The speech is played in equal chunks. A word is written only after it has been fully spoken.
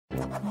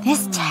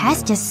This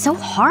test is so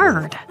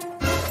hard.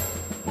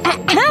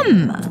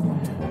 Ahem.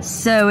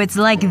 So it's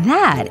like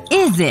that,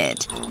 is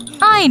it?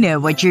 I know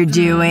what you're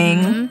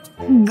doing.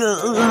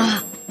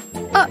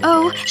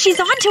 Uh-oh, she's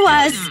onto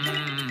us.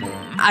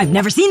 I've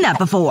never seen that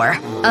before.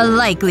 A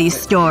likely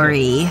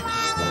story.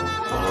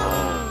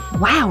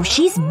 Wow,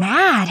 she's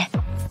mad.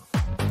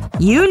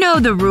 You know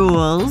the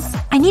rules.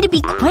 I need to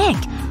be quick.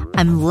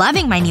 I'm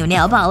loving my new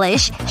nail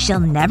polish. She'll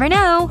never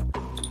know.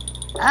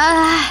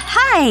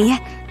 Hi.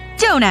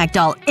 Don't act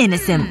all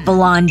innocent,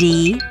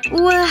 Blondie.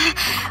 What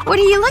are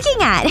you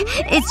looking at?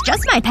 It's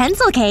just my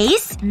pencil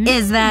case.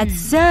 Is that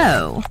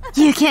so?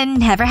 You can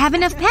never have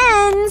enough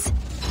pens.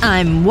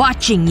 I'm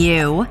watching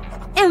you.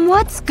 And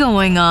what's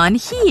going on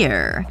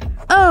here?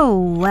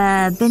 Oh,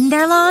 been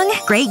there long?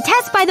 Great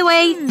test, by the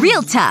way.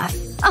 Real tough.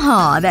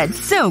 Aw, that's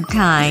so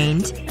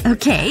kind.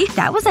 Okay,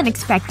 that was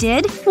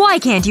unexpected. Why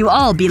can't you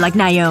all be like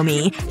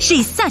Naomi?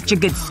 She's such a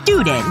good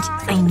student.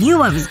 I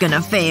knew I was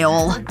gonna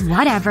fail.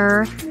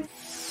 Whatever.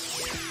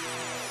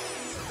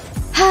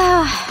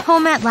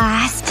 Home at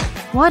last.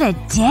 What a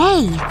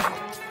day.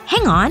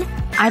 Hang on.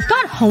 I've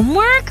got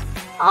homework?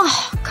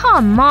 Oh,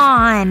 come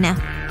on.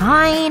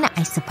 Fine.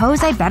 I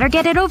suppose I better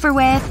get it over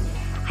with.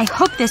 I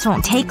hope this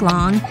won't take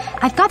long.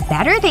 I've got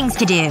better things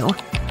to do.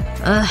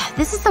 Ugh,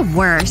 this is the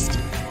worst.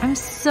 I'm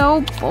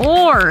so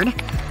bored.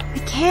 I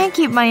can't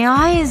keep my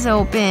eyes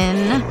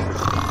open.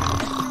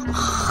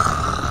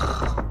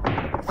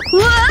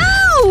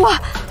 Whoa!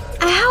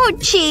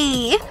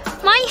 Ouchie!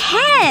 My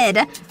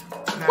head!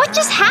 What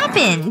just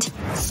happened?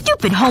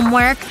 Stupid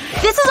homework.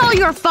 This is all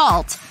your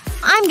fault.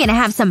 I'm gonna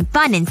have some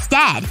fun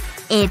instead.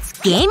 It's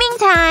gaming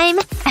time.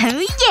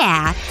 Oh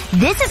yeah.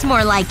 This is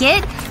more like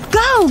it.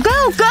 Go,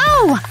 go,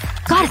 go!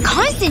 Gotta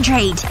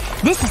concentrate.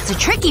 This is the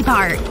tricky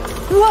part.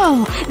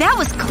 Whoa, that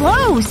was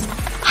close.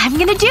 I'm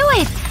gonna do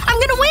it. I'm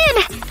gonna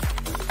win!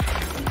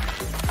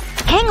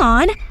 Hang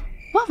on.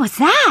 What was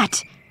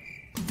that?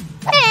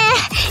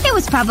 It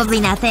was probably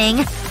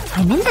nothing.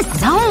 I'm in the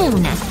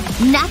zone.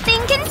 Nothing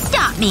can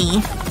stop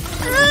me.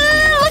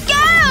 Look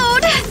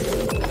out!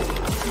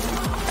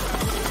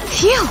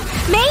 Phew.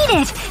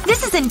 Made it!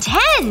 This is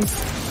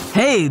intense!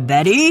 Hey,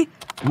 Betty.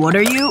 What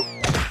are you…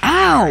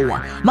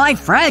 Ow! My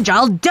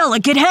fragile,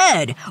 delicate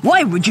head!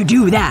 Why would you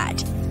do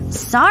that?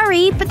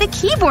 Sorry, but the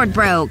keyboard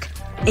broke.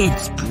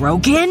 It's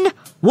broken?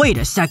 Wait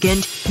a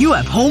second. You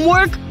have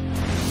homework?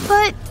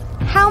 But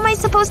how am I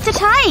supposed to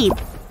type?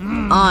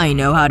 I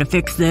know how to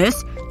fix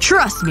this.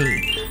 Trust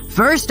me.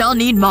 First, I'll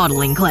need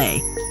modeling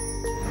clay.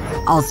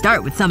 I'll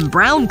start with some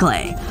brown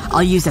clay.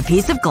 I'll use a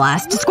piece of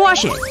glass to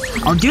squash it.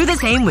 I'll do the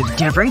same with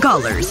different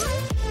colors.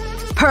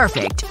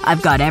 Perfect.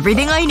 I've got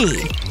everything I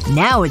need.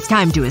 Now it's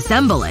time to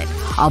assemble it.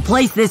 I'll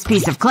place this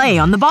piece of clay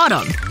on the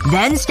bottom.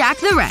 Then stack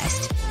the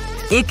rest.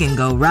 It can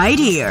go right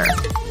here.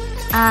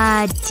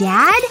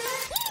 Dad?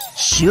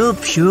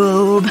 Shoop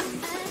shoop.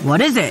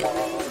 What is it?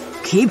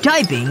 Keep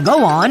typing.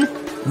 Go on.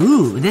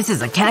 Ooh, this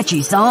is a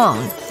catchy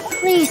song.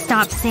 Please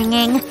stop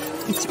singing.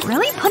 It's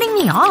really putting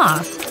me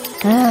off.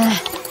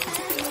 Ugh.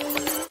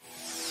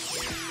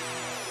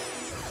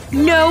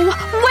 No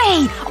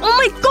way! Oh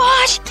my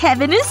gosh!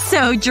 Kevin is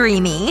so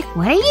dreamy.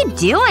 What are you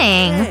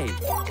doing? Hey.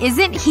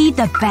 Isn't he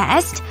the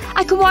best?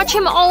 I could watch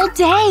him all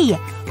day.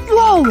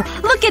 Whoa!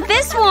 Look at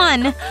this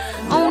one!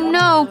 Oh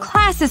no,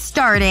 class is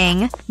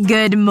starting.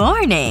 Good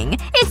morning.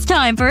 It's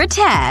time for a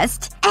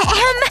test.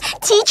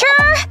 Teacher?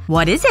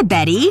 What is it,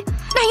 Betty?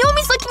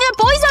 Naomi's looking at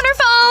boys on her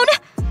phone!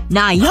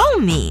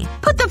 Naomi!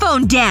 Put the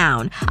phone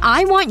down.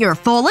 I want your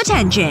full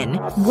attention.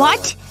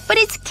 What? But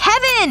it's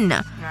Kevin!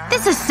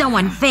 This is so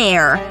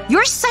unfair.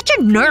 You're such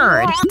a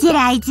nerd. Did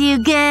I do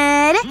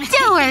good?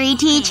 Don't worry,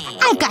 Teach.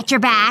 I've got your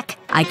back.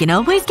 I can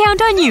always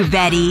count on you,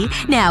 Betty.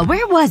 Now,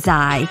 where was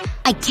I?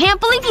 I can't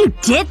believe you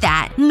did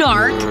that,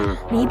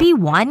 narc. Maybe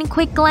one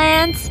quick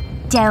glance?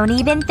 Don't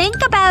even think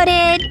about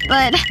it.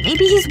 But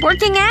maybe he's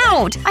working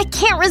out. I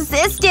can't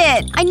resist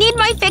it. I need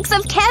my fix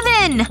of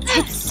Kevin.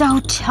 It's so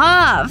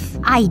tough.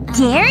 I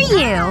dare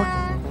you.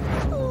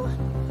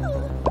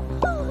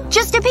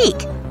 Just a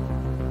peek.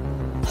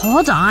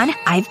 Hold on.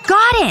 I've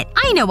got it.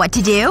 I know what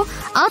to do.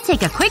 I'll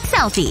take a quick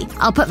selfie.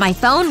 I'll put my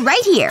phone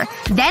right here.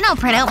 Then I'll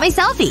print out my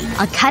selfie.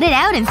 I'll cut it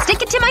out and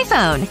stick it to my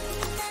phone.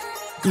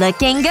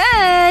 Looking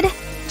good.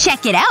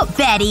 Check it out,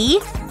 Betty.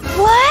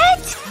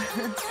 What?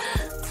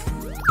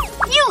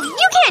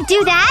 You can't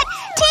do that!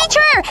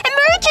 Teacher!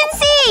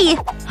 Emergency!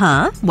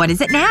 Huh? What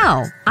is it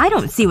now? I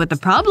don't see what the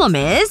problem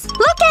is.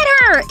 Look at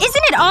her!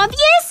 Isn't it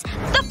obvious?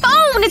 The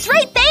phone! It's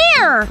right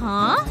there!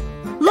 Huh?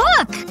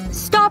 Look!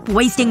 Stop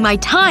wasting my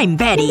time,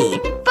 Betty!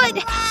 But…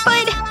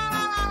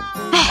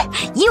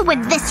 You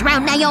win this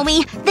round,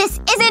 Naomi! This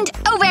isn't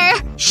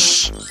over!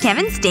 Shh!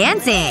 Kevin's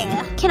dancing.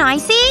 Can I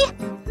see?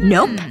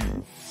 Nope.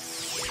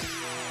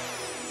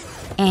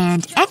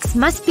 And X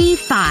must be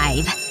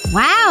 5.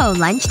 Wow,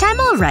 lunchtime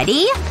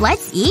already?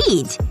 Let's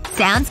eat.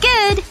 Sounds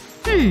good.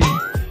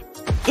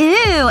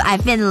 Ooh,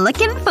 I've been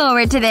looking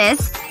forward to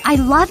this. I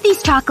love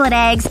these chocolate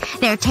eggs.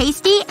 They're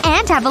tasty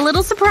and have a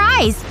little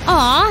surprise.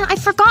 Aw, I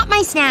forgot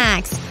my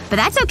snacks. But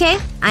that's okay.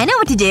 I know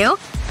what to do.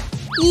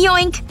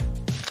 Yoink.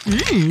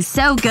 Mmm,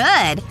 so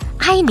good.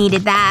 I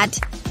needed that.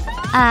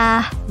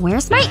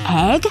 Where's my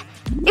egg?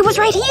 It was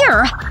right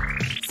here.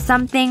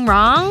 Something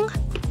wrong?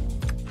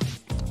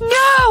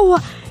 No!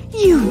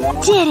 You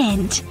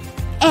didn't!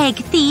 Egg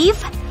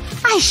thief.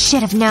 I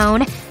should have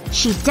known.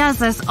 She does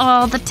this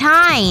all the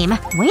time.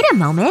 Wait a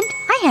moment.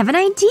 I have an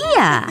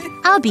idea.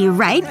 I'll be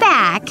right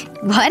back.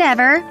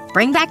 Whatever.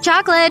 Bring back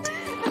chocolate.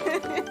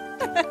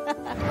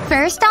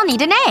 First, I'll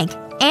need an egg.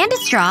 And a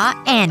straw.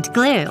 And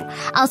glue.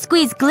 I'll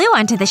squeeze glue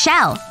onto the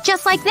shell.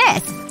 Just like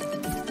this.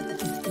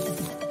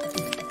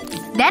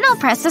 Then I'll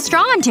press the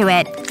straw onto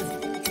it.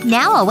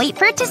 Now I'll wait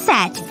for it to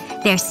set.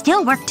 There's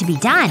still work to be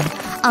done.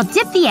 I'll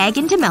dip the egg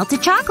into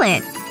melted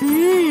chocolate.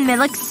 Mmm, it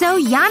looks so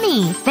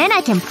yummy. Then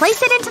I can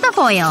place it into the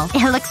foil.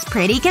 It looks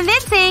pretty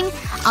convincing.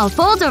 I'll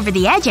fold over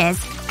the edges.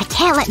 I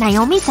can't let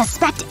Naomi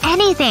suspect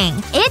anything.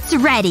 It's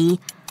ready.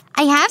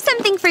 I have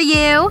something for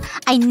you.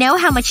 I know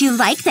how much you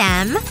like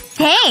them.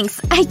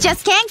 Thanks. I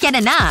just can't get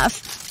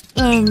enough.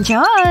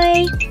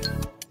 Enjoy.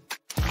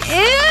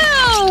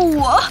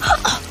 Ew!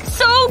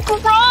 So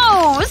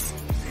gross!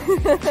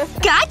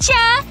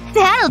 Gotcha!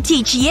 That'll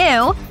teach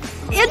you.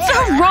 It's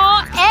a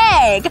raw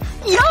egg!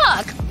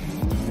 Yuck!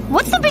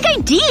 What's the big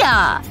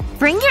idea?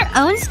 Bring your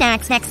own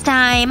snacks next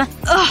time.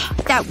 Ugh,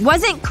 that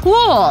wasn't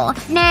cool.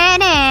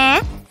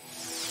 Nah.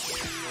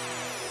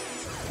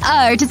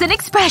 Art is an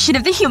expression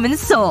of the human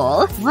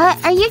soul.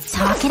 What are you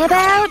talking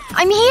about?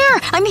 I'm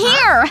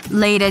here!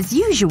 Late as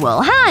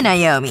usual, huh,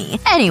 Naomi?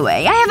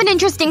 Anyway, I have an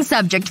interesting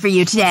subject for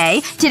you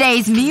today.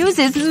 Today's muse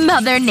is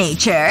Mother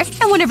Nature.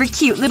 And one of her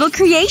cute little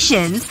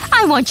creations.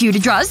 I want you to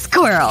draw a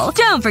squirrel.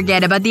 Don't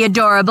forget about the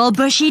adorable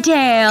bushy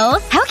tail.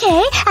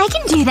 Okay, I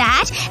can do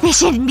that. This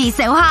shouldn't be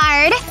so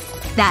hard.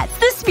 That's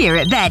the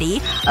spirit, Betty.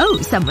 Oh,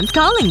 someone's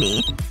calling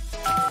me.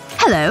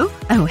 Hello?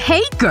 Oh,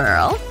 hey,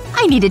 girl.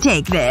 I need to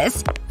take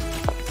this.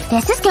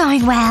 This is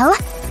going well.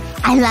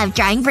 I love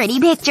drawing pretty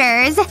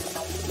pictures.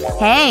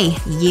 Hey,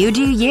 you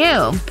do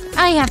you.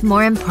 I have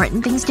more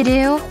important things to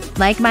do.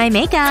 Like my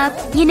makeup.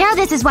 You know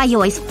this is why you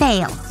always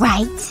fail,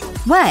 right?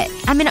 What?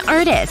 I'm an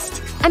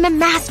artist. I'm a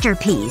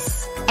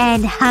masterpiece.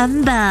 And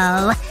humble.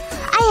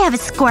 I have a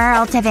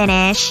squirrel to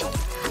finish.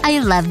 I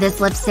love this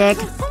lipstick.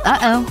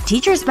 Uh-oh.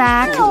 Teacher's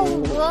back.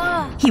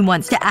 He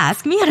wants to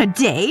ask me on a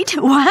date?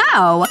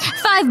 Wow!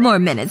 5 more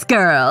minutes,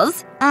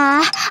 girls.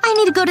 I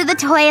need to go to the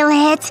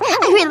toilet.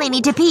 I really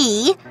need to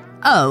pee.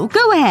 Oh,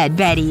 go ahead,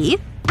 Betty.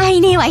 I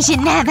knew I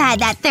shouldn't have had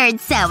that 3rd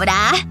soda.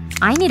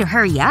 I need to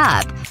hurry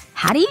up.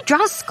 How do you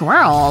draw a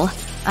squirrel?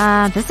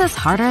 This is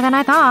harder than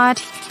I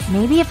thought.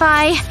 Maybe if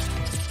I…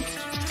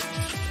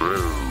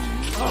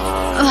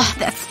 Ugh,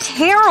 that's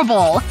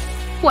terrible.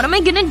 What am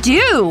I gonna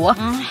do?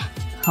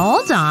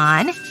 Hold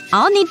on.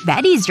 I'll need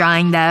Betty's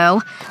drawing,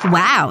 though.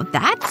 Wow,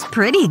 that's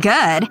pretty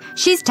good.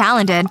 She's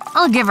talented.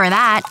 I'll give her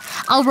that.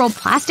 I'll roll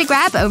plastic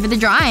wrap over the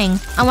drawing.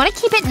 I want to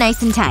keep it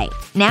nice and tight.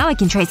 Now I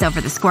can trace over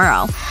the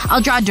squirrel.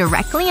 I'll draw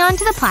directly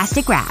onto the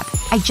plastic wrap.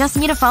 I just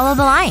need to follow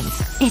the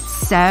lines.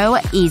 It's so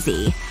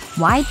easy.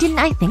 Why didn't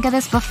I think of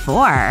this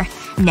before?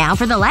 Now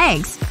for the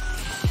legs.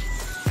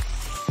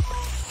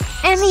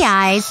 And the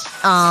eyes.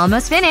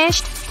 Almost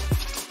finished.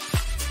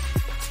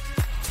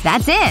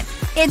 That's it.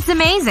 It's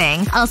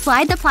amazing. I'll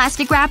slide the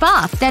plastic wrap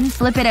off, then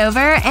flip it over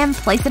and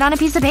place it on a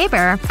piece of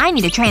paper. I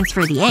need to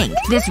transfer the ink.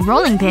 This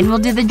rolling pin will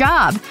do the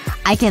job.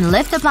 I can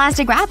lift the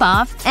plastic wrap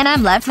off, and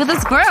I'm left with a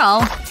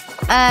squirrel.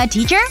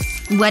 Teacher?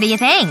 What do you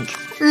think?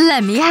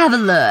 Let me have a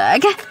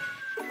look.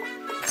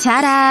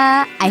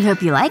 Ta-da! I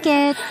hope you like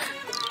it.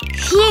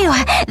 Phew,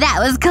 that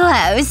was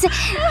close.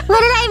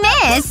 What did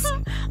I miss?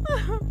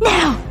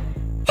 No!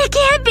 It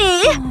can't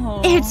be!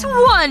 It's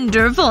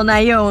wonderful,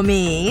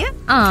 Naomi.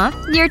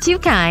 Aw, you're too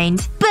kind.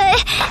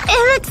 But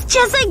it looks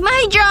just like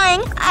my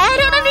drawing. I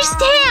don't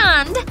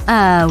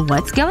understand.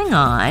 What's going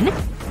on?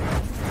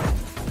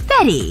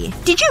 Betty,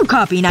 did you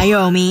copy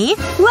Naomi?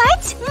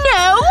 What?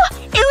 No!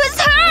 It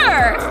was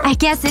her! I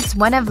guess it's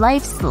one of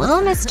life's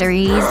little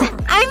mysteries.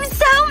 I'm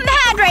so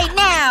mad right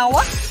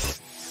now!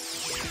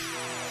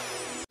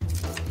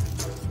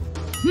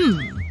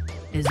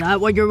 Is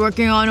that what you're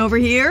working on over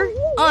here?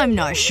 I'm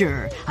not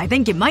sure. I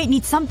think it might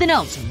need something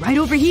else right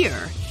over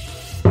here.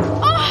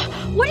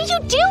 Oh! What are you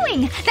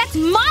doing? That's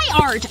my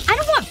art! I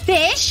don't want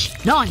fish!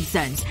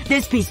 Nonsense.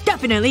 This piece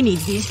definitely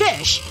needs these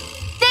fish.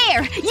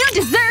 There! You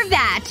deserve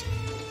that!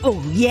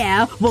 Oh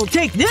yeah? Well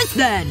take this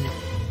then!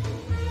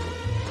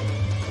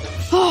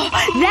 Oh,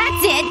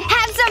 that's it!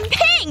 Have some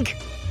pink!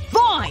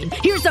 Fine!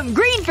 Here's some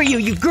green for you,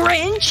 you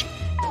Grinch!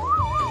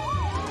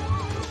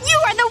 You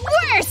are the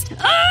worst!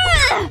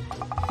 Ugh!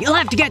 You'll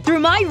have to get through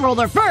my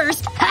roller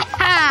first! Ha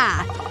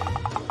ha!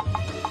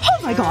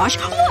 Oh my gosh!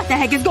 What the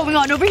heck is going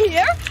on over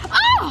here?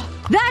 Oh!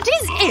 That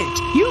is it!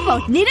 You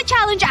both need a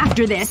challenge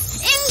after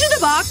this. Into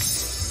the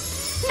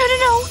box!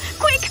 No.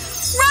 Quick!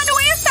 Run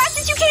away as fast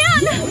as you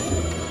can!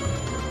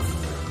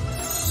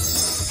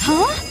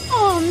 Huh?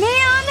 Oh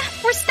man.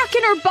 We're stuck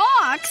in our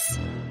box.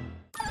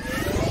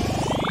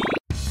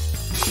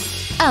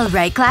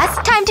 Alright, class.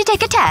 Time to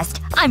take a test.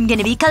 I'm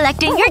gonna be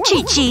collecting your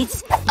cheat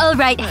sheets.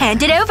 Alright,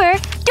 hand it over.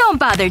 Don't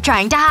bother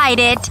trying to hide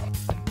it.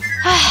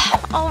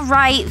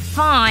 Alright,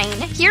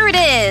 fine. Here it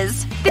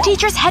is. The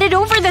teacher's headed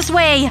over this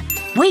way.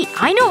 Wait,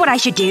 I know what I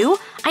should do.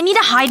 I need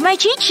to hide my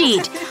cheat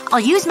sheet. I'll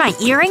use my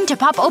earring to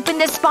pop open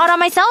this spot on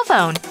my cell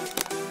phone.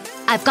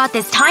 I've got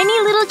this tiny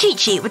little cheat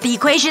sheet with the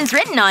equations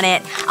written on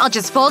it. I'll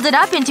just fold it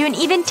up into an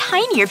even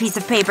tinier piece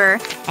of paper.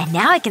 And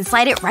now I can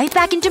slide it right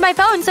back into my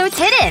phone so it's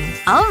hidden.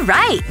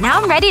 Alright,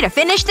 now I'm ready to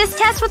finish this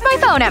test with my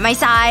phone at my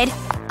side.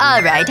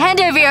 Alright,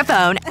 hand over your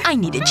phone. I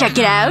need to check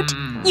it out.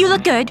 You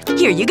look good.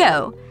 Here you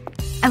go.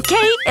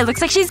 Okay, it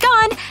looks like she's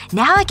gone.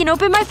 Now I can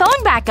open my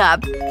phone back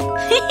up.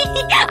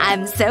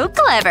 I'm so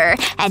clever.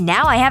 And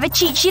now I have a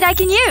cheat sheet I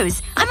can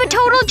use. I'm a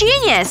total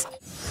genius.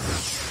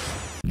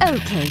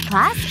 Okay,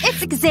 class.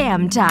 It's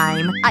exam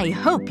time. I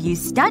hope you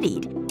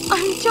studied.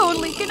 I'm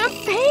totally gonna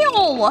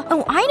fail!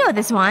 Oh, I know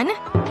this one.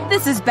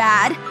 This is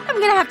bad. I'm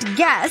gonna have to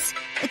guess.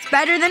 It's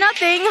better than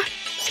nothing.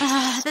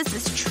 This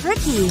is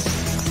tricky.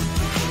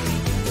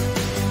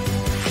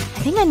 I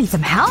think I need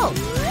some help.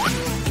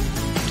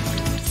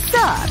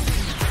 Sup?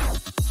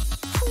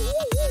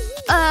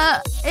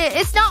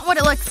 It's not what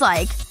it looks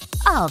like.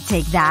 I'll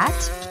take that.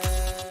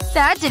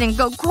 That didn't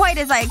go quite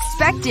as I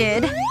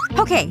expected.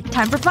 Okay,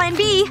 time for plan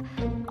B.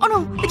 Oh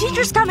no, the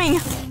teacher's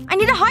coming! I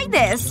need to hide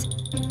this.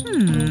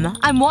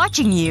 I'm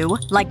watching you.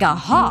 Like a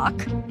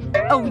hawk.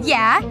 Oh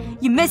yeah?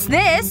 You missed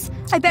this.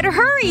 I better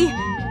hurry.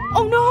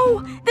 Oh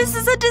no! This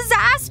is a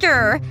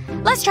disaster!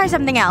 Let's try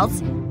something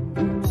else.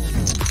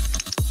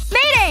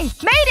 Mayday!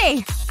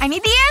 Mayday! I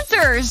need the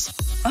answers!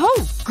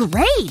 Oh,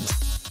 great!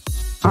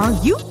 Are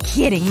you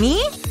kidding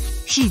me?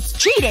 She's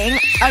cheating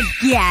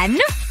again?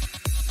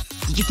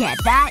 Did you get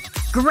that?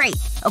 Great.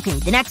 Okay,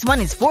 the next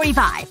one is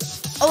 45.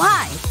 Oh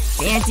hi.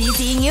 Fancy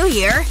seeing you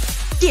here.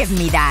 Give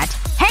me that.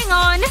 Hang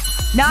on!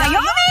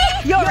 Naomi!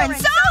 You're in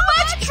so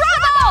much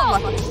trouble!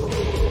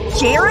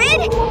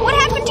 Jared? What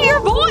happened to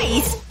your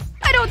voice?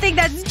 I don't think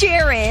that's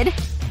Jared.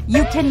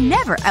 You can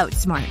never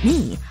outsmart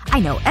me. I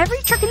know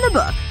every trick in the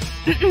book.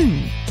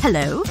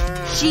 Hello?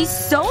 She's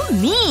so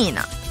mean.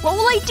 What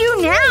will I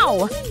do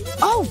now?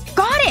 Oh,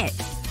 got it!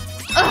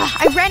 Ugh,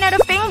 I ran out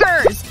of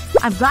fingers!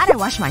 I'm glad I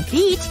washed my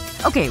feet.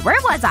 Okay,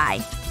 where was I?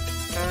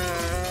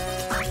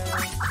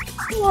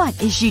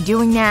 What is she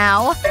doing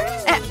now?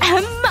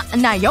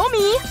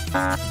 Naomi?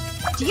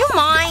 Do you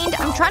mind?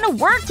 I'm trying to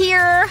work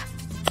here.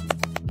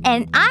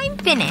 And I'm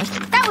finished.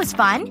 That was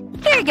fun.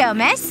 Here you go,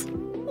 miss.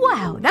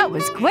 Wow, that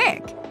was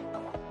quick.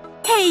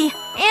 Hey,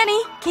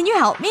 Annie, can you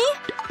help me?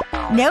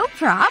 No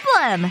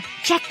problem.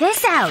 Check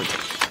this out.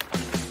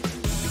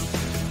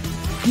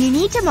 You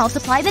need to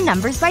multiply the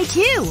numbers by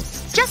 2.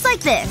 Just like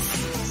this.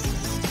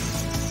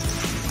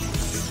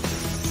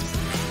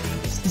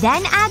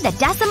 Then add the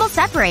decimal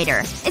separator.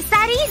 It's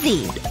that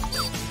easy.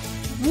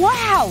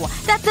 Wow!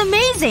 That's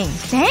amazing!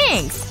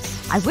 Thanks!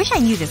 I wish I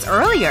knew this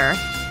earlier.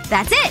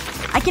 That's it!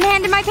 I can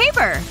hand in my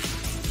paper.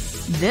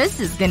 This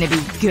is gonna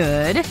be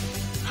good.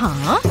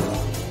 Huh?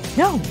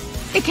 No.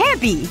 It can't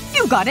be.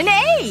 You got an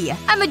A!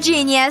 I'm a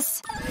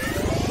genius.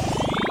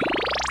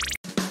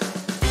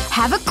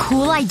 Have a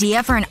cool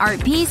idea for an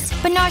art piece,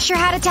 but not sure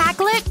how to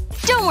tackle it?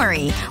 Don't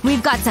worry.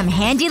 We've got some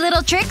handy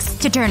little tricks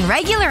to turn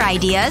regular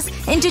ideas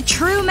into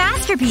true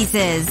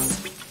masterpieces.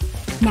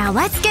 Now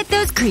let's get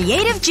those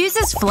creative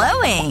juices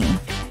flowing.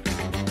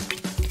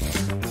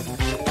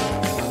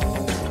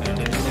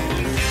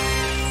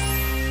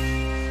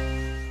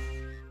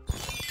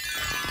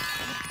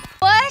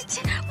 What?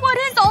 What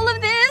is all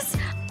of this?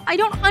 I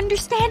don't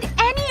understand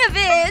any of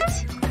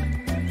it.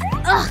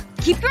 Ugh.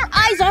 Keep your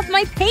eyes off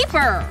my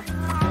paper.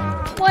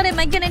 What am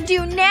I gonna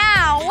do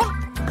now?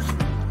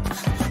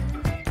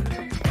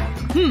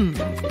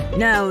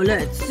 Now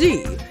let's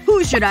see.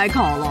 Who should I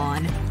call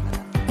on?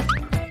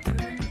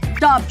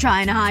 Stop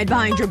trying to hide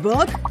behind your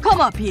book. Come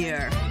up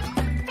here.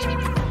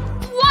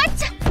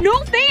 What?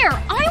 No fair!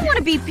 I want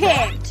to be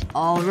picked!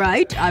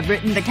 Alright, I've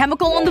written the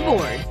chemical on the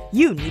board.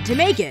 You need to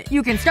make it.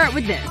 You can start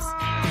with this.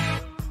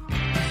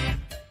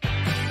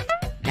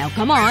 Now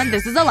come on,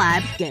 this is a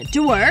lab. Get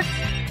to work.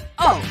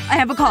 Oh, I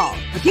have a call.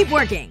 But keep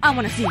working. I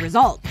want to see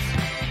results.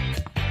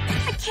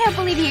 I can't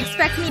believe he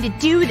expects me to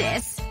do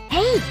this.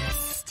 Hey!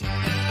 Psst.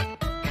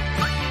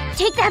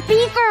 Take that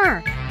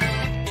beaker!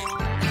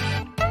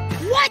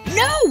 What?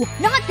 No!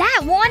 Not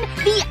that one!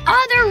 The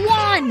other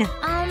one!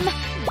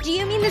 Do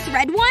you mean this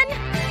red one?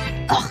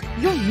 Ugh,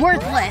 you're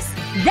worthless.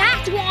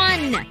 That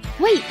one!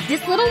 Wait,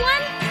 this little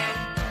one?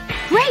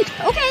 Great!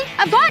 Okay,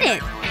 I've got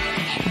it!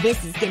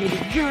 This is gonna be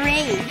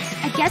great.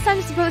 I guess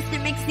I'm supposed to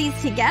mix these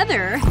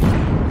together.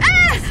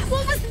 Ah!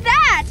 What was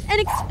that? An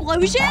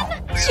explosion?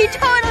 She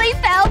totally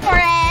fell for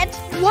it!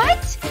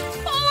 What?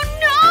 Oh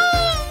no!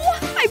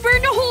 I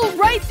burned a hole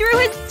right through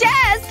his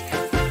desk!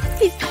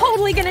 He's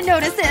totally gonna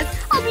notice this.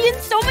 I'll be in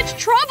so much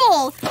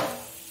trouble!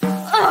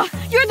 Ugh,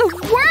 you're the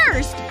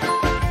worst!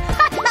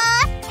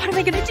 What am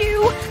I gonna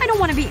do? I don't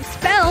want to be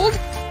expelled.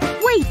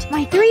 Wait,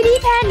 my 3D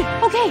pen!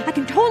 Okay, I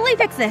can totally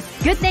fix this.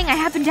 Good thing I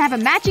happen to have a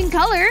matching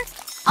color.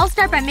 I'll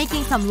start by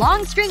making some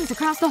long strings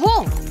across the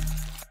hole.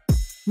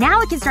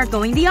 Now I can start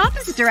going the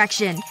opposite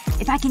direction.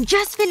 If I can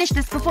just finish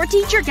this before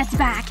teacher gets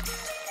back.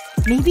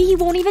 Maybe he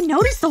won't even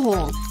notice the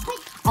hole.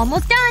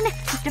 Almost done.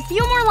 Just a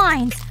few more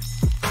lines.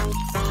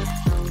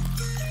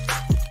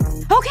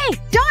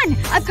 Okay, done!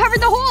 I've covered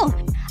the hole!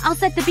 I'll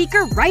set the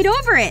beaker right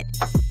over it.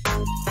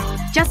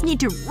 Just need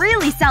to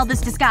really sell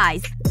this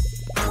disguise.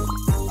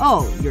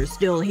 Oh, you're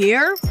still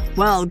here?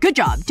 Well, good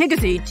job. Take a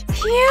seat.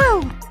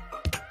 Phew!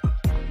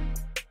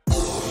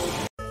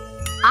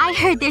 I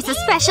heard there's a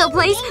special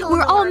place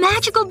where all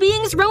magical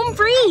beings roam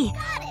free.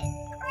 Got it.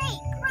 Great,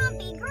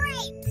 grumpy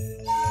grapes.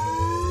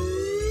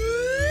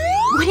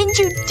 Wouldn't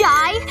you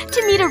die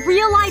to meet a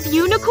real live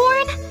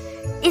unicorn?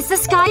 Is the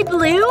sky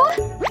blue?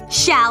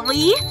 Shall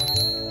we?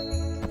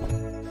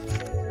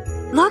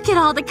 Look at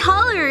all the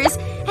colors!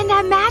 And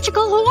that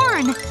magical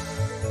horn!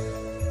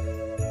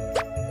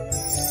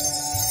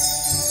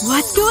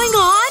 What's going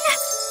on?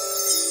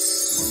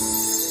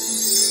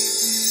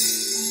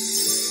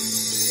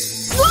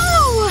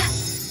 Whoa!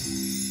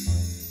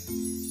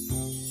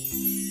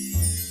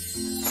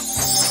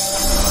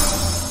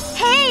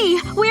 Hey!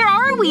 Where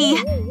are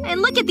we?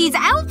 And look at these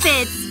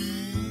outfits!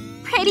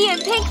 Pretty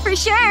and pink for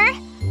sure.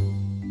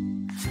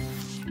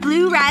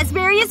 Blue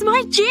raspberry is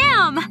my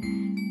jam!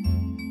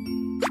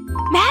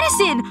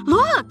 Madison!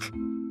 Look!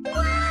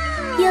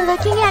 You're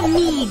looking at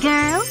me,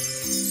 girl.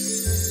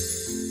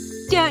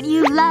 Don't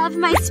you love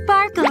my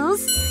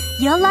sparkles?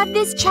 You'll love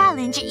this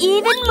challenge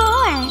even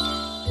more.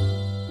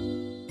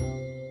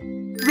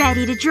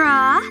 Ready to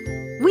draw?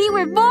 We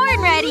were born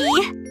ready!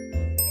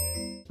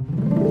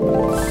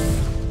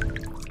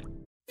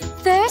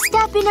 First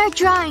up in our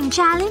drawing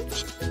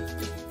challenge.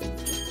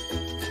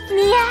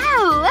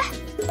 Meow!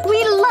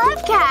 We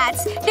love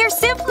cats! They're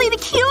simply the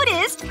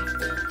cutest!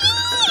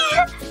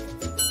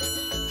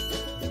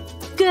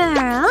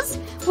 Girls,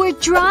 we're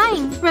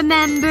drawing,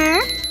 remember?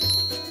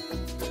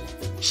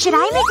 Should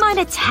I make mine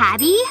a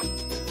tabby?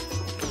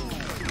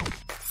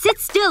 Sit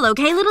still,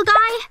 okay, little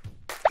guy?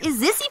 Is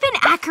this even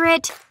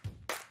accurate?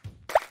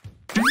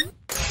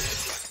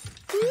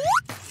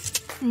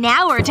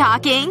 Now we're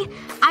talking.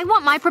 I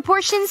want my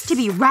proportions to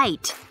be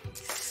right.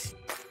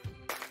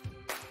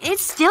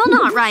 It's still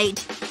not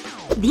right.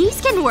 These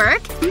can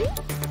work.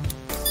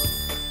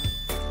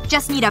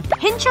 Just need a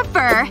pinch of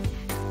fur.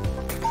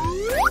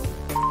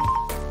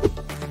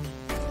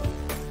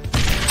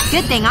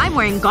 Good thing I'm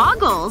wearing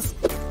goggles.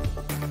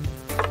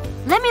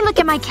 Let me look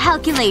at my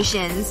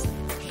calculations.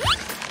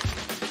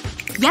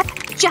 Yep,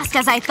 just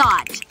as I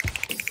thought.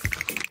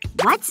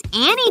 What's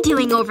Annie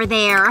doing over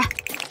there?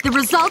 The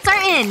results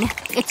are in.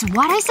 It's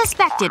what I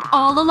suspected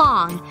all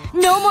along.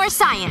 No more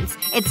science.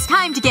 It's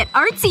time to get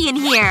artsy in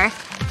here.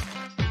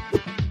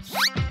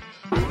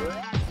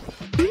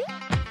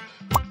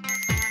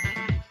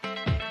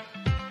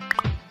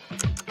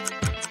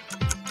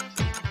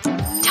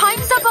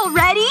 Time's up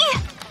already?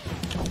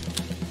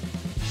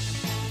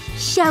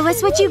 Show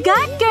us what you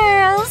got,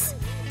 girls.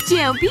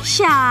 Don't be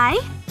shy.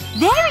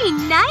 Very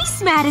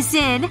nice,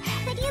 Madison.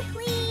 Could you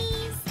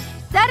please?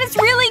 That is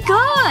really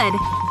good.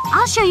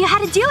 I'll show you how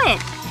to do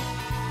it.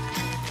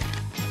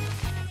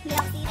 You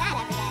don't see that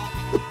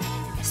every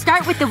day.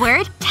 Start with the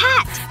word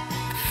cat.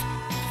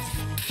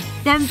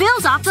 Then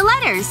build off the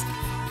letters.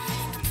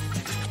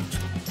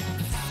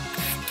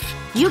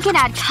 You can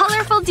add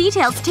colorful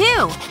details,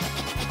 too.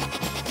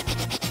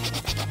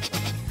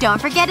 Don't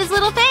forget his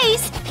little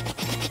face.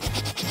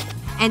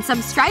 And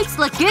some stripes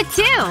look good,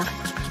 too.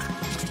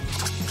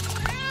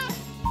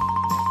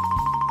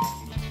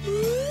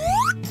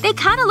 They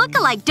kinda look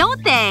alike,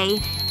 don't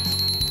they?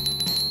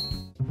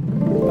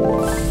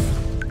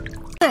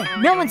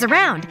 No one's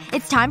around.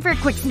 It's time for a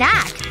quick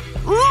snack.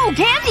 Ooh,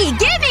 candy!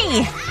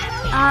 Gimme!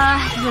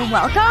 You're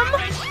welcome?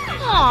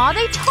 Aw,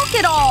 they took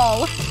it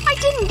all. I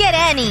didn't get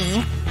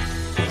any.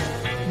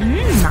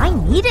 I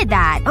needed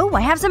that. Oh,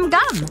 I have some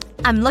gum.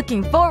 I'm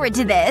looking forward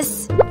to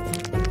this.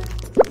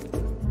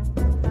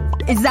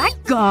 Is that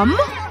gum?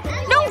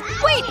 No,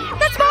 wait!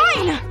 That's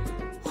mine!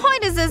 Why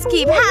does this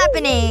keep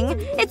happening?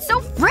 It's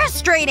so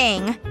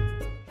frustrating!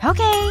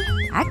 Okay.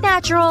 Act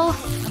natural.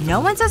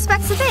 No one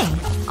suspects a thing.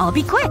 I'll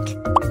be quick.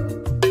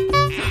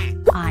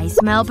 I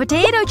smell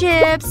potato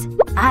chips.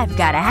 I've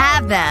gotta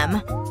have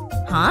them.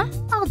 Huh?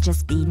 I'll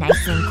just be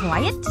nice and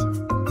quiet.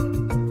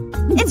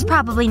 It's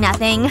probably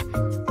nothing.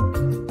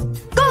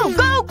 Go!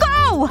 Go!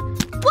 Go!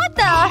 What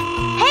the?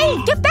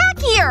 Hey! Get back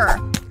here!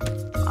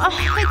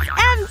 It's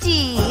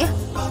empty.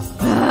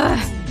 Ugh.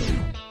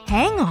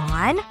 Hang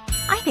on.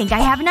 I think I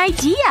have an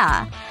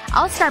idea.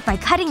 I'll start by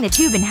cutting the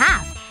tube in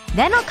half.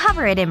 Then I'll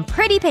cover it in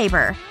pretty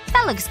paper.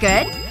 That looks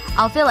good.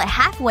 I'll fill it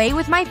halfway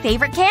with my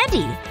favorite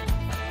candy.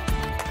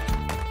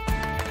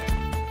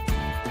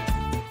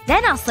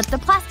 Then I'll slip the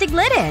plastic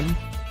lid in.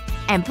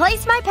 And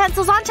place my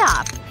pencils on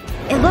top.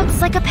 It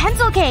looks like a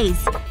pencil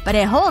case. But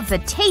it holds a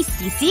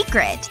tasty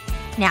secret.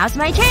 Now's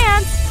my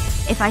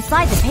chance. If I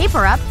slide the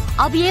paper up,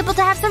 I'll be able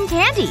to have some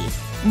candy.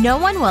 No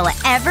one will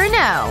ever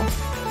know.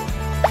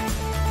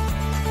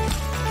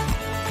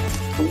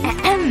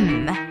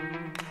 Ahem.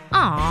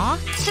 Aw,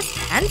 it's just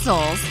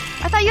pencils.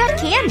 I thought you had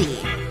candy.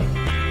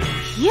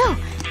 Phew,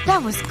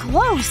 That was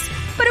close.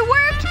 But it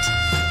worked!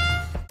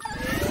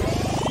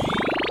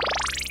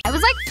 I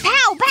was like,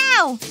 pow,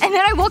 pow! And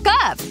then I woke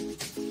up.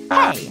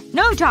 Hey,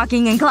 no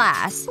talking in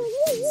class.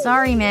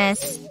 Sorry,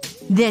 miss.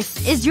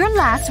 This is your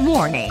last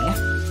warning.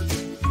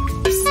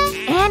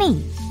 Psst,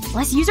 Annie.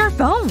 Let's use our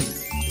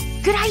phones.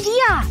 Good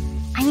idea.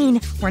 I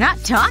mean, we're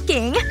not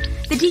talking.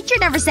 The teacher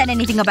never said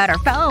anything about our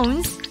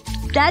phones.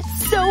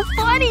 That's so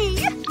funny!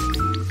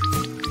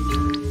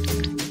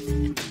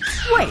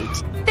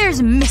 Wait.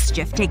 There's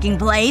mischief taking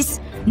place.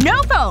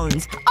 No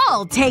phones!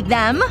 I'll take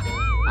them!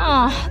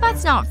 Oh,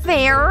 that's not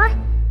fair.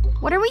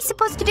 What are we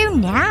supposed to do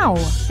now?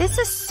 This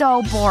is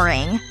so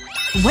boring.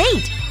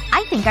 Wait!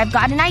 I think I've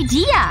got an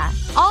idea!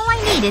 All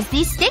I need is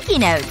these sticky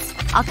notes.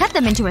 I'll cut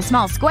them into a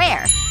small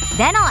square.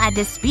 Then I'll add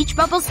this speech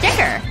bubble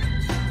sticker.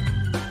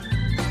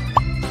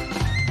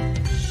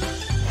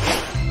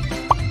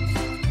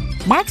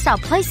 Next, I'll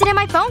place it in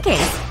my phone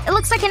case. It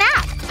looks like an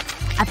app.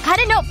 I've cut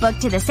a notebook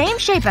to the same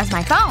shape as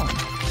my phone.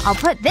 I'll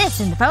put this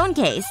in the phone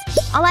case.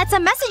 I'll add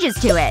some messages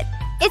to it.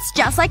 It's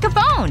just like a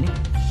phone.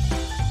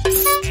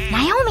 Psst,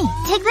 Naomi,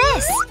 take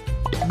this.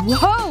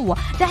 Whoa!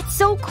 That's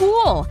so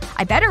cool.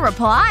 I better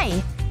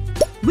reply.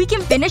 We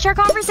can finish our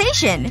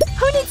conversation.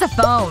 Who needs a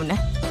phone?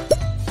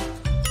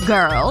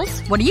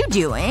 Girls, what are you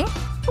doing?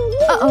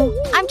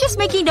 Uh-oh. I'm just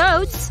making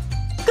notes.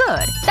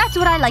 Good. That's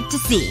what I like to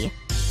see.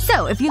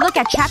 So, if you look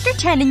at chapter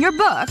 10 in your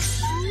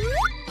books…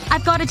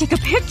 I've gotta take a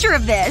picture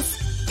of this.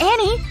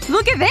 Annie,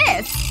 look at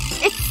this.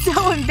 It's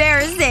so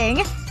embarrassing.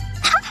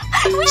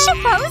 We should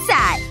post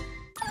that.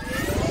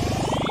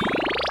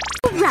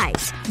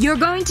 Right. You're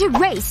going to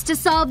race to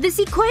solve this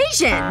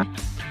equation.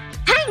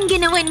 I'm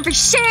gonna win for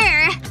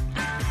sure.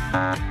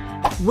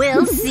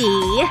 We'll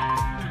see.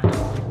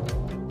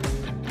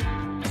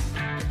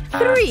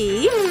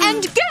 3,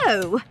 and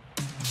go!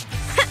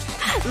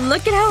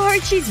 Look at how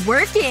hard she's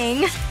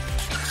working.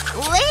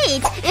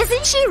 Wait,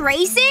 isn't she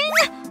racing?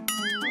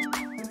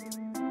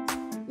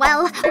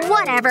 Well,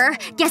 whatever.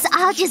 Guess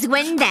I'll just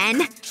win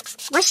then.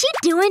 What's she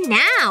doing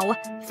now?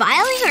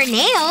 Filing her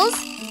nails?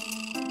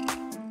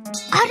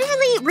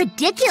 Utterly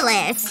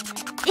ridiculous.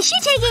 Is she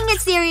taking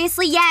it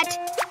seriously yet?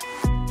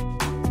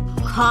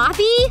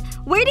 Coffee?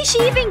 Where did she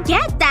even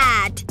get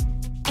that?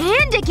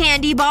 And a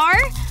candy bar?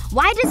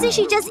 Why doesn't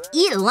she just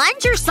eat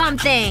lunch or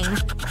something?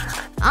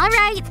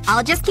 Alright,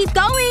 I'll just keep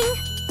going.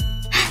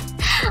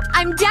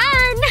 I'm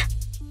done!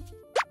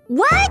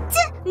 What?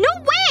 No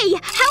way!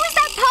 How is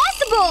that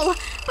possible?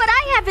 But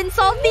I haven't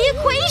solved the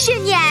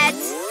equation yet!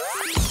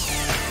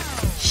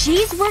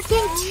 She's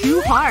working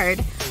too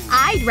hard.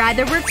 I'd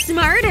rather work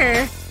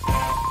smarter.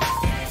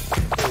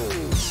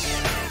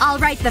 I'll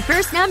write the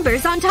first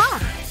numbers on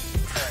top.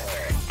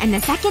 And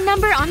the second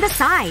number on the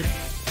side.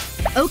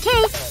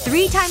 Okay,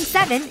 3 times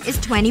 7 is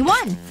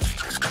 21.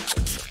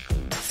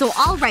 So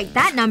I'll write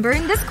that number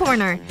in this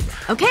corner.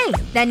 Okay,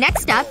 then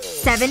next up,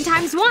 7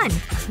 times 1.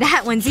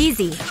 That one's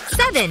easy.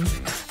 7.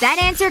 That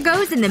answer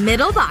goes in the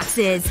middle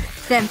boxes.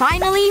 Then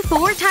finally,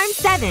 4 times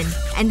 7.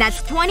 And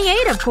that's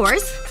 28, of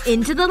course,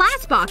 into the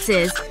last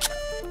boxes.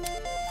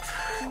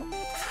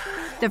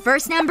 The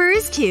first number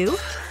is 2.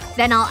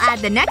 Then I'll add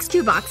the next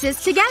 2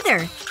 boxes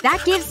together.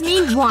 That gives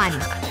me 1.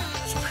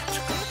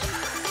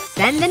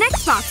 Then the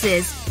next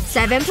boxes.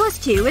 7 plus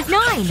 2 is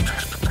 9.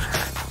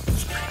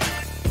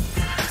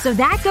 So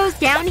that goes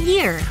down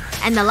here.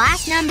 And the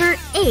last number,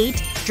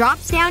 8,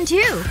 drops down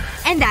too.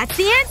 And that's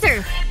the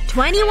answer.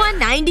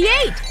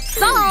 2198.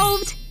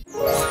 Solved!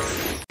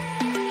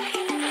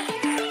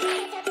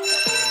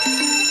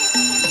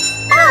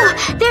 Oh!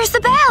 There's the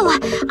bell!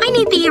 I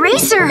need the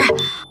eraser!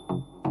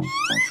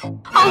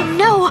 Oh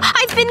no!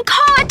 I've been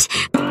caught!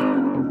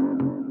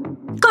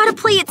 Gotta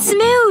play it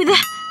smooth.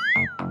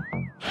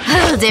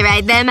 Hold it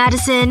right there,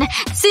 Madison.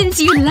 Since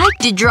you like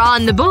to draw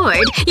on the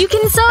board, you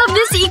can solve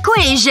this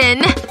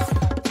equation.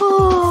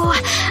 Oh…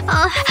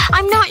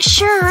 I'm not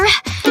sure.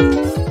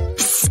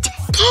 Psst!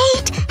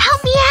 Kate!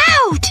 Help me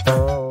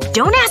out!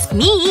 Don't ask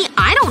me.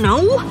 I don't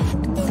know.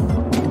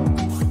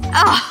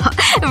 Oh,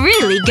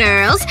 really,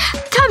 girls?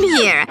 Come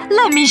here.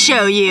 Let me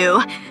show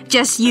you.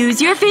 Just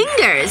use your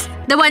fingers.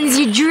 The ones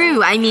you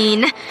drew, I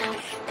mean.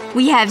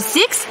 We have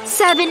 6,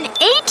 7,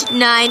 8,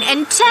 9,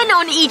 and 10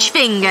 on each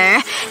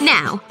finger.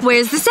 Now,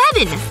 where's the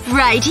 7?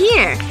 Right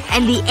here.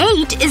 And the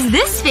 8 is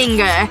this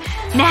finger.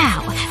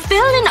 Now,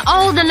 fill in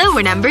all the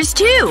lower numbers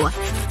too.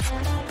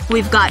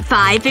 We've got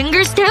 5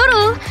 fingers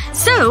total.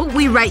 So,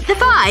 we write the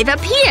 5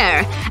 up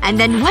here. And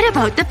then what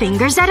about the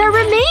fingers that are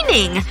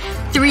remaining?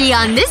 3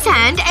 on this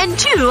hand and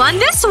 2 on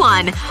this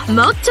one.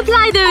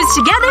 Multiply those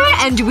together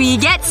and we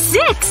get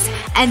 6.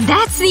 And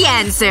that's the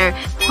answer.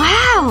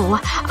 Wow!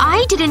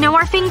 I didn't know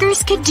our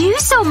fingers could do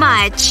so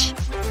much.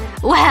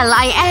 Well,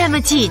 I am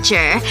a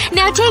teacher.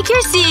 Now take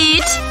your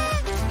seat.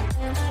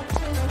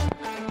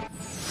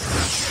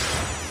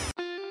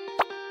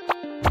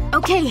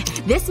 Okay,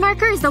 this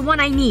marker is the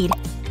one I need.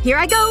 Here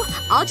I go.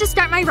 I'll just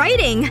start my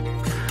writing.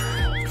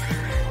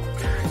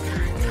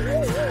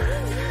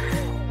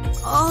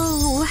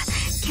 Oh,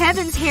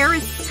 Kevin's hair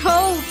is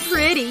so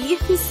pretty.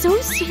 He's so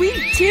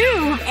sweet,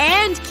 too.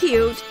 And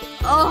cute.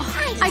 Oh,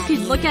 I could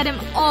look at him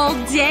all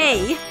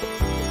day.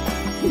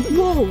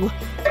 Whoa.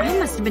 I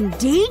must have been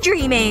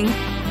daydreaming.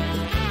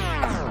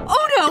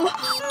 Oh no!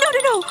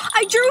 No.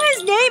 I drew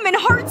his name in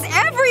hearts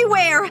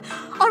everywhere!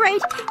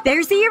 Alright,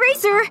 there's the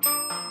eraser.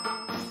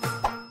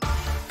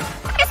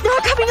 It's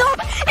not coming up!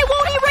 It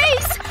won't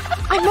erase!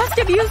 I must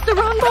have used the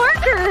wrong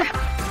marker.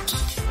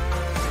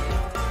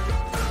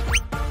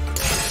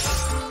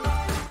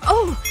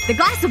 Oh, the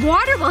glass of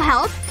water will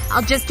help.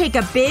 I'll just take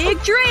a big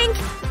drink.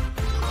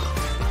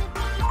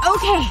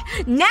 Okay,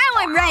 now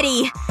I'm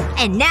ready.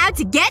 And now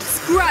to get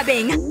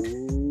scrubbing.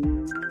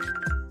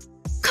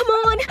 Come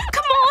on!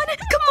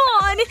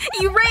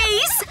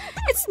 Erase!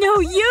 It's no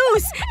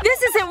use!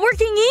 This isn't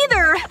working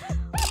either!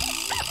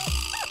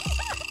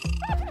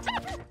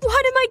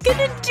 What am I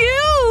gonna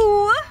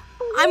do?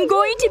 I'm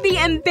going to be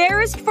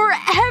embarrassed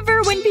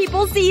forever when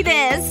people see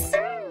this.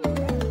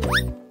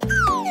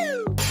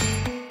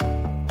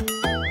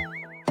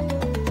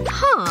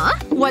 Huh?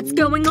 What's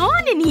going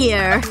on in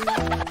here?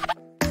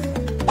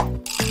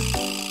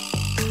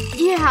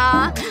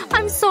 Yeah,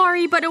 I'm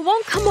sorry, but it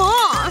won't come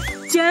off.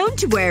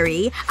 Don't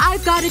worry.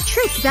 I've got a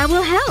trick that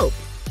will help.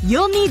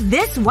 You'll need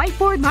this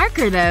whiteboard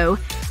marker, though.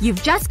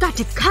 You've just got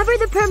to cover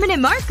the permanent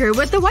marker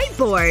with the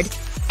whiteboard.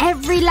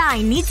 Every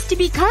line needs to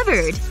be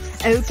covered.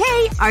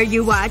 Okay, are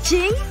you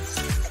watching?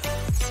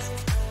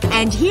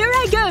 And here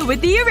I go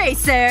with the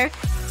eraser.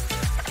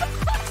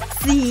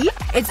 See?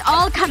 It's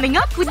all coming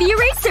up with the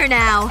eraser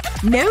now.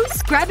 No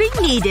scrubbing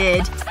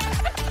needed.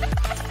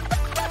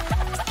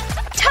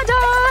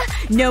 Ta-da!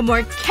 No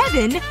more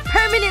Kevin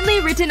permanently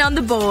written on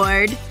the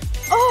board.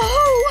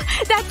 Oh!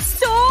 That's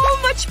so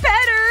much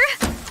better!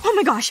 Oh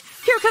my gosh.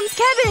 Here comes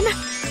Kevin.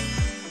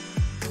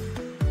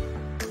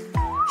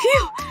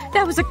 Phew.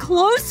 That was a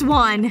close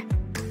one.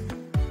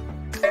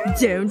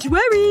 Don't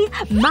worry.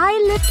 My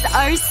lips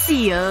are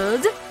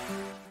sealed.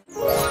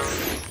 Ugh.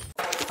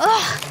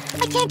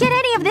 I can't get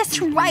any of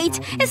this right.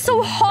 It's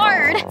so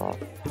hard.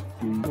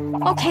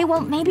 Okay,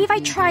 well, maybe if I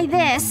try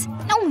this.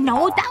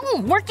 No, that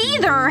won't work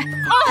either.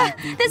 Ugh.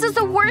 This is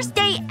the worst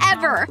day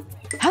ever.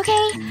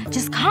 Okay,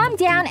 just calm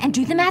down and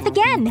do the math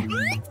again.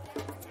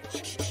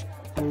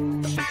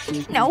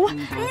 Nope,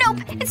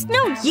 it's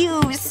no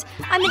use.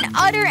 I'm an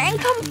utter and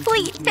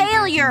complete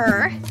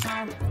failure.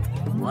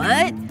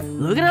 What?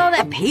 Look at all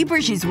that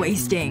paper she's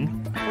wasting.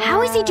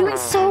 How is he doing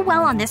so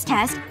well on this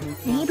test?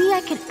 Maybe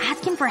I could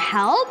ask him for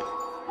help?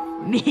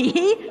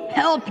 Me?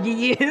 Help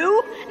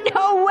you?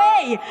 No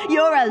way!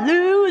 You're a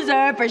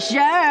loser for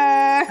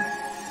sure!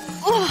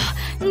 Ugh,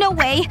 no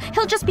way.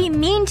 He'll just be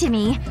mean to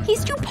me.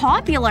 He's too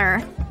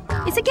popular.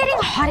 Is it getting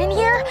hot in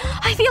here?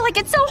 I feel like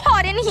it's so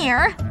hot in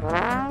here.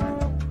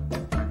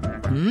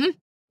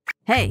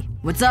 Hey,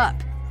 what's up?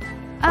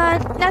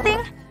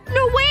 Nothing?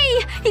 No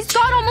way! He's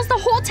got almost the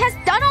whole test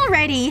done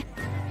already!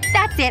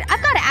 That's it.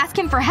 I've gotta ask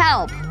him for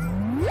help.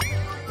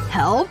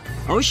 Help?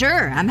 Oh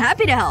sure, I'm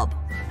happy to help.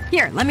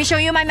 Here, let me show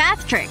you my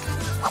math trick.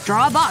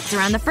 Draw a box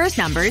around the first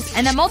numbers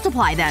and then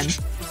multiply them.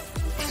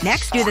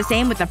 Next, do the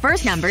same with the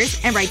first numbers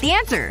and write the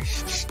answer.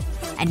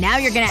 And now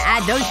you're gonna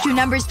add those two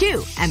numbers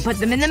too, and put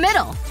them in the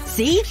middle.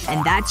 See?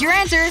 And that's your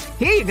answer.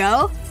 Here you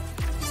go.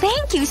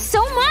 Thank you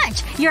so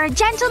much! You're a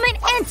gentleman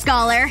and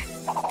scholar.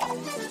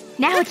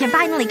 Now I can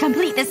finally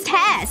complete this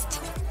test.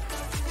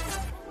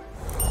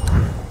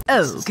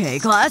 Okay,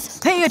 class.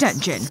 Pay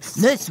attention.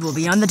 This will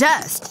be on the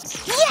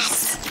test.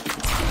 Yes!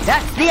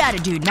 That's the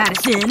attitude,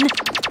 Madison.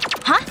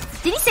 Huh?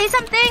 Did he say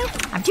something?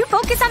 I'm too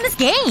focused on this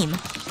game.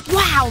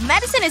 Wow,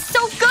 Madison is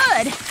so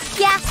good!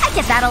 Yeah, I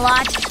get that a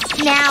lot.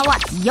 Now,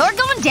 you're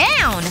going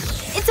down!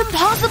 It's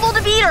impossible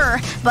to beat her,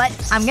 but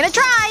I'm gonna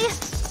try.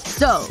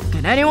 So,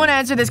 can anyone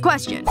answer this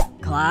question?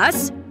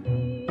 Class?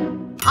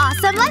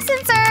 Awesome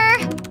lesson,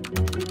 sir!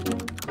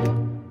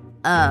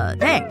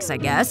 Thanks, I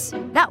guess.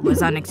 That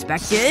was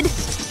unexpected.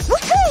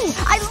 Woohoo!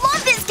 I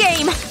love this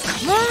game!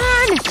 Come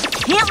on!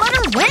 Can't let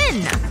her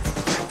win!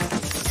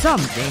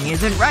 Something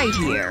isn't right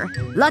here.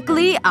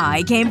 Luckily,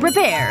 I came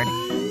prepared.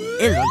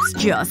 It looks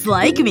just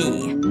like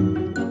me.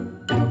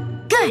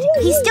 Good!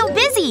 He's still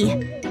busy!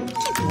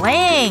 Keep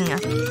playing.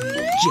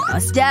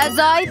 Just as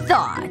I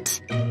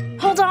thought.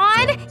 Hold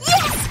on!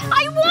 Yes!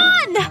 I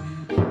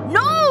won!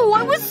 No!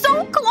 I was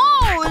so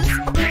close!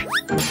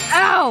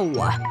 Ow!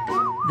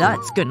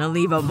 That's gonna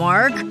leave a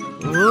mark.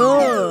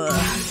 Ugh.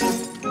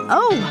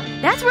 Oh,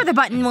 that's where the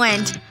button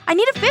went. I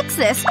need to fix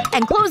this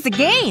and close the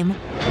game.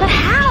 But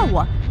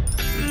how?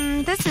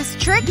 This is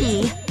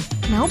tricky.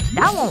 Nope,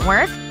 that won't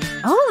work.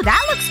 Oh,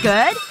 that looks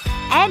good.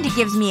 And it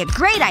gives me a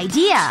great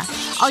idea.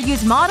 I'll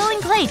use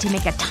modeling clay to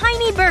make a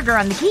tiny burger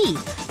on the key.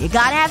 You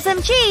gotta have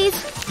some cheese.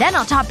 Then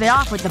I'll top it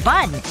off with the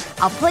bun.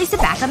 I'll place it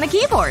back on the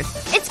keyboard.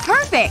 It's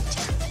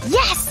perfect!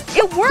 Yes!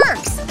 It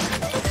works!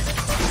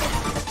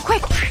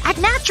 Quick! Act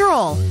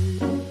natural!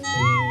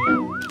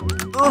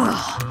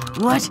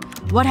 Ugh.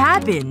 What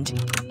happened?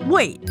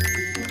 Wait.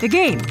 The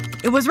game.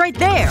 It was right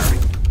there.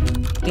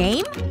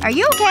 Game? Are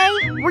you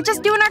okay? We're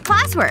just doing our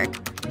classwork.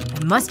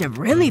 I must have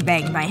really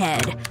banged my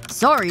head.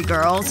 Sorry,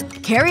 girls.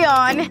 Carry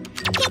on.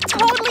 He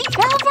totally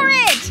fell for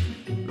it!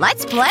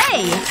 Let's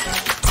play!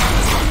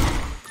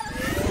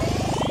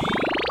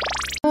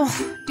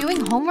 Oof.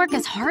 Doing homework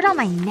is hard on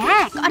my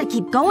neck. Gotta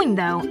keep going,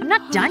 though. I'm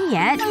not done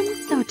yet.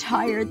 I'm so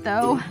tired,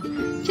 though.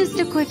 Just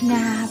a quick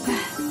nap.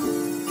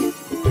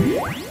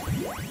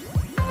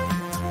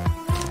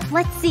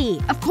 Let's see.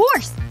 Of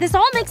course! This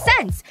all makes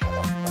sense!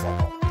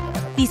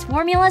 These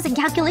formulas and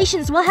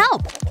calculations will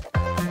help.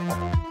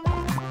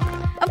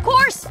 Of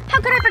course! How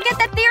could I forget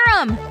that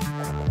theorem?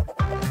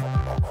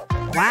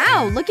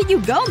 Wow, look at you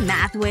go,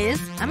 math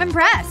whiz. I'm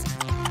impressed.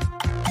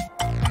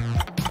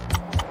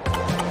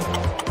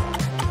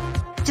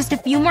 Just a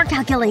few more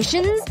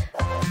calculations?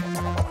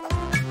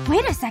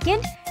 Wait a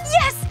second.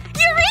 Yes!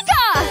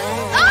 Eureka!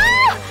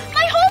 Ah!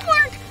 My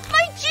homework!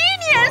 My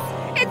genius!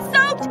 It's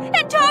soaked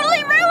and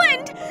totally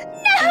ruined!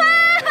 No!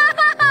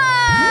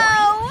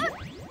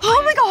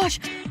 Oh my gosh!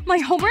 My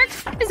homework?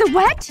 Is it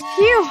wet?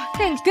 Phew.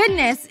 Thank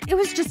goodness. It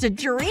was just a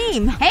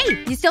dream.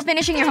 Hey, you still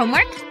finishing your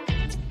homework?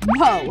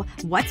 Whoa.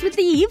 What's with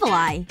the evil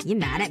eye? You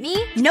mad at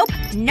me? Nope.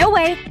 No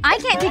way. I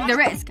can't take the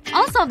risk.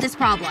 I'll solve this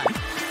problem.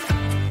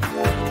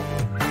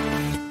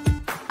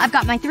 I've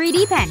got my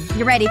 3D pen.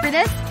 You ready for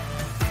this?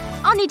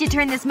 I'll need to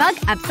turn this mug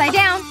upside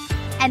down.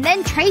 And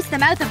then trace the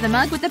mouth of the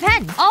mug with the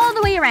pen. All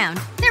the way around.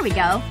 There we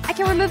go. I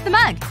can remove the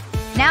mug.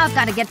 Now I've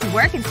gotta get to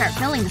work and start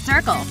filling the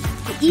circle.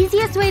 The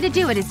easiest way to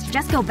do it is to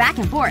just go back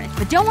and forth.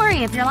 But don't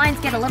worry if your lines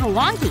get a little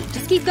wonky.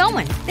 Just keep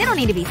going. They don't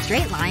need to be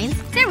straight lines.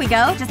 There we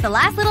go. Just the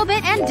last little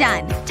bit and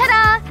done.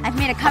 Ta-da! I've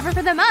made a cover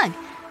for the mug.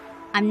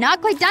 I'm not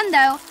quite done,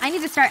 though. I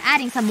need to start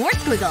adding some more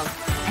squiggles.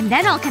 And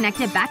then I'll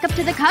connect it back up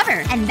to the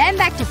cover. And then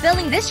back to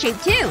filling this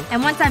shape, too.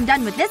 And once I'm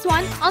done with this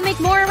one, I'll make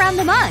more around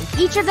the mug.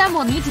 Each of them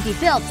will need to be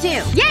filled,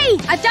 too. Yay!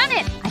 I've done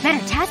it! I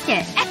better test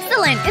it.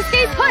 Excellent! It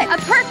stays put! A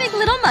perfect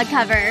little mug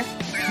cover.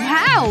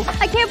 Wow!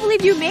 I can't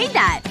believe you made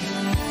that!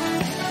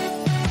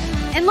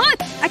 And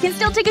look! I can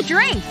still take a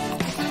drink!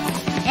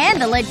 And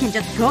the lid can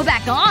just go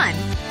back on.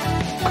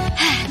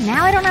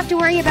 Now I don't have to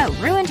worry about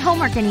ruined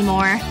homework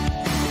anymore.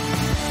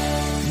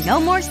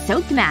 No more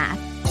soaked math.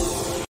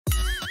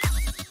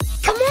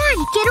 Come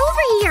on, get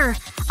over here!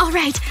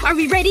 Alright, are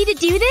we ready to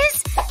do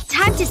this?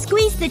 Time to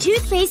squeeze the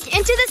toothpaste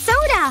into the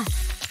soda!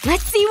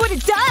 Let's see what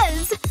it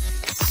does!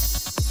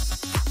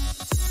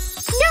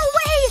 No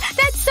way!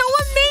 That's so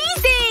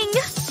amazing!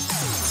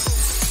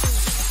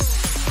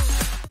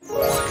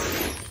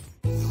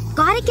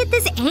 Gotta get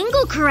this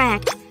angle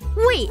correct.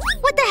 Wait,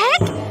 what the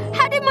heck?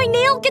 How did my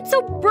nail get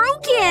so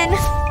broken?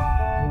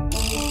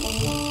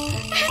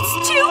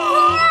 It's too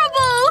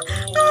horrible!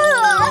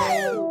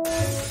 Ugh.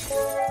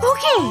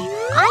 Okay,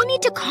 I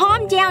need to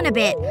calm down a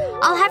bit.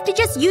 I'll have to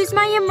just use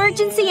my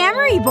emergency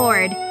emery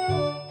board.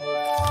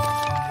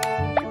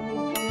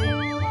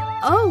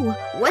 Oh,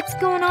 what's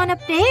going on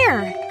up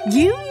there?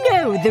 You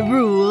know the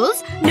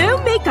rules.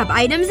 No makeup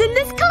items in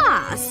this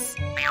class.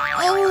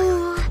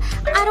 Oh,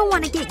 I don't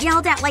want to get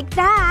yelled at like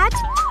that.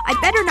 I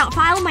better not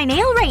file my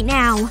nail right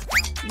now.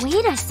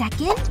 Wait a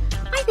second.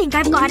 I think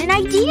I've got an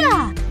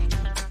idea.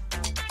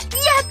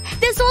 Yep!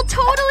 This will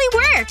totally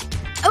work!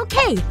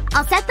 Okay,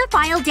 I'll set the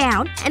file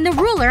down and the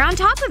ruler on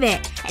top of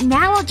it. And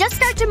now I'll just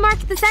start to mark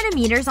the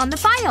centimeters on the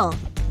file.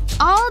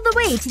 All the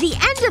way to the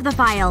end of the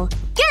file.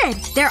 Good!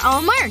 They're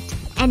all marked.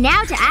 And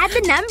now to add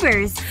the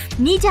numbers.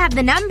 Need to have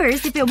the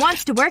numbers if it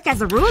wants to work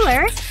as a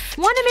ruler.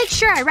 Want to make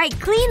sure I write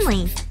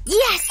cleanly.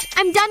 Yes!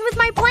 I'm done with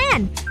my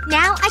plan.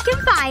 Now I can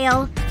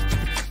file.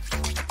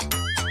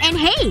 And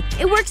hey!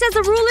 It works as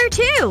a ruler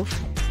too!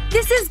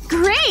 This is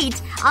great!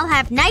 I'll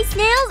have nice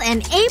nails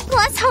and A+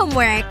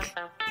 homework.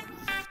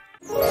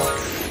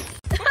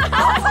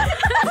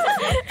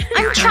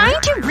 I'm trying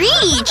to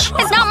reach!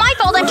 It's not my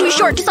fault I'm too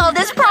short to solve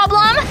this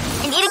problem!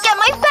 I need to get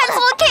my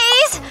pencil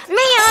case!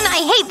 Man,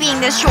 I hate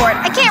being this short.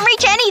 I can't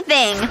reach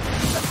anything!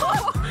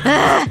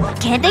 Ugh,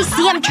 can't they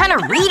see I'm trying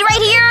to read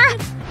right here?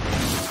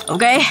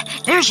 Okay,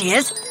 there she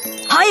is.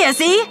 Hi,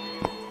 Essie!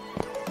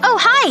 Oh,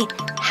 hi!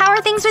 How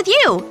are things with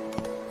you?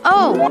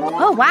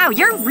 Oh wow,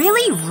 you're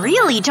really,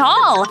 really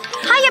tall!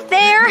 Hi up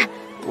there!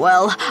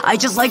 Well, I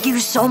just like you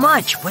so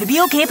much. Would it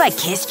be okay if I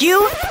kissed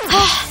you?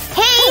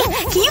 Hey!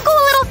 Can you go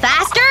a little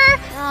faster?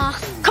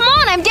 Come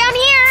on, I'm down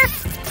here!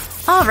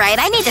 Alright,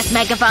 I need this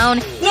megaphone.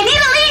 You need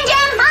to lean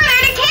down further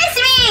to kiss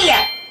me!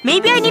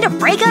 Maybe I need to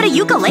break out a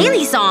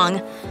ukulele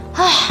song.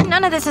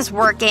 None of this is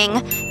working.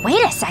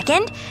 Wait a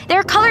second. There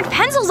are colored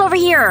pencils over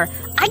here.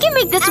 I can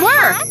make this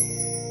work.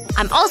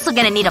 I'm also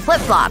gonna need a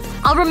flip-flop.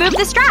 I'll remove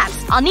the straps.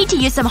 I'll need to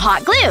use some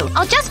hot glue.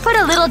 I'll just put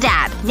a little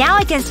dab. Now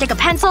I can stick a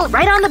pencil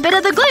right on the bit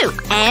of the glue.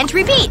 And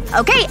repeat.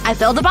 Okay, I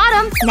filled the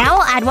bottom. Now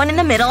I'll add one in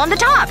the middle on the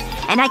top.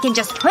 And I can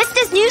just twist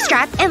this new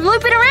strap and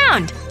loop it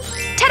around.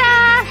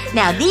 Ta-da!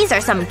 Now these are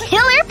some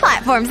killer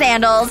platform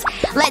sandals.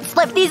 Let's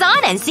slip these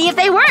on and see if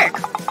they work.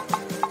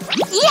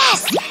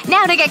 Yes!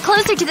 Now to get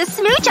closer to the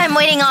smooch I'm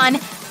waiting on.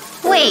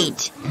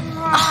 Wait.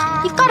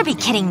 You've gotta be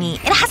kidding me.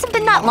 It hasn't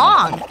been that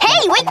long.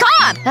 Hey, wake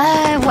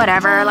up!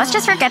 Whatever. Let's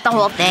just forget the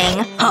whole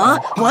thing. Huh?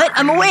 What?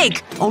 I'm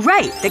awake.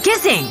 Alright, the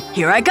kissing.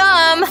 Here I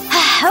come.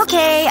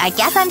 Okay, I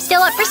guess I'm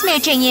still up for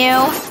smooching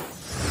you.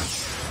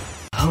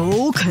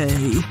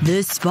 Okay,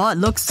 this spot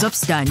looks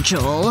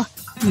substantial.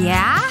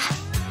 Yeah?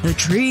 The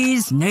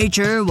trees,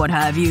 nature, what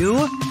have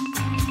you.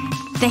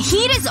 The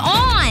heat is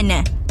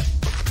on!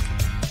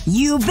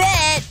 You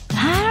bet!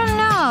 I don't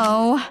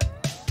know.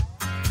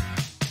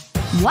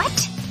 What?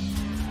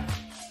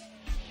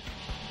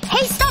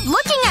 Hey, stop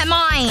looking at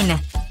mine!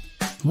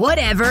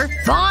 Whatever.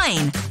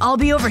 Fine. I'll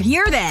be over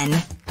here then.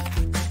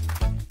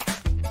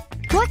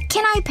 What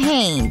can I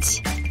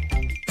paint?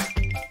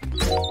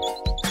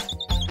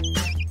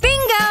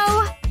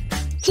 Bingo!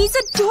 He's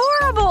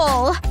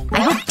adorable!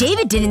 I hope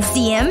David didn't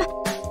see him.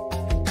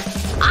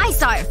 I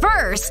saw it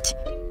first.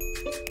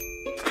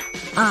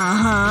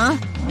 Uh-huh.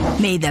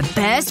 May the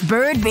best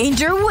bird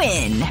painter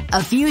win.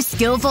 A few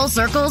skillful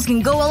circles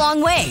can go a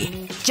long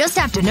way. Just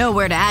have to know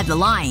where to add the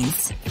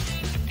lines.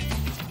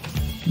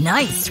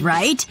 Nice,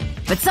 right?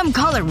 But some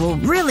color will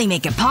really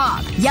make it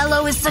pop.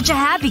 Yellow is such a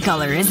happy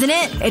color, isn't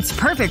it? It's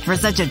perfect for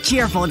such a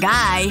cheerful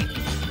guy.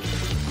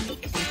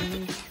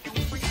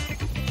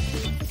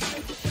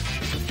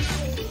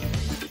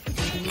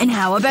 And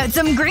how about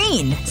some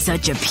green?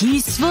 Such a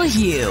peaceful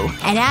hue.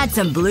 And add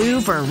some blue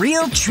for a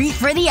real treat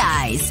for the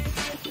eyes.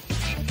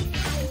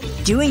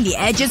 Doing the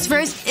edges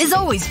first is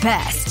always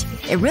best.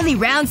 It really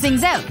rounds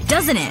things out,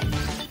 doesn't it?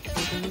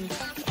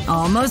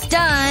 Almost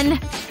done.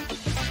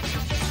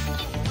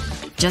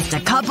 Just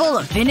a couple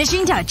of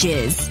finishing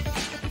touches.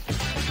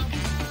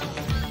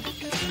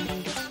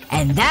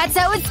 And that's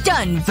how it's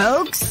done,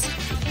 folks.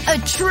 A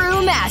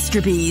true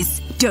masterpiece.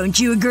 Don't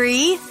you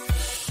agree?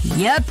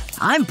 Yep,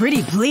 I'm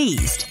pretty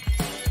pleased.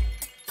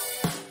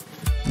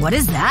 What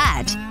is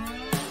that?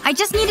 I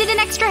just needed an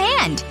extra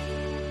hand.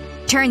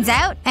 Turns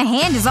out, a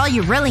hand is all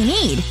you really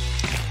need.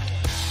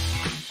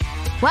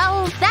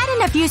 Well, that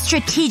and a few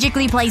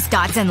strategically placed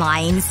dots and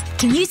lines.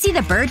 Can you see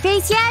the bird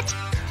face yet?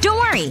 Don't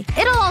worry,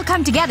 it'll all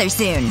come together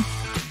soon.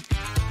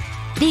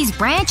 These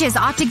branches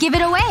ought to give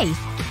it away.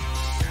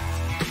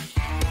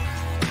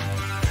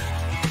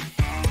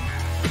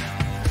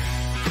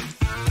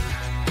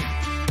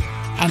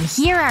 And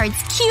here are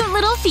its cute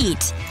little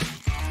feet.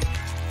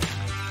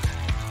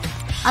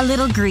 A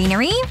little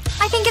greenery?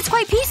 I think it's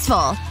quite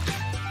peaceful.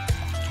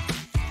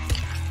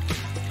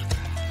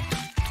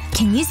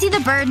 Can you see the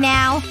bird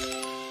now?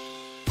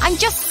 I'm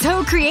just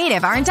so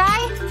creative, aren't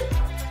I?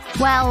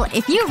 Well,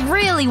 if you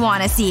really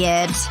want to see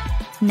it.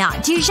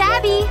 Not too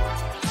shabby.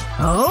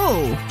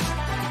 Oh.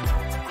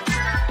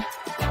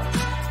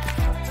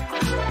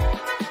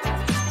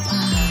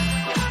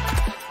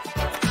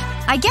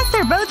 I guess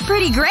they're both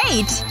pretty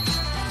great.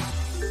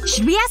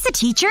 Should we ask the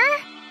teacher?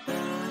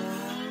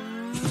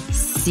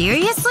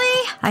 Seriously?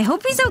 I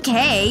hope he's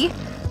okay.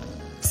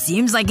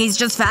 Seems like he's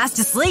just fast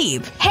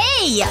asleep.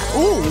 Hey!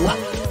 Ooh.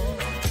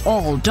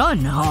 All done,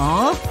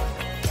 huh?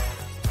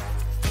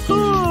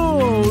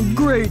 Oh,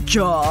 great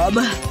job.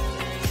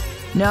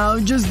 Now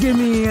just give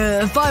me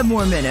 5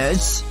 more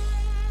minutes.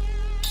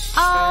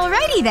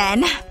 Alrighty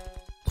then.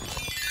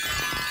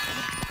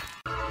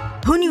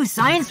 Who knew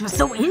science was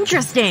so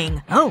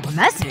interesting? Oh, a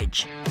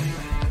message.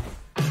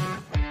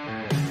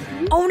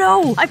 Oh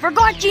no! I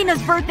forgot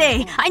Gina's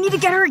birthday! I need to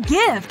get her a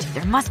gift!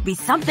 There must be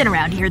something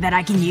around here that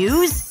I can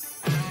use.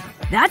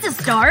 That's a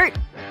start.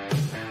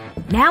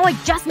 Now I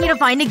just need to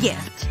find a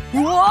gift.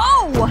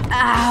 Whoa!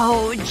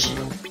 Ouch.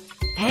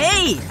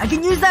 Hey! I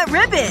can use that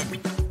ribbon!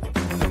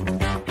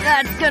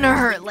 That's gonna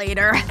hurt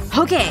later.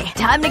 Okay,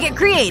 time to get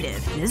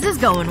creative. This is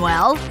going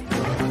well.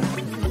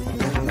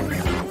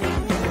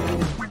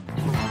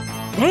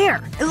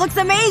 There! It looks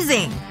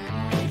amazing!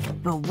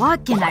 But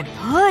what can I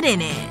put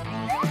in it?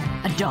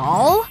 A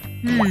doll?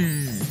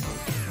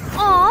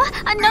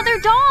 Aw, another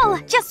doll!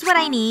 Just what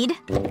I need.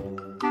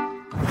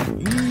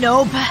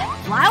 Nope.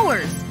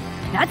 Flowers.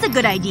 That's a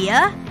good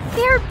idea.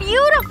 They're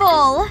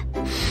beautiful!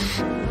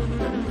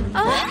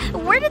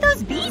 Where did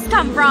those bees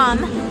come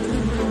from?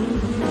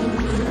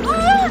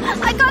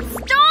 I got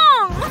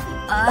stung!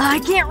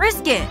 I can't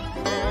risk it.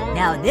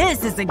 Now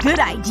this is a good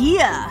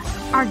idea.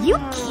 Are you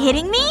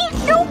kidding me?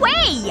 No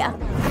way!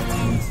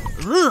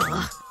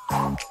 Ugh.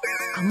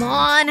 Come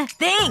on,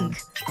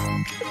 think.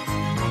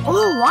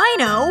 Oh, I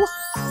know.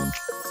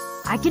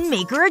 I can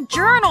make her a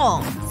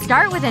journal.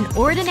 Start with an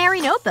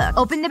ordinary notebook.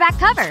 Open the back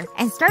cover.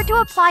 And start to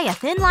apply a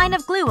thin line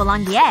of glue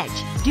along the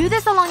edge. Do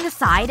this along the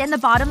side and the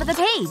bottom of the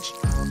page.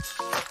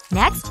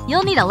 Next,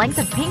 you'll need a length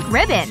of pink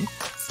ribbon.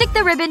 Stick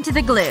the ribbon to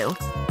the glue.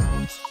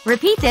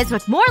 Repeat this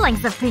with more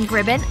lengths of pink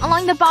ribbon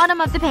along the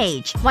bottom of the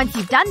page. Once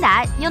you've done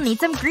that, you'll need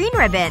some green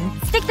ribbon.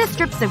 Stick the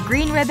strips of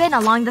green ribbon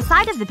along the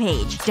side of the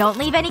page. Don't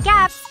leave any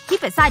gaps.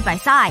 Keep it side by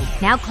side.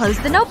 Now close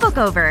the notebook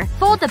over.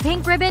 Fold the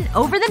pink ribbon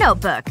over the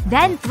notebook.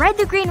 Then thread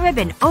the green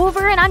ribbon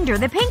over and under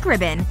the pink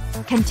ribbon.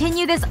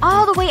 Continue this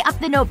all the way up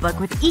the notebook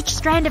with each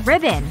strand of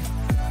ribbon.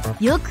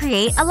 You'll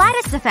create a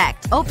lattice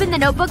effect. Open the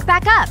notebook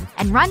back up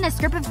and run a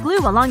strip of glue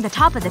along the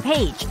top of the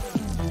page.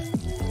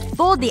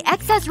 Fold the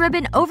excess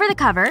ribbon over the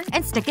cover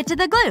and stick it to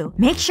the glue.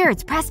 Make sure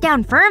it's pressed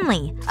down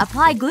firmly.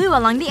 Apply glue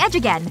along the edge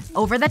again,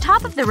 over the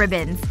top of the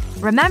ribbons.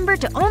 Remember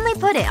to only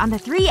put it on the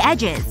 3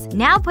 edges.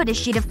 Now put a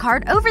sheet of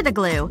card over the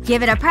glue.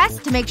 Give it a press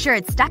to make sure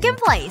it's stuck in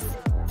place.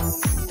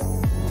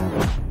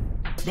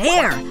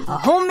 There! A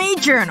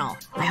homemade journal.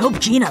 I hope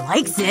Gina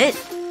likes it.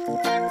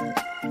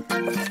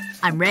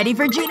 I'm ready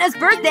for Gina's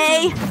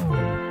birthday!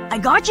 I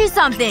got you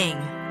something!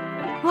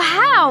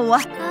 Wow!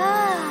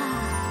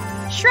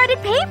 Shredded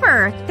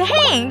paper!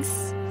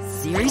 Thanks!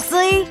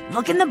 Seriously?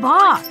 Look in the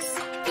box.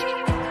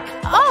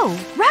 Oh,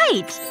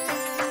 right!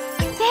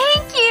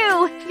 Thank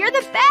you! You're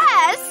the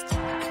best!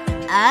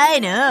 I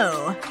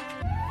know.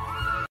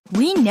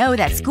 We know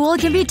that school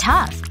can be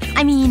tough.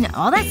 I mean,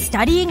 all that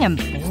studying and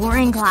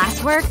boring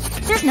classwork,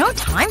 there's no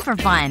time for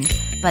fun.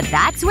 But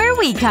that's where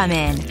we come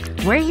in.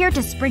 We're here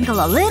to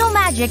sprinkle a little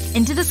magic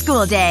into the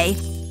school day.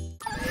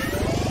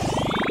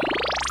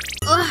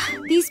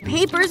 Ugh, these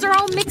papers are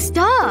all mixed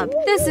up.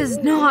 This is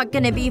not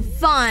gonna be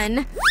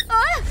fun.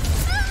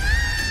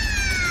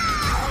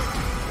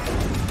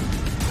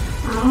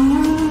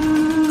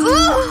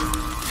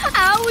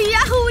 Owie,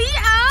 owie,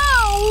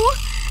 ow!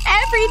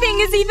 Everything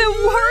is even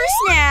worse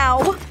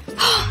now!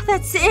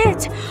 That's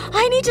it.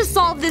 I need to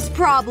solve this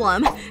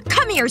problem.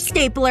 Come here,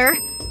 stapler.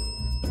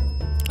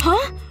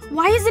 Huh?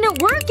 Why isn't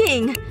it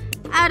working?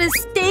 Out of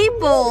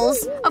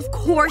staples. Of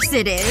course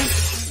it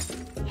is.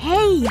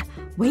 Hey,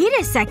 wait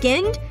a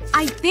second.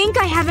 I think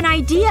I have an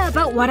idea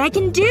about what I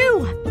can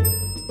do.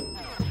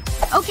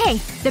 Okay,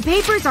 the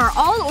papers are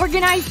all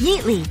organized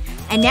neatly.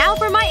 And now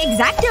for my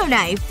X-Acto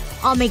knife.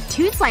 I'll make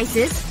 2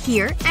 slices,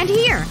 here and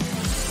here.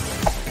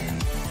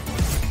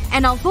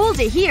 And I'll fold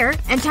it here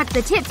and tuck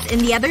the tips in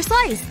the other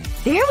slice.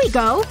 There we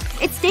go!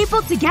 It's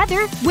stapled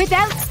together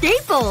without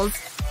staples!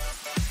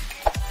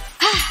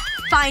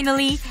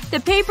 Finally, the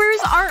papers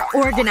are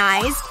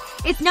organized.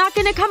 It's not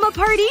gonna come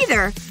apart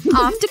either.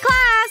 Off to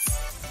class!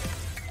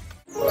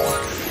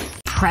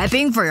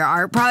 Prepping for your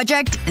art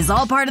project is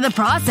all part of the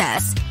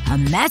process. A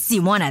messy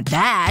one at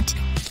that.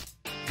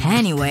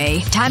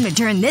 Anyway, time to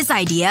turn this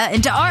idea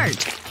into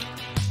art.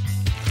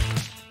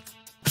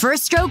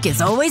 First stroke is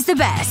always the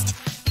best.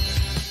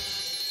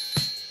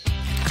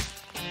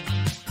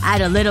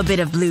 Add a little bit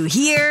of blue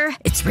here.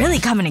 It's really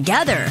coming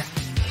together.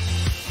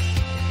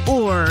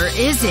 Or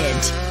is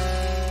it?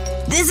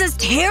 This is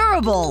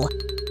terrible!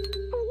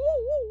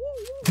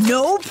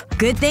 Nope.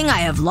 Good thing I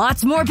have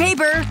lots more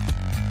paper.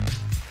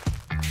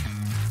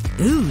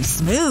 Ooh,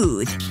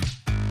 smooth.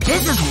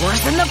 This is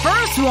worse than the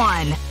first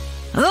one!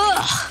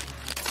 Ugh!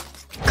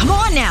 Come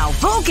on now,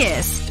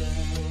 focus!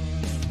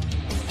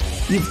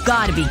 You've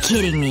gotta be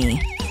kidding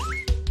me.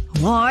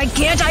 Why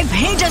can't I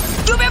paint a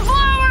stupid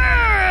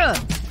flower?!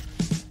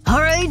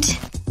 Alright.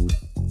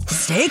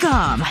 Stay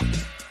calm.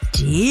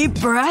 Deep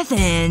breath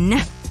in.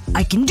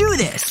 I can do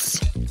this.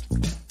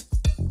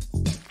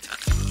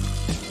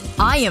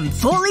 I am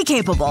fully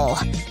capable.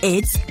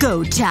 It's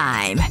go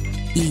time.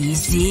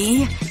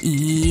 Easy.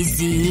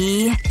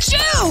 Easy.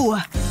 Shoo!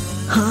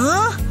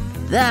 Huh?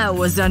 That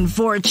was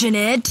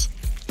unfortunate.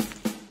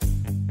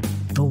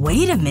 But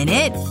wait a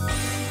minute.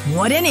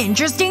 What an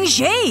interesting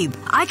shape!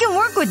 I can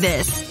work with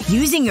this.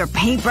 Using your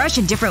paintbrush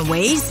in different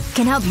ways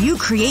can help you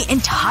create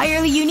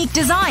entirely unique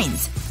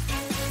designs.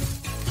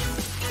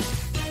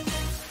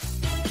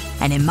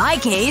 And in my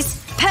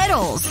case,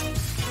 petals.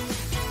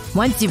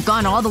 Once you've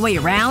gone all the way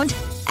around,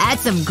 add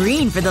some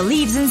green for the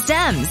leaves and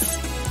stems.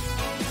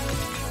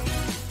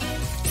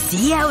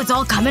 See how it's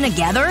all coming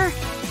together?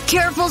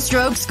 Careful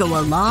strokes go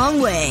a long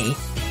way.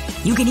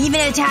 You can even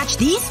attach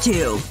these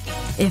two.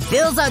 It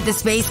fills out the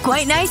space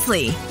quite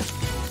nicely.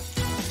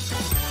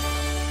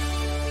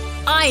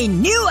 I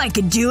knew I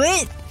could do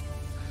it!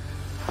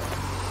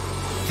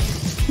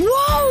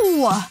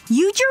 Whoa!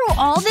 You drew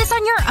all this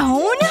on your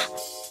own?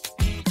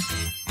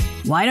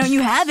 Why don't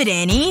you have it,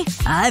 Annie?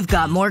 I've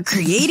got more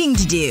creating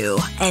to do.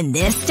 And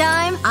this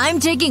time, I'm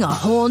taking a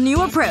whole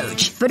new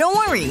approach. But don't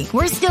worry,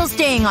 we're still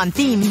staying on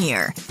theme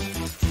here.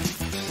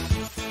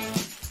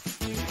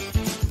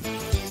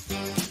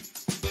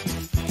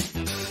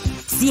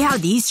 See how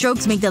these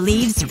strokes make the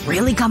leaves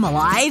really come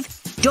alive?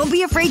 Don't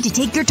be afraid to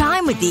take your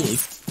time with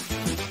these.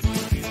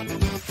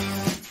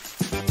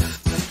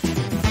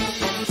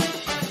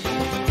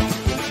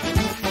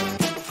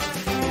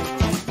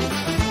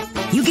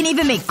 You can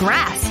even make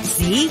grass,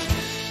 see?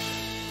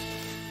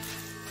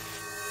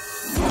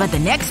 But the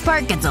next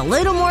part gets a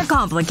little more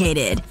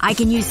complicated. I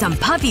can use some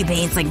puffy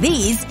paints like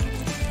these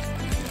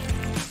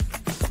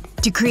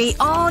to create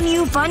all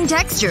new fun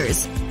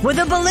textures. With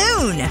a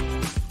balloon!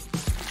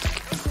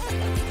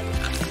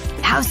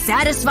 How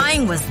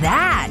satisfying was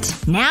that?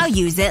 Now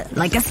use it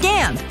like a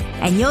stamp.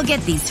 And you'll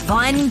get these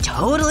fun,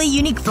 totally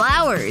unique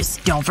flowers.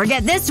 Don't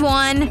forget this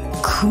one.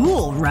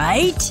 Cool,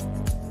 right?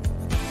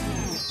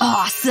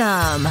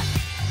 Awesome!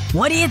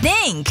 What do you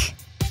think?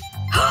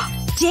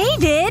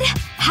 David!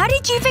 How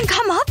did you even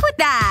come up with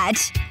that?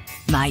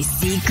 My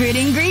secret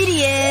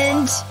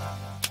ingredient!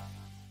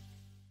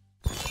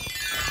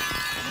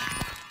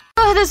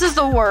 Oh, this is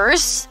the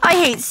worst. I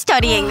hate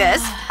studying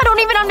this. I don't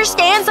even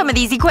understand some of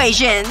these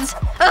equations.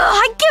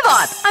 I give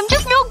up. I'm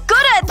just no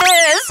good at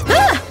this.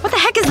 What the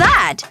heck is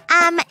that?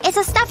 It's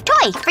a stuffed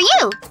toy for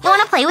you. You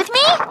wanna play with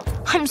me?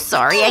 I'm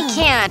sorry, I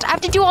can't. I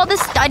have to do all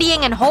this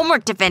studying and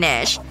homework to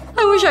finish.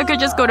 I wish I could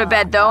just go to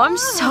bed, though. I'm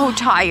so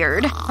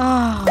tired.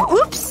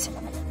 Oh, oops.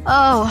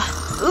 Oh,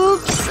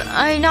 oops.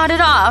 I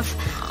nodded off.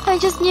 I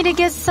just need to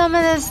get some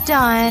of this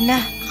done.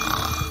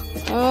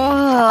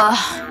 Ugh.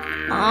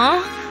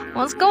 Huh?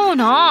 What's going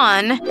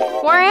on?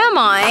 Where am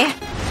I?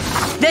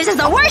 This is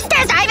the worst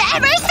test I've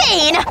ever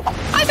seen!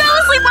 I fell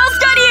asleep while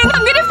studying!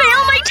 I'm gonna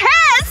fail my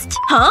test!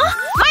 Huh?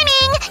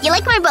 Morning! You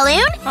like my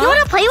balloon? You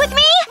wanna play with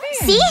me?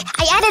 See?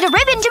 I added a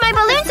ribbon to my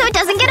balloon so it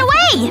doesn't get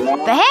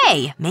away! But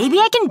hey, maybe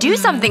I can do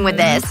something with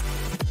this.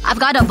 I've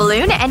got a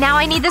balloon and now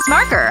I need this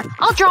marker.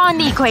 I'll draw on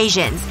the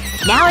equations.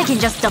 Now I can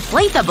just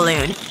deflate the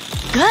balloon.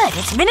 Good,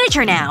 it's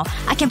miniature now.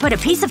 I can put a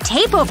piece of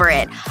tape over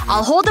it.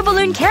 I'll hold the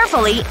balloon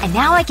carefully, and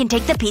now I can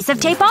take the piece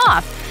of tape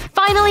off.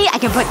 Finally, I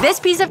can put this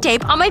piece of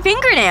tape on my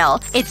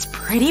fingernail. It's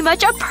pretty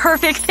much a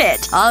perfect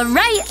fit.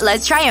 Alright,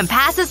 let's try and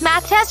pass this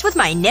math test with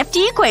my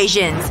nifty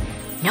equations.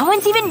 No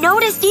one's even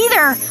noticed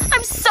either.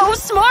 I'm so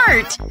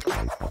smart.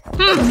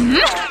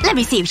 Let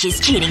me see if she's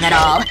cheating at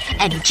all.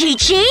 Any cheat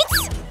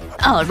sheets?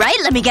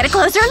 Alright, let me get a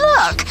closer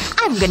look.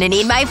 I'm gonna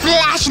need my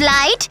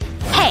flashlight.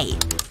 Hey.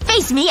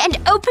 Face me and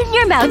open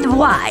your mouth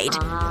wide.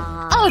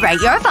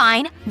 Alright, you're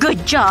fine.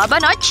 Good job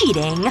on not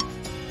cheating.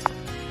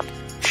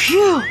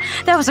 Phew.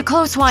 That was a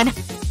close one.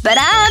 But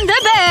I'm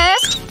the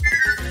best!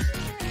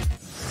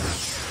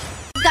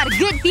 Got a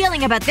good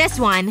feeling about this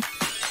one.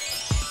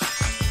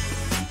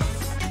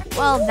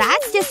 Well,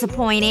 that's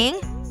disappointing.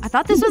 I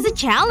thought this was a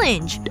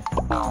challenge.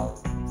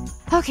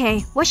 Okay,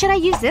 what should I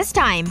use this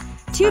time?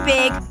 Too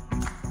big.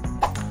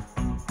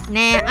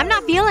 Nah, I'm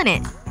not feeling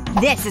it.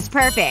 This is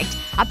perfect.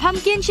 A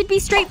pumpkin should be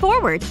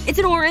straightforward. It's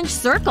an orange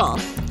circle.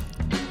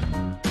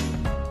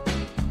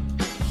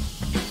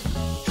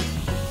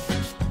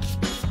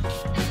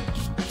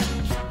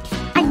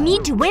 I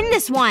need to win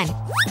this one.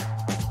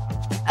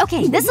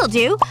 Okay, this'll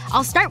do.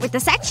 I'll start with the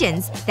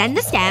sections, then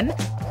the stem.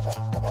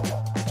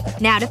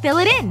 Now to fill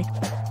it in.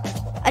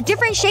 A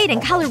different shade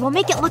and color will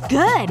make it look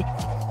good.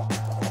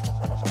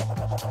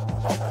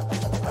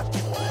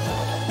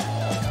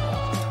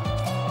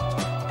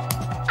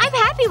 I'm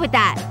happy with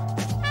that.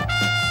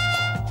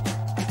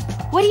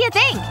 What do you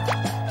think?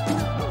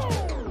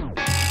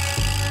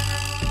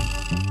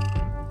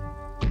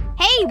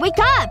 Hey, wake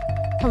up!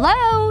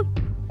 Hello?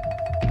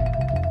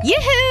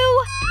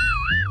 Yoo-hoo!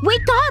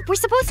 Wake up! We're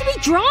supposed to be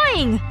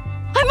drawing!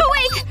 I'm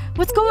awake!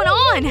 What's going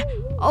on?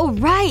 Oh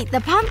right,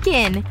 the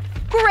pumpkin.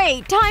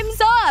 Great, time's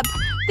up!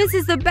 This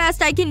is the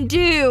best I can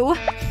do.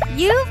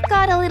 You've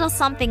got a little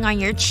something on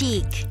your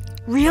cheek.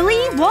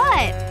 Really?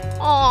 What?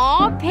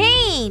 Aw,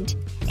 paint!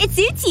 It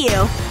suits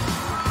you.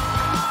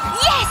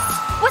 Yes!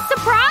 What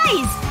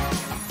surprise!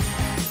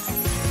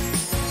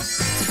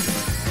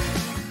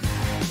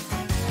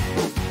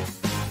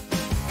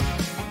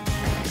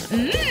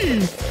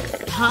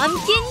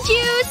 Pumpkin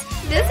juice?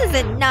 This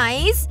isn't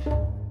nice.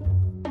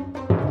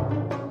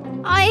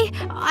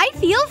 I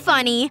feel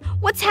funny.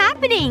 What's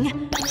happening?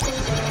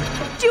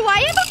 Do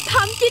I have a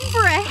pumpkin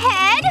for a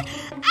head?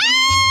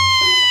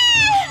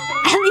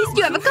 Ah! At least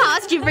you have a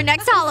costume for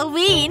next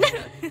Halloween.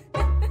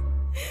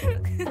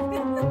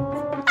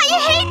 I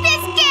hate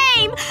this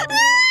game!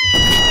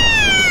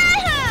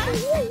 Ah!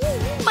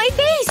 My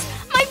face!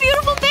 My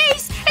beautiful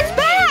face! It's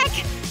back!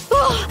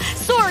 Oh,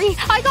 sorry.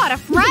 I got a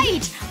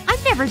fright.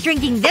 I'm never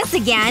drinking this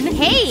again.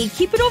 Hey,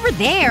 keep it over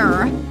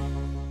there.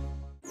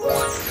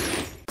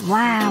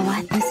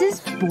 Wow, this is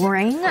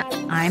boring.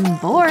 I'm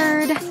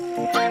bored.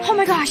 Oh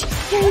my gosh,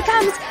 here he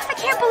comes! I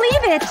can't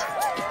believe it!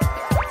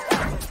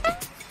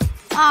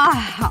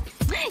 Ah,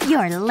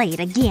 you're late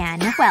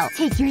again. Well,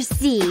 take your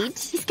seat.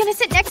 He's gonna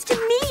sit next to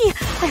me.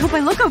 I hope I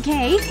look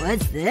okay.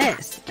 What's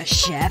this? A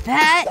chef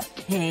hat?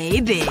 Hey,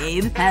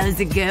 babe. How's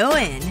it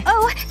going?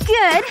 Oh,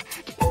 good.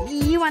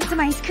 You want some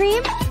ice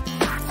cream?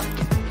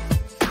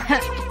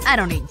 I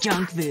don't eat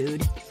junk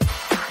food.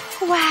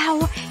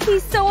 Wow,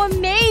 he's so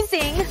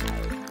amazing!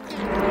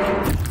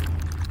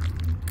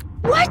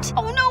 What?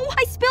 Oh no!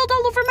 I spilled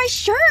all over my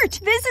shirt!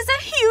 This is a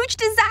huge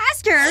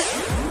disaster!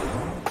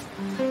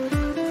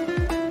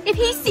 If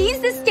he sees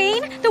the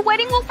stain, the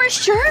wedding will for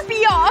sure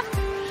be off!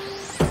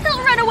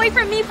 He'll run away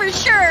from me for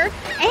sure!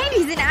 And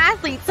he's an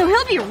athlete, so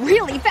he'll be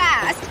really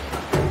fast!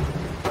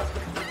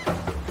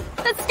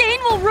 The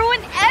stain will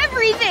ruin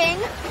everything!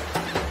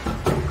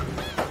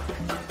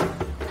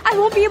 I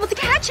won't be able to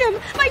catch him!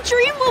 My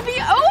dream will be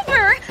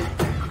over!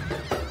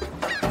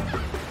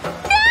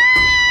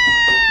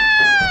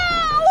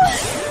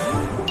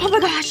 Oh my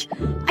gosh.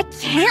 I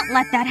can't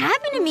let that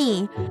happen to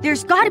me.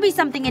 There's gotta be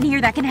something in here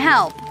that can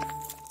help.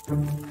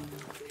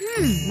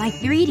 My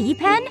 3D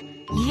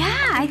pen?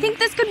 Yeah, I think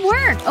this could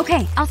work.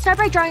 Okay, I'll start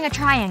by drawing a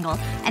triangle.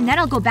 And then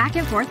I'll go back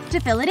and forth to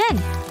fill it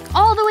in.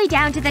 All the way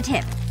down to the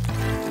tip.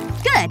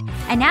 Good.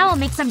 And now I'll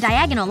make some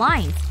diagonal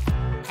lines.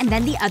 And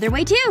then the other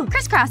way too.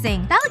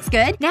 Crisscrossing. That looks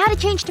good. Now to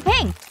change to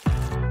pink.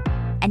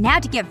 And now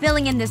to get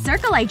filling in this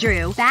circle I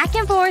drew. Back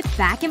and forth,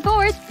 back and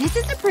forth. This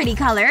is a pretty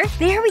color.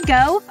 There we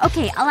go.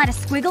 Okay, I'll add a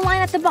squiggle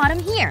line at the bottom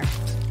here.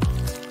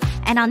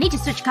 And I'll need to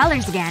switch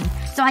colors again.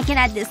 So I can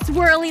add this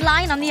swirly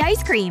line on the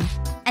ice cream.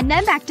 And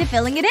then back to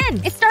filling it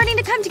in. It's starting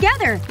to come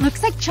together.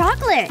 Looks like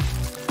chocolate.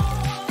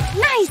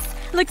 Nice!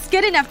 Looks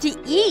good enough to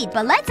eat,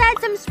 but let's add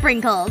some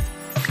sprinkles.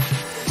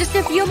 Just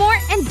a few more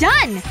and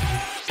done!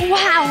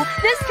 Wow,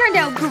 this turned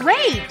out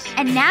great!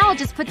 And now I'll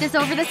just put this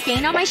over the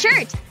stain on my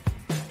shirt.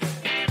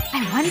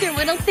 I wonder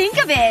what he'll think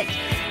of it.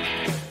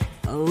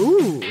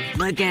 Oh,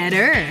 look at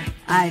her.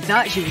 I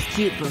thought she was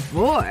cute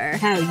before.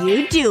 How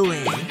you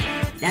doing?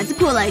 That's a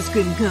cool ice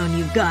cream cone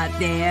you've got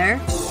there.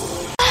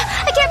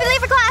 I can't be late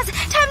for class!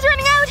 Time's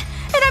running out!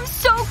 And I'm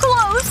so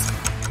close!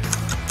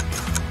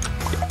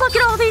 Look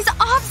at all these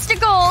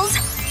obstacles!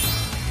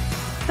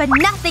 But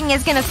nothing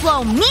is gonna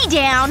slow me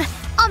down!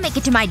 I'll make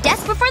it to my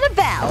desk before the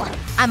bell.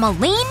 I'm a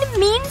lean,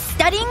 mean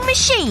studying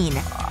machine.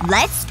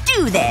 Let's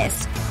do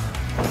this.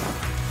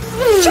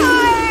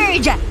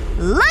 Charge!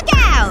 Look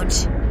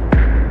out!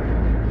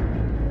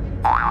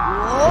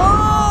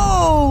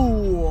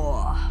 Whoa!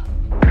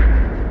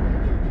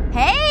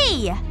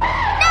 Hey!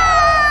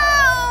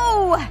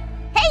 No!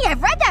 Hey,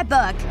 I've read that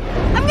book!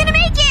 I'm gonna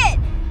make it!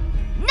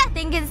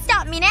 Nothing can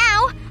stop me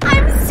now!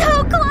 I'm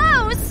so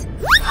close!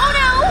 Oh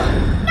no!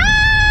 No!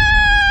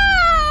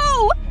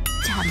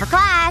 Time for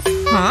class.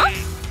 Huh?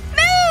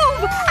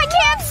 Move! I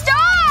can't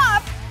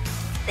stop!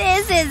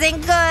 This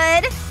isn't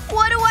good.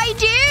 What do I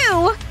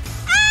do?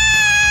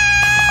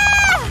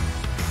 Ah!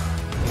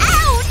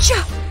 Ouch!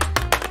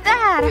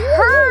 That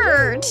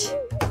hurt.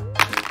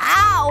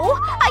 Ow!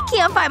 I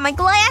can't find my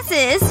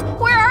glasses.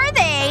 Where are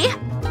they?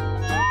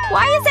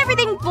 Why is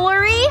everything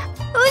blurry?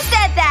 Who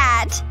said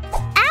that?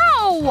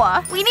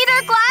 Ow! We need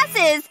our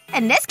glasses!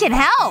 And this can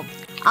help.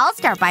 I'll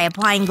start by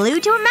applying glue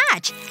to a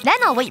match.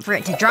 Then I'll wait for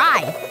it to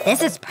dry.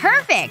 This is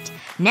perfect!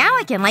 Now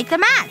I can light the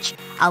match.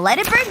 I'll let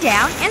it burn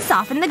down and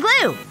soften the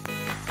glue.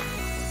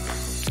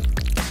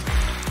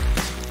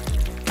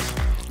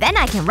 Then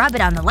I can rub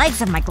it on the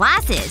legs of my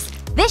glasses.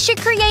 This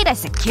should create a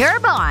secure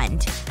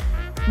bond.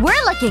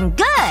 We're looking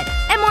good!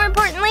 And more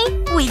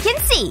importantly, we can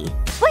see.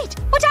 Wait!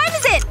 What time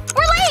is it?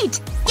 We're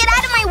late! Get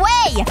out of my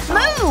way!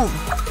 Move!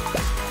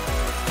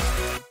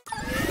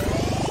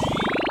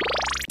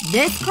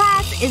 This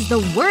class is the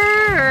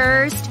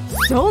worst.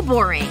 So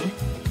boring.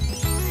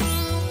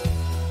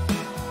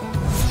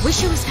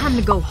 Wish it was time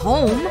to go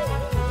home.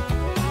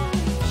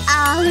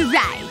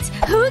 Alright.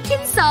 Who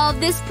can solve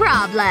this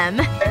problem?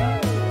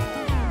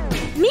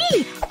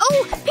 Me!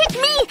 Oh! Pick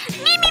me!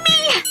 Me!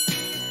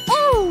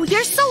 Oh,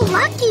 you're so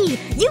lucky!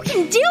 You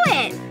can do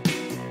it!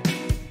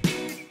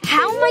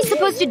 How am I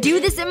supposed to do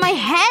this in my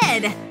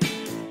head?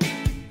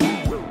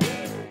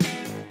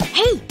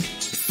 Hey!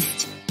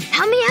 Psst.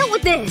 Help me out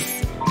with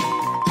this!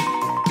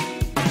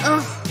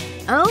 Ugh.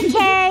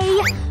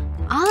 Okay.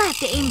 I'll have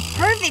to aim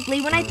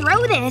perfectly when I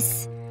throw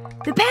this.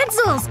 The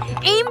pencils!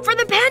 Aim for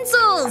the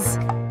pencils!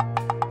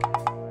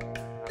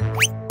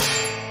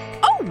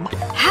 Oh!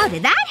 How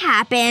did that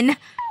happen?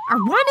 Are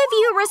one of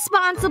you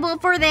responsible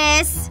for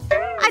this?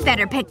 I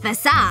better pick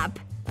this up.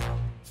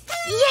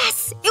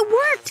 Yes! It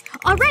worked!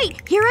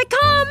 Alright, here I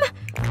come!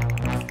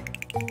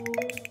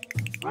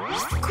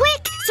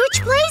 Quick!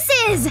 Switch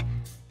places!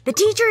 The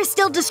teacher is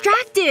still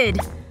distracted.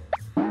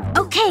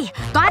 Okay,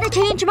 gotta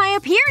change my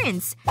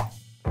appearance.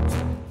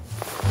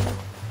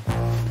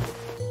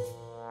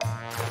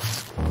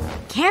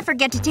 Can't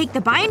forget to take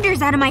the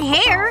binders out of my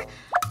hair.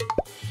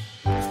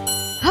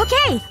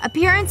 Okay,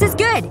 appearance is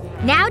good.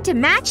 Now to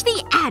match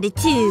the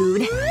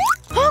attitude.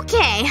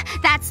 Okay,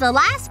 that's the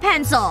last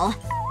pencil.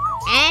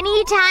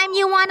 Anytime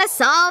you want to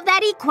solve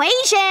that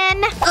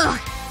equation. Ugh.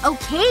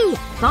 Okay,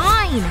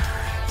 fine.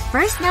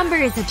 First number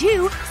is a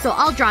 2, so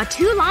I'll draw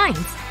 2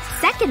 lines.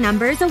 Second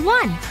number is a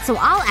 1, so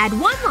I'll add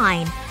 1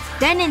 line.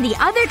 Then in the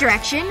other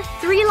direction,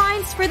 3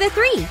 lines for the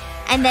 3.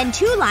 And then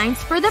 2 lines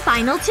for the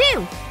final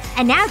 2.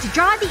 And now to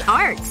draw the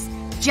arcs.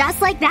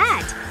 Just like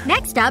that.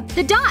 Next up,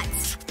 the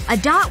dots. A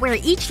dot where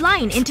each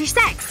line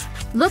intersects.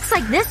 Looks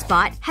like this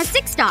spot has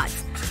 6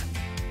 dots.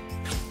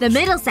 The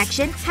middle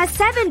section has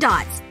 7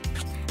 dots.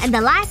 And the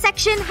last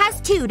section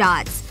has 2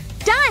 dots.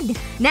 Done!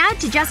 Now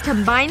to just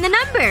combine the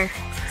number.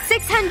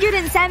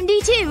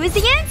 672 is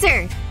the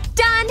answer.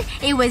 Done!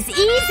 It was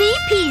easy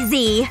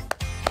peasy.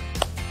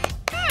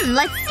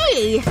 Let's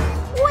see.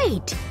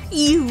 Wait.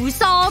 You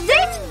solved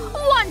it?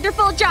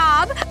 Wonderful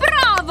job!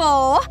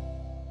 Bravo!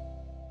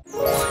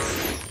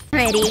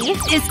 Pretty.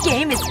 This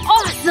game is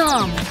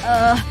awesome!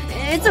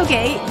 It's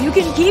okay. You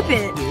can keep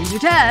it. Here's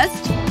your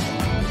test.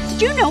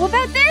 Did you know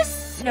about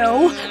this?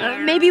 No.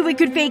 Maybe we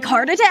could fake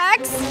heart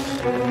attacks?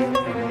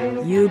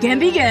 You can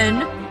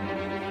begin.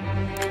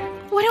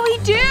 What do we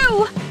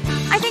do?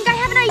 I think I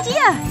have an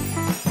idea.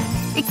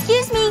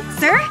 Excuse me,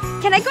 sir?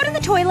 Can I go to the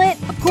toilet?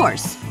 Of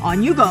course.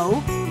 On you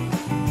go.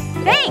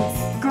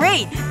 Thanks!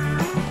 Great.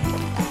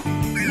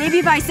 Maybe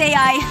if I say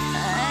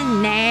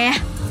nah.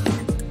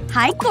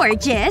 Hi,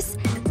 gorgeous.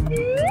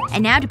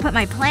 And now to put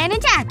my plan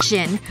into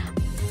action.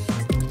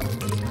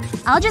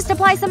 I'll just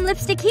apply some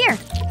lipstick here.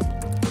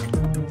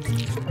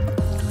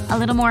 A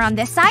little more on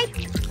this side.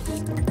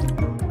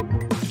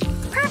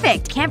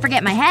 Perfect! Can't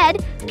forget my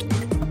head.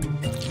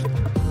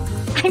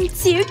 I'm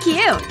too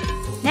cute.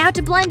 Now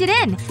to blend it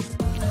in.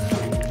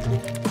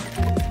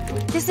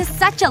 This is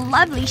such a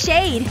lovely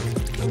shade.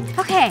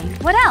 Okay,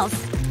 what else?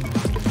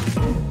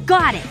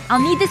 Got it.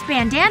 I'll need this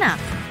bandana.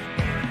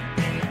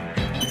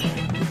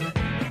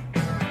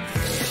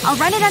 I'll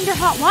run it under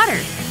hot water.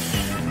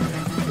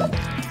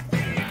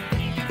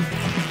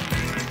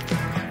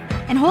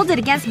 And hold it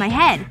against my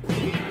head.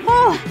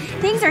 Oh,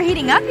 things are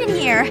heating up in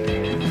here.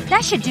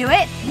 That should do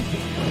it.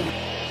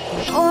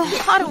 Oh,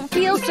 I don't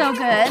feel so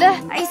good.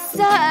 I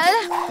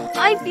said,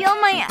 I feel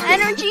my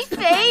energy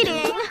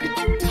fading.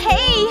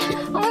 Hey,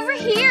 over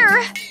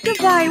here.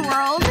 Goodbye,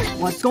 world.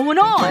 What's going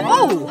on?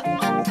 Oh!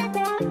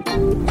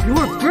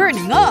 You're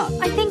burning up.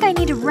 I think I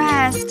need a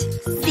rest.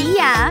 See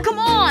ya. Come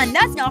on,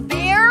 that's not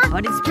fair.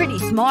 But it's pretty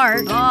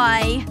smart.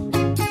 Bye.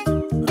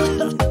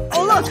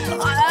 Oh look,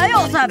 I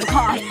also have a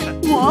cough.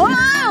 Whoa!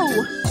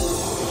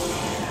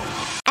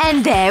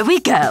 And there we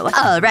go.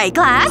 Alright,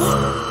 class.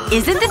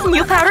 Isn't this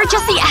new powder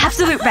just the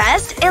absolute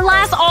best? It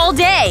lasts all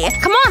day.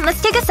 Come on,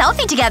 let's take a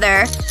selfie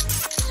together.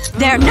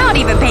 They're not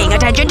even paying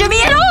attention to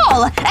me at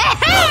all!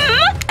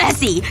 Ahem!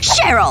 Essie,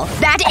 Cheryl,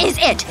 that is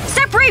it!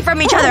 Separate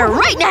from each other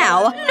right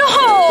now! No!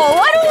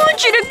 I don't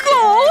want you to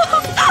go!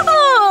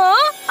 Aww,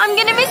 I'm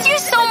gonna miss you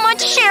so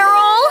much,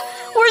 Cheryl!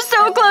 We're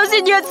so close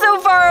and yet so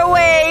far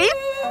away!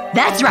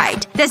 That's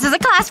right. This is a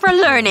class for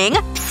learning.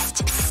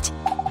 Psst, psst.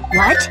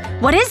 What?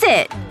 What is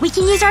it? We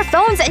can use our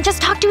phones and just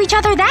talk to each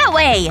other that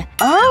way.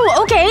 Oh,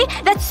 okay.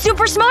 That's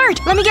super smart.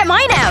 Let me get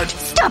mine out.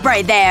 Stop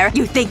right there.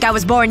 You think I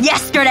was born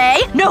yesterday?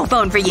 No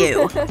phone for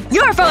you.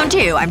 Your phone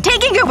too. I'm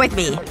taking it with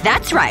me.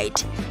 That's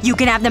right. You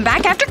can have them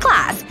back after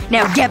class.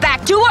 Now get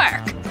back to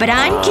work. But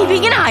I'm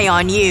keeping an eye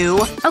on you.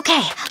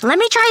 Okay, let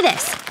me try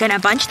this. Gonna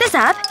bunch this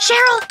up.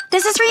 Cheryl,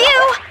 this is for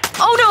you.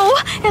 Oh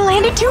no! It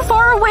landed too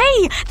far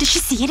away! Did she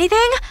see anything?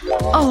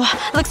 Oh,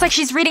 looks like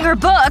she's reading her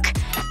book.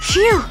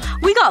 Phew,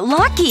 we got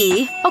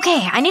lucky.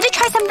 Okay, I need to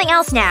try something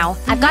else now.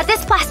 I've got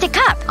this plastic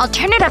cup. I'll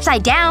turn it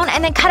upside down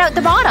and then cut out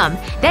the bottom.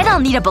 Then I'll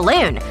need a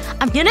balloon.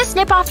 I'm gonna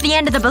snip off the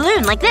end of the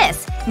balloon like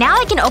this. Now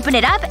I can open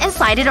it up and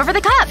slide it over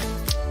the cup.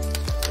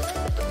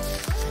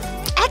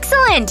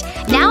 Excellent!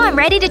 Now I'm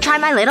ready to try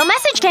my little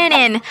message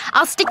cannon.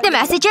 I'll stick the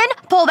message in,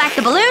 pull back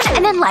the balloon,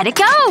 and then let it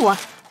go.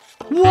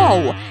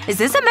 Whoa. Is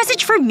this a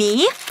message for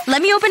me?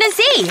 Let me open and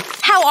see.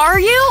 How are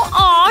you?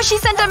 Aw, she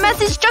sent a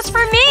message just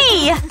for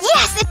me!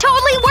 Yes, it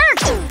totally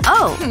worked!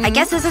 Oh, I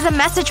guess this is a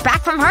message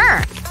back from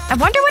her. I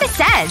wonder what it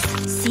says.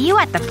 See you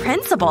at the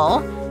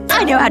principal?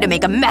 I know how to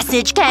make a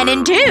message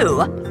cannon,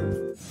 too!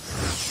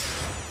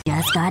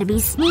 Just gotta be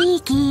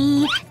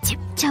sneaky.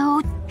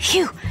 Tiptoe.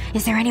 Phew.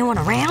 Is there anyone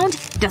around?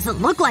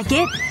 Doesn't look like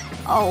it.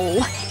 Oh,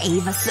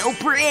 Ava's so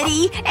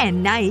pretty.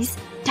 And nice.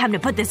 Time to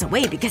put this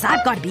away because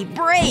I've gotta be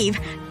brave.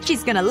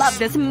 She's gonna love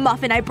this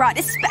muffin I brought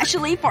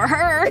especially for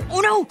her. Oh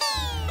no!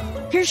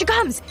 Here she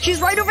comes!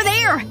 She's right over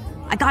there!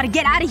 I gotta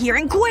get out of here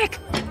and quick!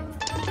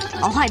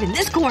 I'll hide in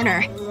this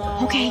corner.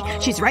 Okay,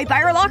 she's right by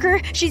her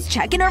locker. She's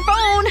checking her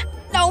phone.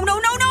 No, no,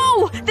 no,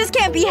 no! This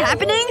can't be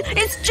happening!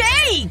 It's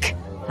Jake!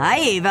 Hi,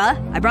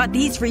 Ava. I brought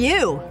these for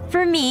you.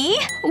 For me?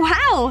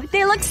 Wow,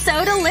 they look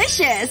so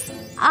delicious.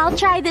 I'll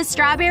try this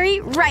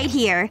strawberry right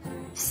here.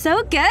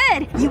 So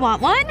good. You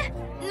want one?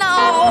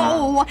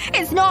 No!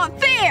 It's not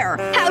fair!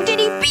 How did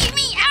he beat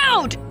me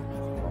out?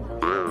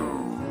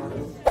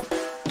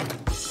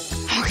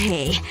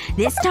 Okay,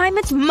 this time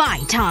it's my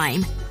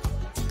time.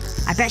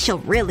 I bet she'll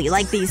really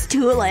like these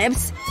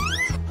tulips.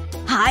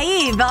 Hi,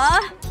 Ava.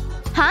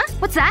 Huh?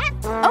 What's that?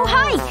 Oh,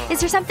 hi. Is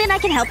there something I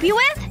can help you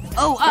with?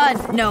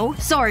 Oh, no.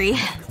 Sorry.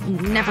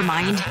 Never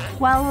mind.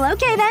 Well,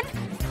 okay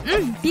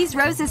then. These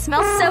roses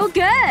smell so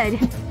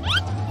good.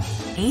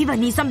 Ava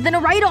needs something to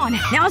write on.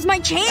 Now's my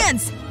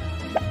chance!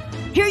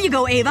 Here you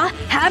go, Ava.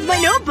 Have my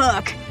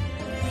notebook.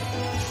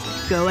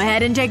 Go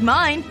ahead and take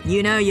mine.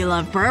 You know you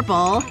love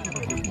purple.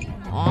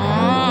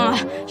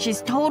 Oh,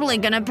 she's totally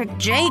gonna pick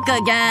Jake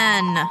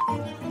again.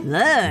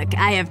 Look,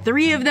 I have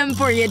 3 of them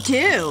for you,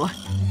 too.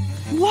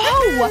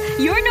 Whoa!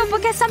 Your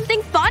notebook has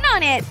something fun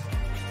on it!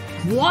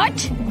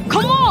 What?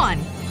 Come on!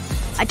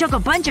 I took a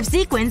bunch of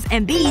sequins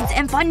and beads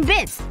and fun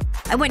bits.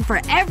 I went for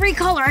every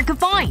color I could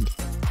find.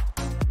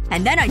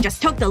 And then I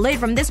just took the lid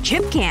from this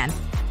chip can.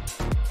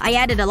 I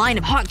added a line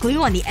of hot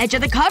glue on the edge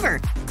of the cover.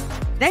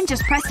 Then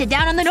just pressed it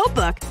down on the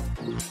notebook.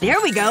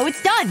 There we go,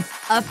 it's done!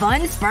 A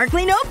fun,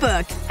 sparkly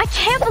notebook! I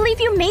can't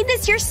believe you made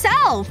this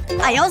yourself!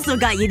 I also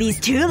got you these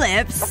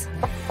tulips.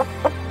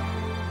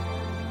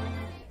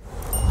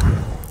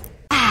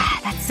 Ah,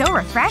 that's so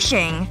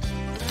refreshing.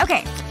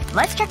 Okay,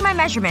 let's check my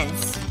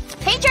measurements.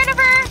 Hey,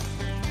 Jennifer!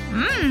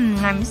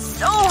 I'm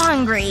so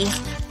hungry.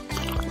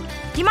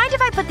 Do you mind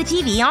if I put the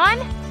TV on?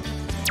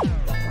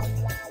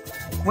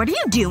 What are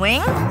you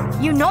doing?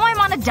 You know I'm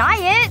on a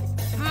diet.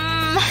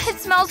 It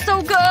smells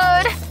so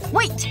good.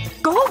 Wait!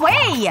 Go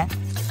away!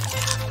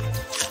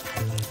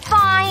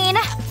 Fine.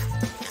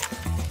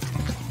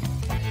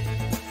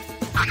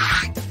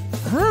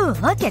 Ooh,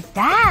 look at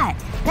that.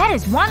 That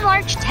is one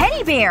large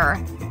teddy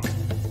bear.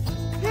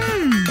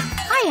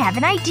 I have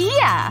an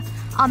idea.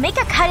 I'll make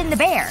a cut in the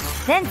bear,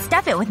 then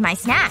stuff it with my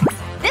snacks.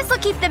 This'll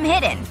keep them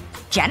hidden.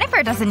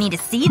 Jennifer doesn't need to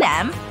see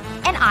them.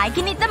 And I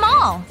can eat them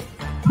all.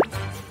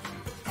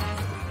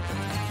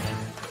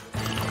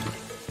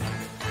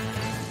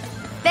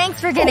 Thanks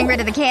for getting rid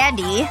of the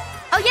candy.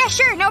 Oh yeah,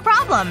 sure, no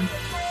problem.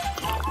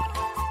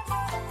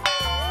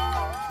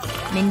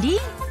 Mindy?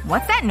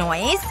 What's that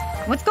noise?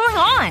 What's going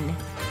on?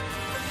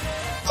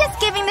 Just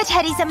giving the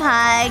teddy some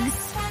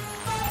hugs.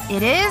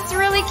 It is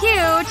really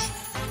cute.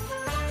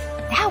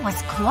 That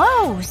was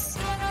close.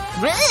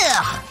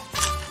 Ugh.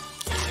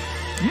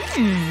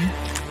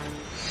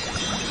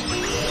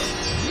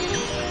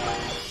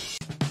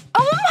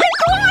 Oh my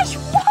gosh!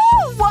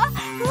 Whoa!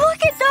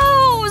 Look at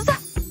those!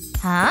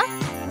 Huh?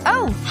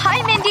 Oh,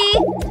 hi Mindy!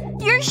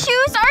 Your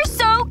shoes are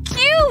so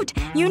cute!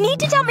 You need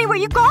to tell me where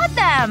you got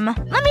them!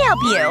 Let me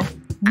help you.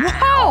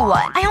 Whoa!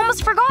 I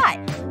almost forgot.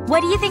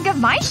 What do you think of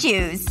my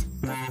shoes?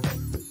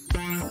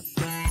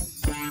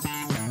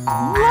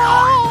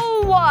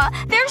 Whoa!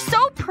 They're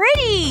so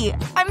pretty!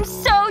 I'm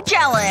so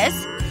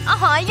jealous.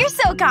 You're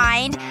so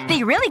kind.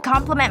 They really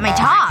compliment my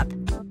top.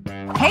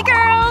 Hey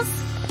girls!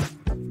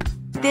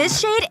 This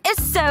shade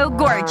is so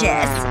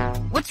gorgeous.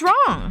 What's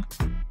wrong?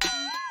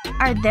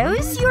 Are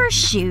those your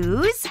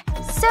shoes?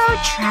 So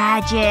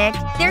tragic.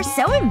 They're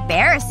so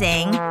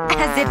embarrassing.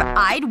 As if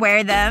I'd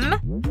wear them.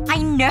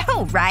 I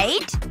know,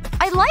 right?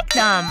 I like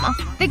them.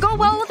 They go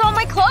well with all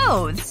my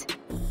clothes.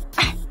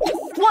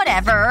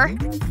 Whatever.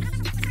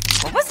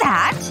 What was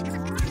that?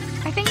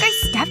 I think I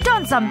stepped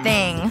on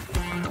something.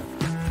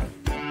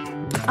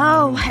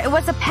 Oh, it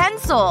was a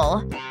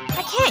pencil.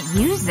 I can't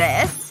use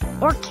this.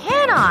 Or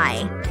can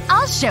I?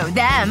 I'll show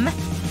them.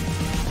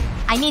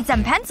 I need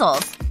some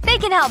pencils. They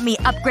can help me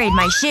upgrade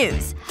my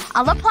shoes.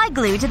 I'll apply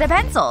glue to the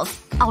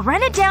pencils. I'll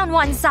run it down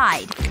one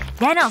side.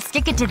 Then I'll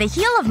stick it to the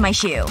heel of my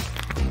shoe.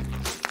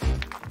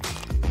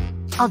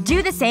 I'll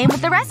do the same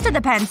with the rest of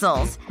the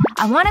pencils.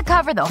 I want to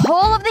cover the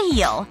whole of the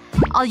heel.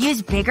 I'll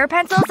use bigger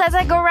pencils as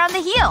I go around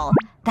the heel.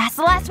 That's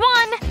the last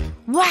one!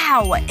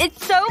 Wow,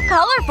 it's so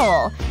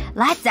colorful!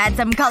 Let's add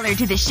some color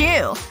to the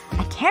shoe.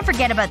 I can't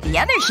forget about the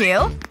other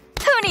shoe.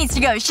 Who needs to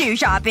go shoe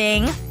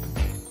shopping?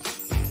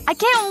 I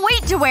can't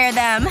wait to wear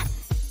them!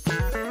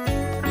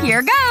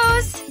 Here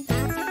goes!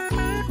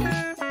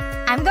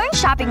 I'm going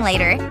shopping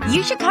later.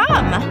 You should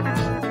come.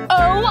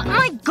 Oh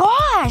my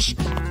gosh!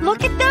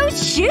 Look at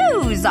those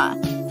shoes!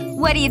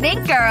 What do you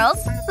think, girls?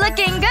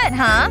 Looking good,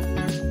 huh?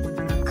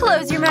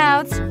 Close your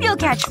mouths. You'll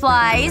catch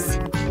flies.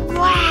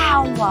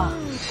 Wow!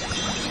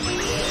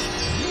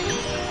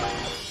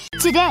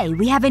 Today,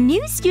 we have a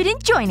new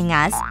student joining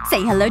us.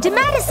 Say hello to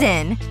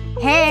Madison.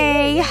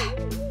 Hey.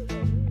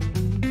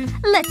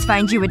 Let's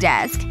find you a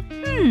desk.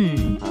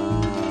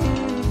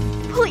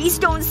 Please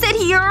don't sit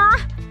here.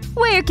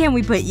 Where can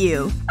we put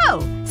you?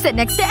 Oh, sit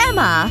next to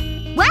Emma.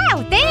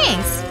 Wow,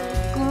 thanks.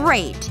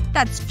 Great.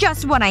 That's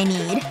just what I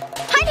need.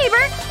 Hi,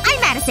 neighbor.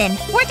 I'm Madison.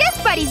 We're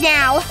desk buddies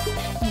now.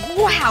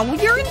 Wow,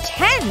 you're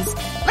intense.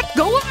 Let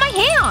go of my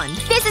hand.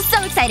 This is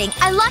so exciting.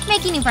 I love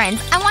making new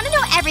friends. I want to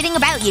know everything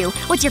about you.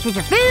 What's your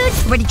favorite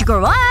food? Where did you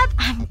grow up?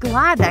 I'm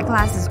glad that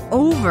class is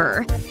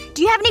over.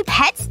 Do you have any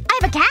pets? I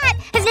have a cat.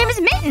 His name is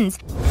Mittens.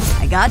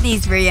 I got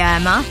these for you,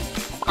 Emma.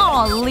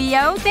 Aw,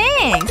 Leo,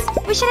 thanks.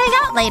 We should hang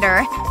out later.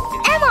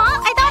 Emma,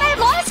 I thought I had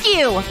lost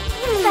you.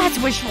 That's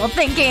wishful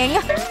thinking.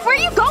 Where are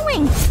you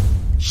going?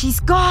 She's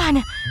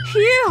gone.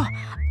 Phew.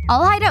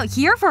 I'll hide out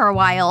here for a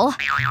while.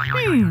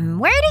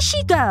 Where does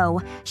she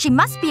go? She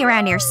must be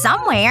around here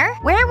somewhere.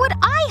 Where would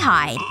I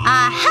hide?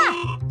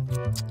 Aha!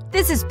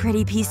 This is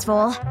pretty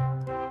peaceful.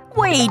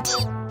 Wait.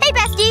 Hey,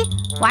 bestie!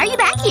 Why are you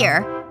back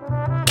here?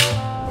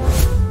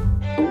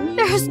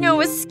 There's no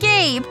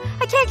escape.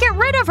 I can't get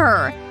rid of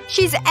her.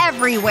 She's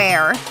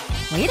everywhere.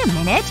 Wait a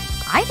minute.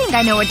 I think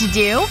I know what to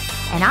do.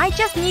 And I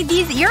just need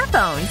these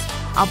earphones.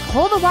 I'll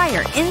pull the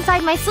wire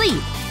inside my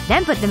sleeve.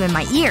 Then put them in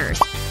my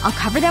ears. I'll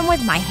cover them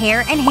with my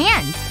hair and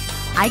hands.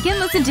 I can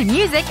listen to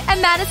music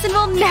and Madison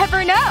will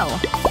never know.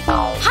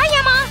 Hi,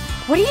 Emma!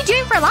 What are you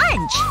doing for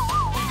lunch?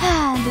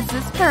 This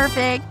is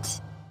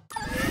perfect.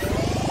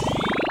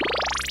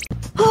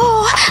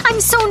 Oh, I'm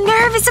so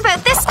nervous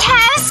about this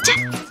test!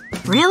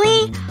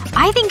 Really?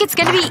 I think it's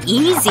gonna be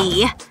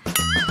easy.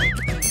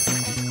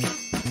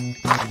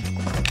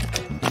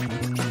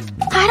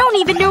 I don't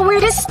even know where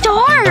to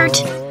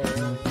start.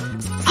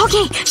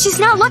 Okay, she's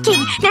not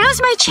looking. Now's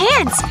my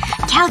chance.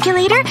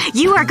 Calculator,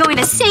 you are going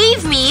to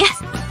save me.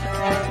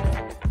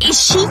 Is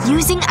she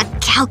using a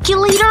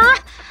calculator?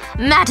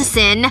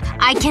 Madison,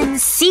 I can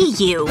see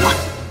you.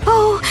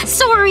 Oh,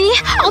 sorry.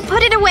 I'll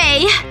put it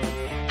away.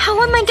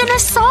 How am I gonna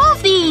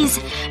solve these?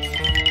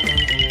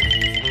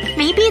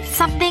 Maybe it's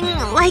something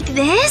like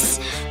this?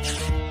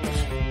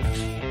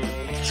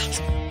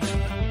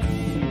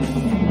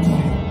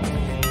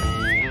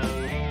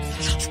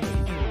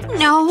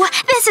 No,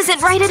 this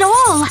isn't right at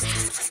all.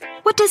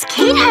 What does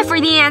Kate have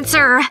for the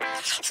answer?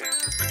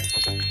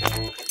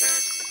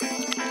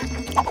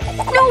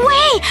 No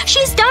way!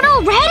 She's done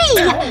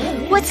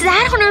already! What's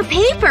that on her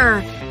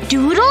paper?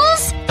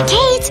 Doodles?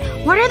 Kate,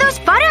 what are those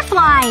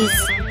butterflies?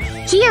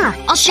 Here,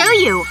 I'll show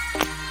you.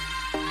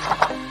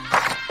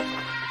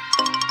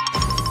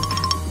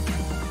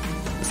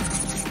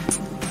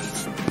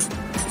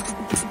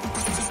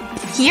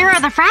 Here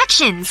are the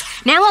fractions.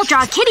 Now I'll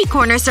draw kitty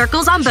corner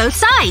circles on both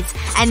sides.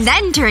 And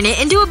then turn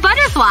it into a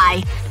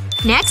butterfly.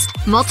 Next,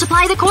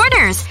 multiply the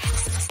corners.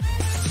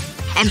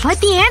 And put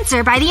the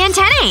answer by the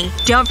antennae.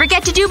 Don't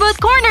forget to do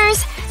both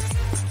corners.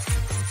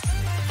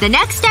 The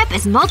next step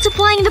is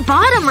multiplying the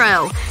bottom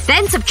row.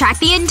 Then subtract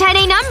the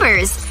antennae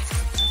numbers.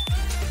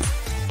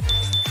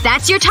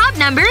 That's your top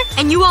number,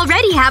 and you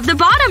already have the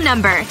bottom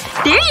number.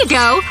 There you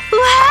go.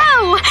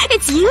 Wow!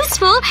 It's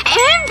useful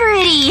and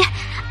pretty.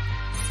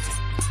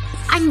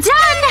 I'm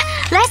done!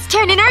 Let's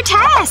turn in our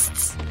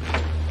tests!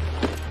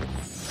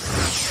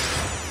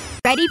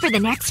 Ready for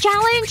the next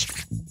challenge?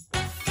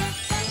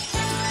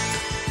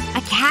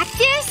 A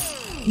cactus?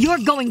 You're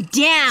going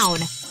down!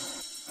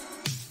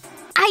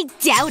 I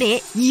doubt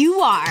it. You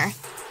are.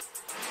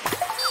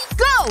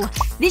 Go!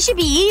 This should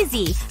be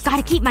easy.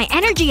 Gotta keep my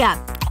energy up.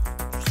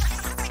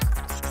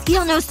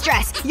 Feel no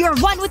stress. You're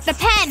one with the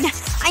pen.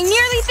 I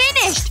nearly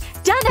finished.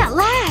 Done at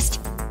last.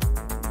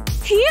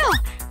 Phew.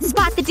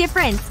 Spot the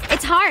difference.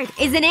 It's hard,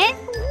 isn't it?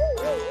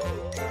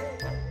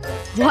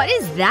 What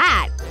is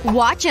that?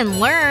 Watch and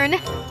learn.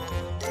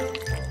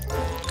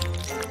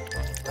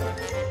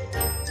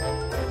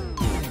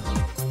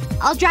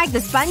 I'll drag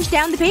the sponge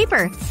down the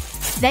paper.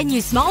 Then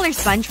use smaller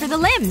sponge for the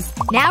limbs.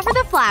 Now for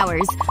the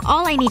flowers.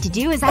 All I need to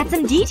do is add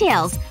some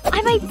details.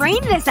 I might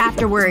frame this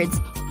afterwards.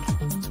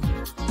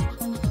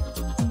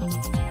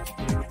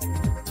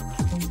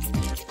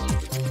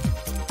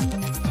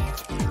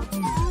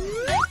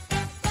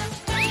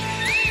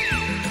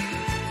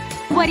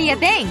 What do you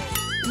think?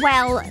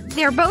 Well,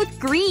 they're both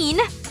green.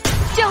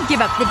 Don't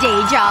give up the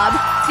day job.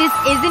 This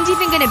isn't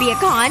even gonna be a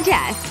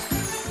contest.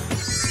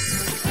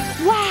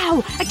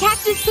 Wow! A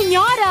cactus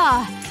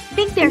piñata!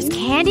 Think there's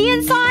candy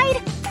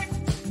inside?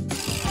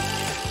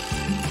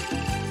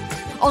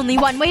 Only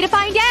one way to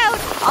find out!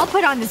 I'll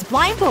put on this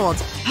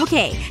blindfold.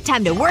 Okay,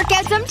 time to work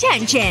out some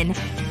tension.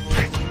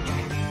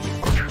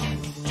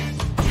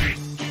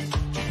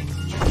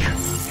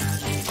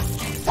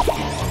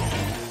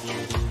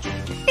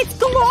 It's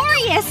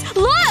glorious!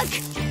 Look!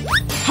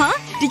 Huh?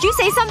 Did you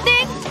say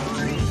something?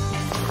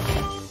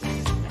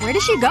 Where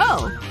did she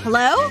go?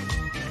 Hello?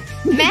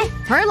 Meh.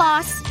 Her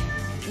loss.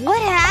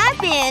 What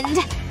happened?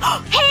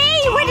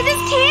 Hey! Where did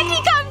this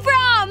candy come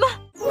from?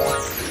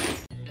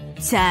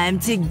 Time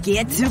to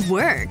get to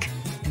work.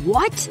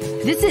 What?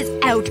 This is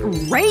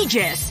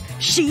outrageous!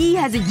 She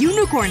has a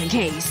unicorn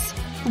case.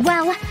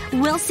 Well,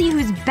 we'll see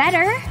who's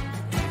better.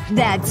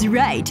 That's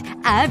right.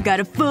 I've got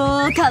a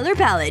full color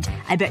palette.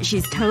 I bet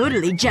she's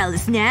totally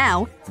jealous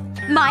now.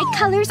 My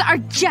colors are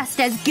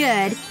just as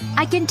good.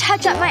 I can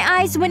touch up my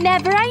eyes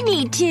whenever I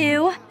need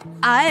to.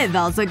 I've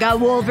also got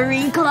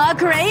Wolverine claw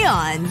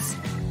crayons.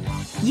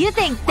 You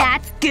think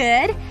that's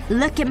good?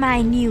 Look at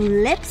my new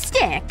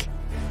lipstick.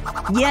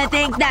 You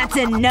think that's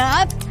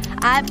enough?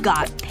 I've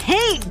got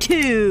paint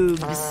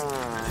tubes.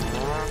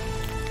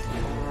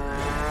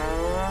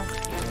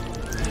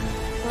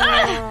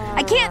 Ugh!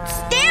 I can't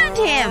stand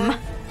him!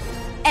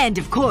 And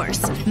of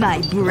course, my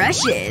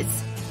brushes.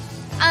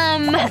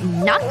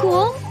 Not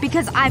cool.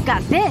 Because I've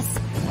got this.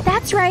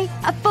 That's right.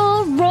 A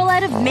full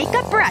rollout of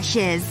makeup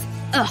brushes.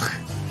 Ugh.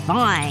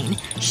 Fine.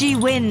 She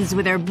wins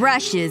with her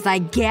brushes, I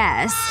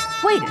guess.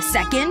 Wait a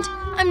second.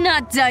 I'm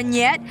not done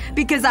yet,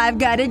 because I've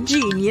got a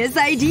genius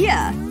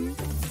idea.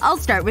 I'll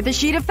start with a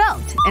sheet of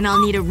felt, and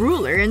I'll need a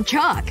ruler and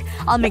chalk.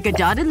 I'll make a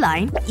dotted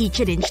line, each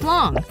an inch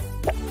long.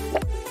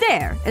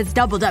 There. It's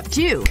doubled up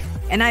too.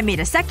 And I made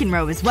a second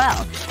row as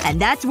well.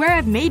 And that's where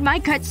I've made my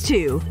cuts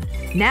too.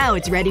 Now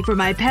it's ready for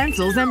my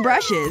pencils and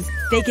brushes.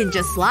 They can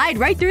just slide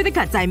right through the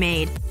cuts I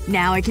made.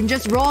 Now I can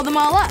just roll them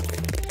all up.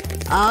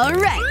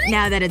 Alright,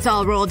 now that it's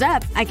all rolled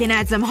up, I can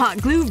add some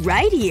hot glue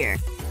right here.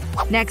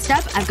 Next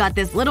up, I've got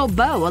this little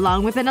bow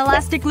along with an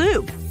elastic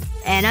loop.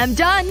 And I'm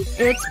done.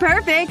 It's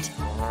perfect.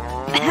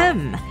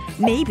 Ahem.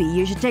 Maybe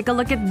you should take a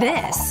look at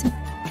this.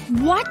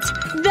 What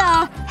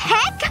the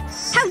heck?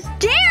 How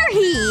dare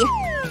he!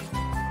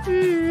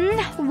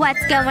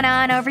 What's going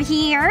on over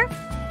here?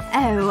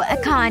 Oh, a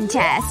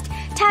contest.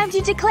 Time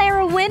to declare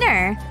a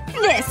winner.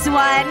 This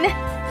one.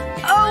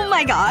 Oh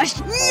my gosh.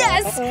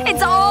 Yes!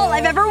 It's all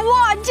I've ever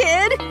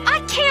wanted! I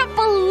can't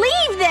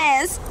believe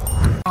this!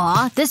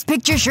 Aw, this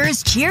picture sure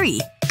is cheery.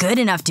 Good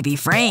enough to be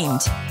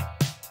framed.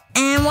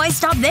 And why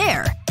stop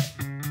there?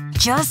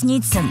 Just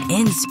need some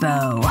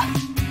inspo.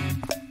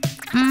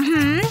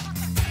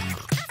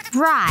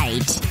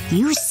 Right.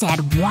 You said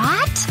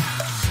what?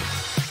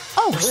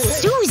 Oh,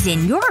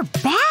 Susan, you're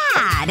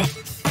bad.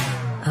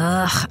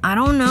 Ugh, I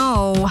don't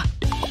know.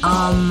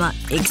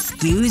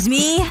 Excuse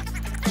me?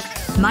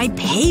 My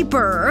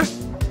paper!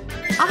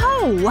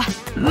 Oh,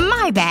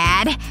 my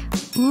bad.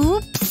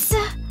 Oops.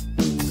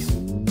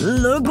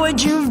 Look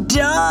what you've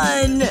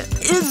done!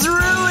 It's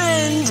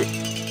ruined!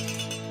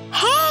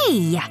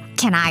 Hey!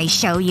 Can I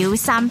show you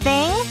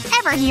something?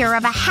 Ever hear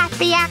of a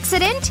happy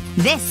accident?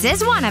 This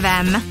is one of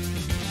them.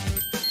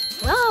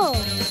 Whoa.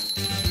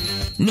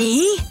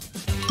 Me?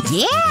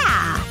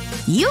 Yeah!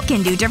 You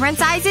can do different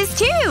sizes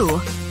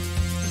too!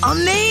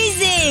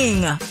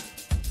 Amazing!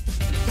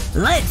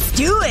 Let's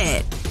do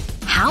it!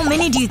 How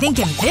many do you think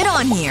can fit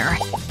on here?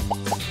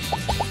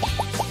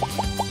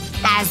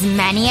 As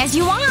many as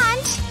you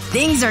want.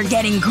 Things are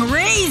getting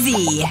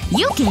crazy!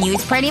 You can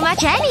use pretty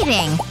much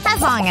anything.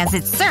 As long as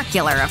it's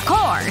circular, of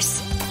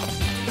course.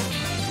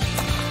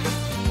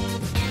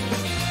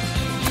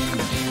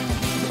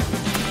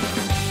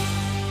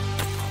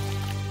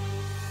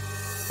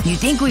 You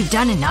think we've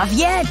done enough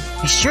yet?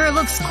 It sure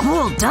looks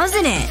cool,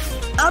 doesn't it?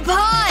 Up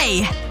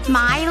high!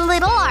 My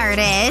little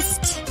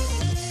artist.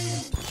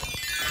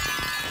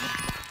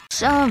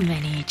 So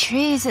many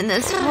trees in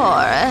this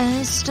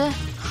forest.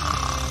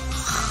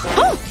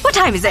 Oh! What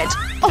time is it?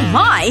 Oh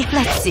my!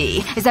 Let's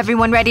see. Is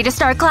everyone ready to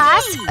start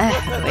class?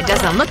 It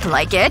doesn't look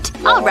like it.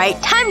 Alright,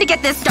 time to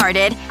get this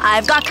started.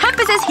 I've got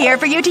compasses here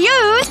for you to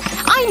use.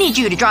 I need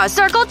you to draw a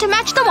circle to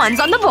match the ones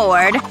on the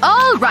board.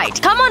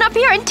 Alright, come on up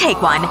here and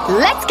take one.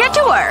 Let's get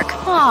to work.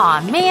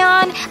 Aw,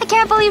 man. I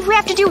can't believe we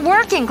have to do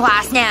work in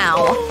class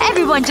now.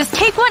 Everyone just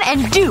take one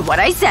and do what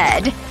I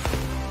said.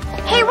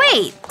 Hey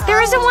wait. There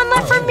isn't one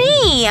left for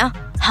me.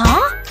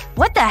 Huh?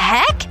 What the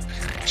heck?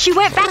 She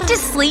went back to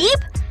sleep?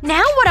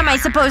 Now what am I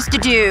supposed to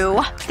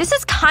do? This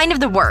is kind of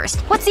the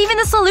worst. What's even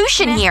the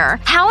solution here?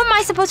 How am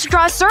I supposed to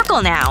draw a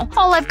circle now?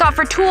 All I've got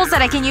for tools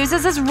that I can use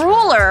is this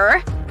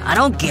ruler. I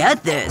don't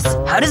get this.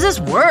 How does this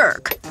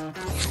work?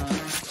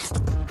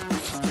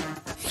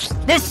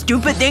 This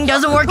stupid thing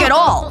doesn't work at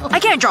all. I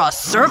can't draw a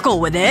circle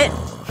with it.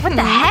 What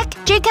the heck?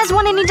 Jake has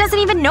one and he doesn't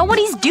even know what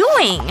he's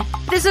doing.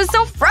 This is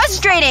so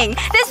frustrating.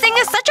 This thing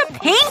is such a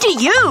pain to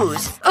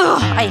use.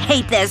 Ugh, I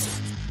hate this.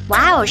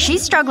 Wow,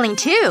 she's struggling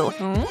too.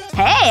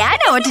 Hey, I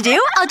know what to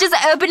do. I'll just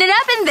open it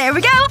up and there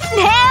we go.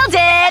 Nailed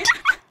it!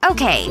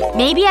 Okay,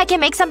 maybe I can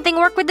make something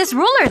work with this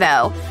ruler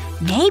though.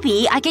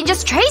 Maybe I can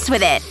just trace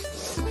with it.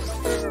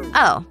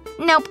 Oh.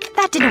 Nope,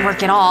 that didn't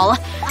work at all.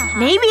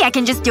 Maybe I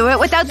can just do it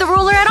without the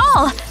ruler at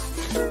all.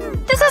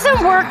 This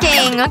isn't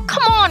working!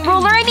 Come on,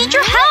 ruler, I need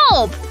your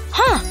help!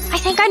 Huh, I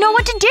think I know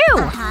what to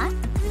do.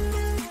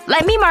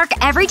 Let me mark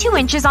every 2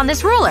 inches on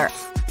this ruler.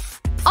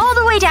 All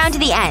the way down to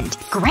the end.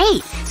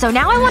 Great! So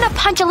now I want to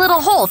punch a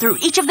little hole through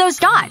each of those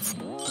dots.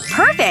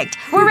 Perfect!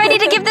 We're ready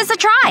to give this a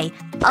try.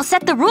 I'll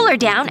set the ruler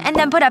down and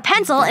then put a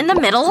pencil in the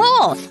middle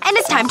hole. And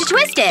it's time to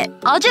twist it.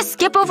 I'll just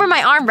skip over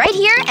my arm right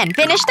here and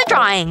finish the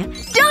drawing.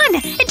 Done!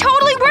 It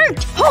totally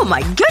worked! Oh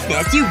my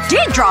goodness, you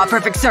did draw a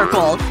perfect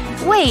circle!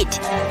 Wait.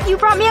 You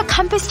brought me a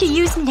compass to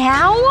use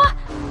now?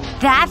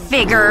 That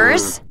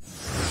figures.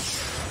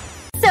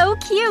 So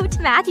cute.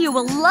 Matthew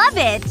will love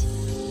it.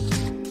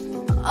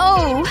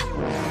 Oh.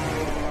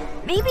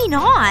 Maybe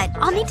not.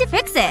 I'll need to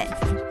fix it.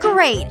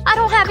 Great. I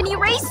don't have an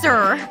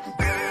eraser.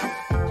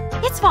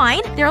 It's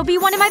fine. There'll be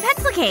one in my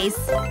pencil case.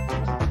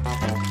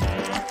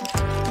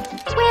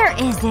 Where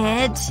is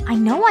it? I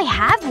know I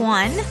have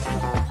one.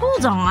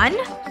 Hold on.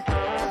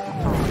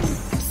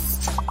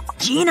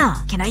 Gina,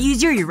 can I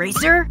use your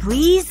eraser,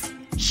 please?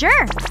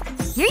 Sure.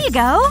 Here you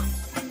go.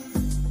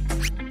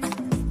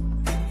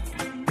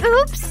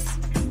 Oops.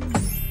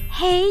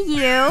 Hey,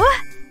 you.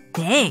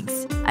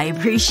 Thanks. I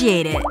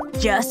appreciate it.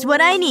 Just what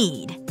I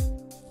need.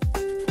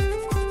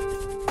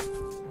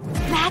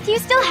 Matthew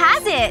still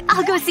has it.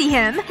 I'll go see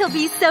him. He'll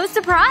be so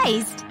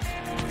surprised.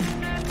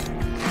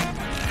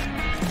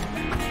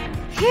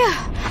 Phew.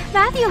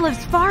 Matthew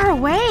lives far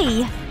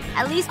away.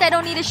 At least I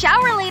don't need a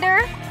shower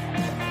later.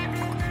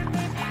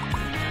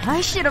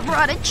 I should have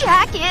brought a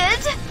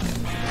jacket.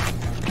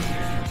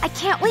 I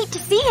can't wait to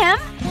see him.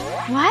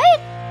 What?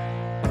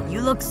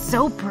 You look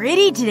so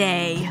pretty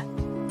today.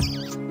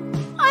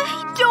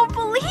 I don't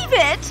believe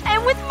it!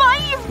 And with my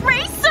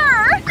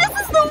eraser! This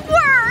is the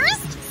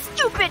worst!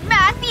 Stupid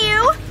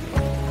Matthew!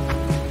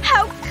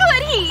 How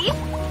could he?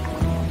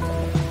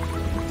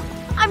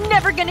 I'm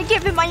never gonna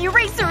give him my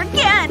eraser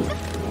again!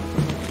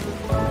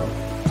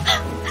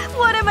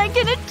 What am I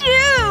gonna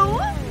do?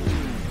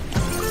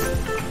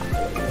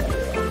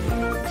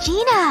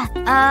 Gina!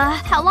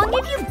 How long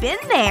have you been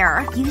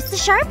there? Use the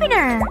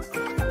sharpener.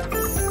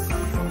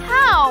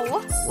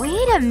 How?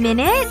 Wait a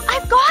minute.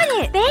 I've got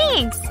it!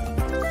 Thanks!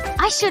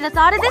 I should have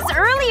thought of this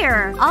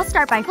earlier. I'll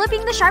start by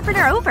flipping the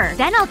sharpener over.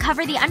 Then I'll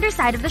cover the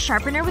underside of the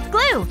sharpener with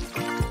glue.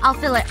 I'll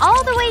fill it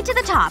all the way to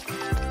the top.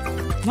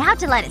 Now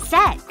to let it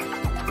set.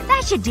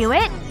 That should do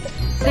it.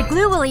 The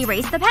glue will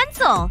erase the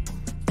pencil.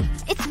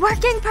 It's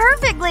working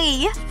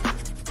perfectly!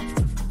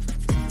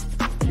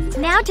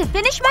 Now to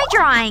finish my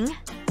drawing.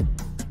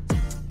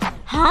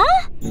 Huh?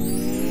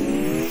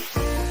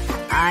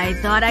 I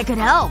thought I could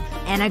help.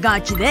 And I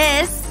got you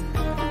this.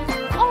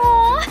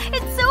 Aw,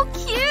 it's so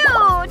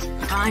cute!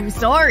 I'm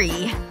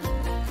sorry.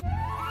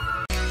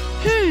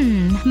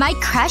 My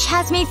crush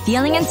has me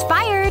feeling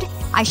inspired.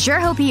 I sure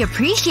hope he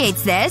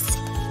appreciates this.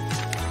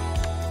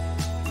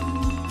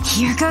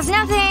 Here goes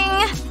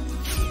nothing.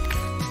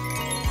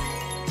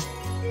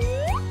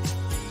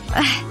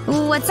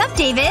 What's up,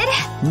 David?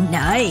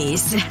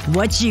 Nice.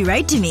 What'd she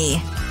write to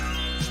me?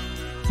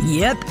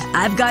 Yep,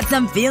 I've got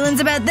some feelings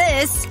about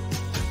this.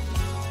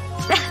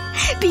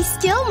 Be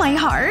still, my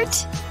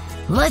heart.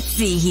 Let's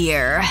see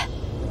here.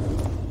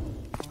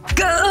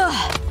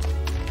 Gah!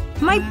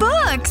 My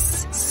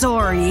books!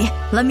 Sorry.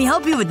 Let me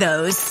help you with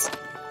those.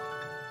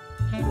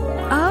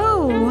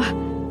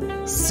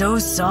 Oh. So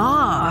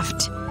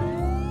soft.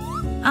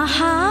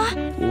 Uh-huh.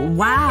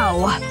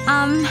 Wow.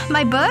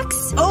 My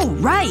books? Oh,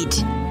 right.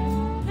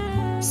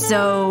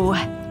 So…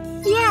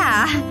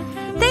 Yeah.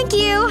 Thank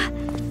you.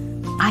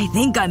 I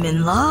think I'm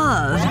in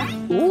love.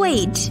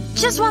 Wait.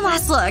 Just one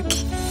last look.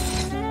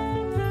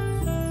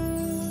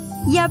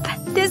 Yep.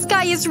 This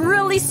guy is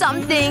really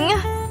something.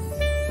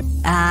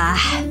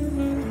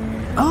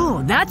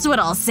 Oh, that's what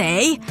I'll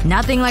say.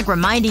 Nothing like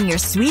reminding your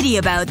sweetie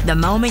about the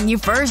moment you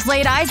first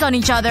laid eyes on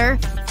each other.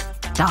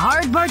 The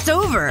hard part's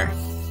over.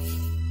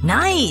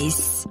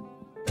 Nice.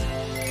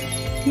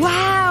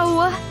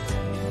 Wow.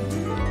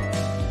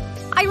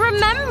 I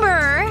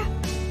remember.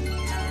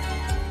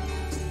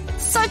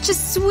 Such a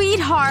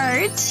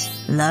sweetheart.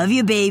 Love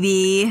you,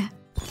 baby.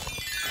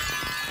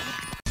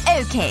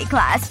 Okay,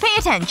 class, pay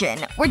attention.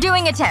 We're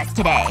doing a test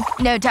today.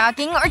 No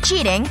talking or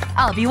cheating.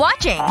 I'll be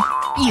watching.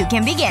 You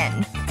can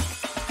begin.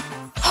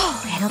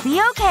 Oh, it'll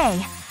be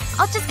okay.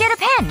 I'll just get a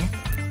pen.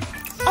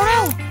 Oh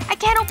no! I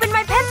can't open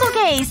my pencil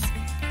case!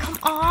 Come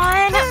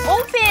on,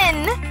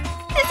 open!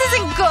 This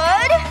isn't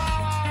good!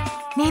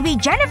 Maybe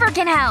Jennifer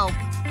can help.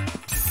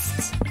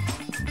 Psst.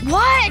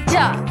 What?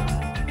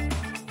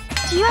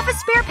 Do you have a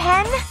spare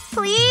pen?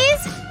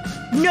 Please?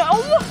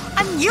 No!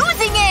 I'm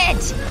using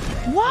it!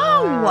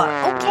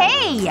 Whoa!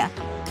 Okay.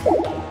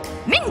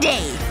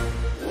 Mindy!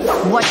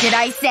 What did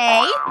I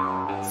say?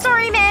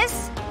 Sorry,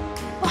 miss.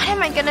 What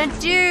am I gonna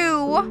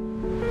do?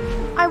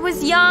 I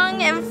was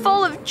young and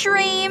full of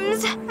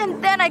dreams,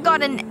 and then I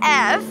got an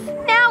F.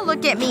 Now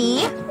look at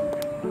me.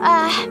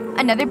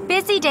 Another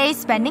busy day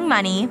spending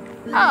money.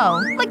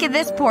 Oh, look at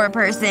this poor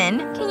person.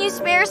 Can you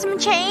spare some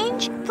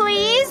change,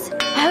 please?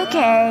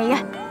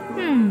 Okay.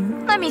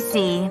 Let me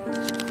see.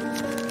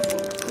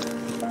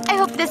 I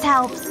hope this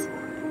helps.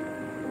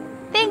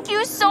 Thank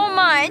you so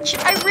much.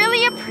 I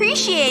really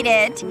appreciate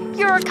it.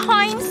 You're a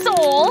kind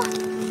soul.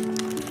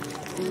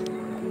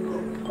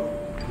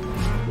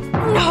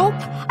 Nope.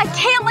 I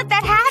can't let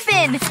that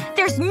happen.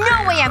 There's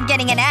no way I'm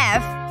getting an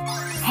F.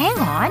 Hang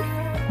on.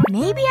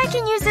 Maybe I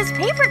can use this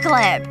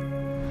paperclip.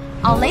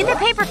 I'll lay the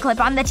paperclip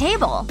on the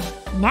table.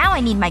 Now I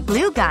need my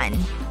glue gun.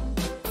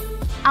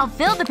 I'll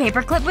fill the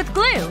paperclip with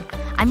glue.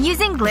 I'm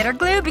using glitter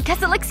glue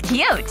because it looks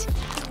cute.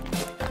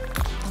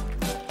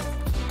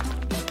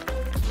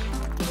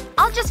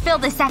 I'll just fill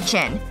this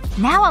section.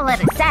 Now I'll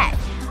let it set.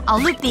 I'll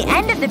loop the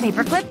end of the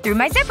paperclip through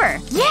my zipper.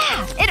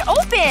 Yeah! It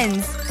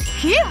opens!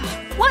 Phew!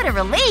 What a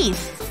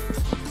relief!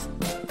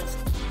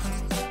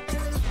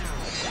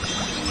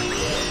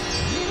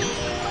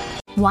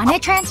 Want to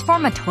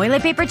transform a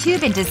toilet paper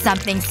tube into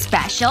something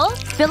special?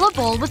 Fill a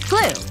bowl with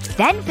glue.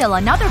 Then fill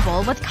another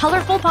bowl with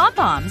colorful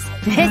pom-poms.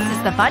 This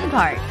is the fun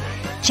part.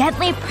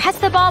 Gently press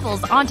the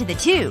baubles onto the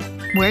tube.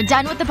 We're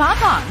done with the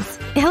pom-poms.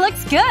 It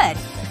looks good.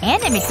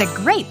 And it makes a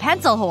great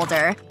pencil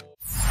holder.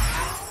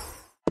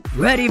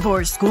 Ready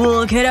for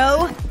school,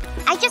 kiddo?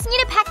 I just need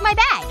to pack my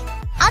bag.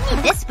 I'll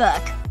need this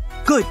book.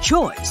 Good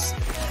choice.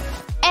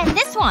 And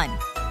this one.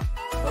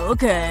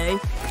 Okay.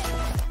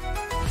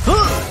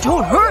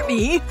 Don't hurt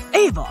me!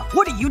 Ava,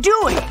 what are you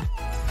doing?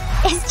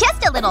 It's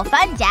just a little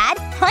fun, Dad.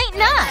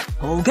 Lighten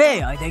up.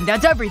 Okay, I think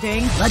that's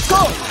everything. Let's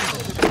go!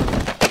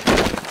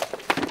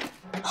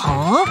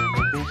 Huh?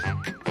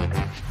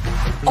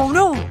 Oh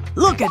no!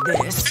 Look at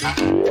this!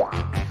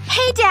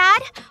 Hey,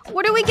 Dad!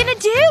 What are we gonna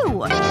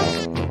do?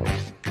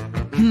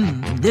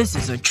 This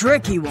is a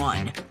tricky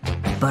one.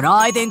 But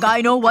I think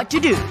I know what to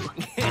do.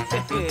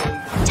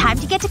 Time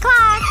to get to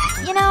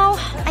class. You know,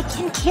 I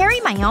can carry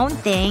my own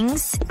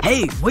things.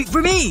 Hey, wait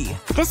for me!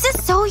 This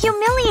is so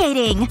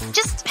humiliating.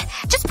 Just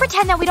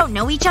pretend that we don't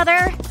know each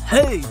other.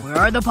 Hey, where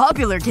are the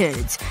popular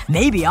kids?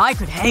 Maybe I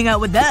could hang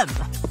out with them.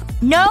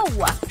 No!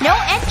 No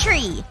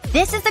entry!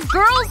 This is the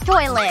girls'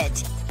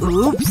 toilet!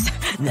 Oops.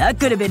 That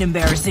could have been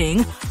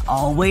embarrassing.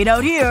 I'll wait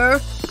out here.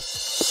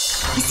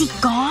 Is he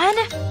gone?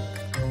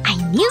 I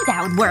knew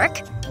that would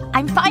work.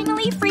 I'm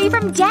finally free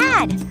from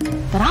Dad.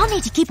 But I'll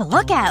need to keep a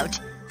lookout.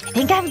 I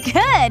think I'm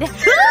good.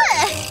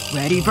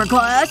 Ready for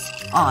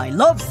class? I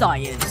love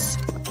science.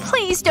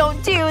 Please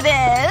don't do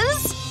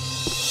this.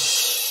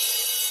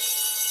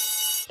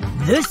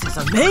 This is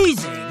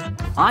amazing.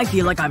 I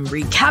feel like I'm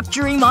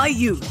recapturing my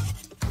youth.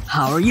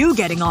 How are you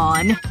getting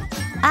on?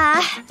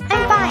 I'm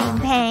fine,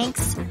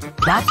 thanks.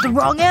 That's the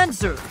wrong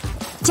answer.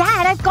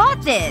 Dad, I've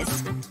got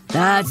this.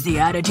 That's the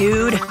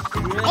attitude.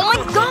 Oh my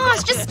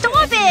gosh, just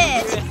stop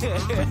it!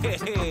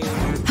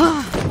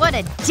 What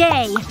a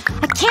day.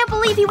 I can't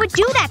believe he would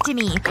do that to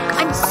me.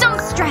 I'm so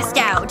stressed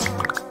out.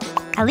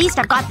 At least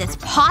I've got this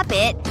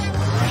poppet.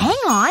 Hang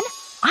on.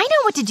 I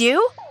know what to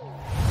do.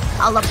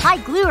 I'll apply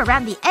glue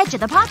around the edge of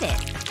the poppet.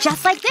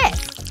 Just like this.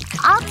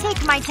 I'll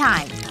take my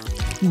time.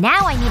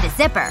 Now I need a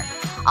zipper.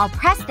 I'll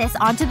press this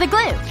onto the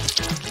glue.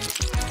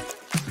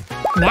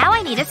 Now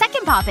I need a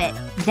second poppet.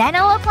 Then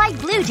I'll apply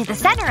glue to the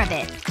center of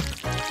it.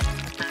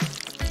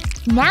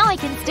 Now I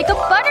can stick a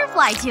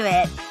butterfly to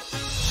it.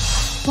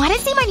 Want to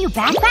see my new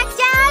backpack,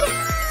 Dad?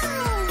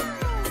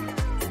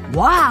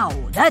 Wow,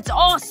 that's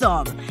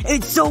awesome!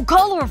 It's so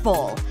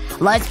colorful!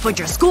 Let's put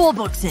your school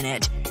books in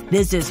it.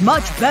 This is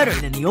much better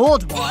than the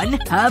old one.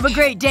 Have a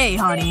great day,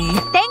 honey.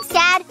 Thanks,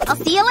 Dad. I'll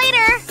see you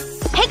later.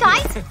 Hey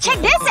guys, check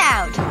this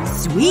out!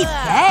 Sweet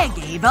bag,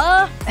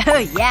 Ava.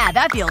 Yeah,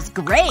 that feels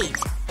great.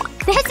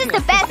 This is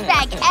the best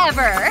bag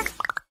ever!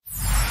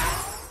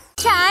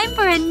 Time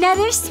for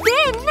another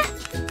spin!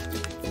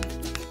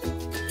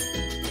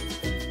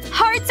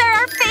 Hearts are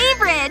our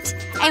favorite!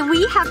 And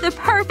we have the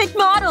perfect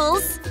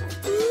models!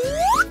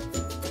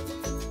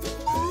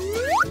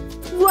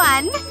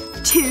 1,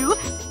 2,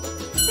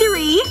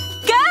 3,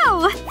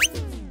 go!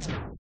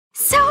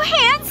 So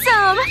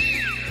handsome!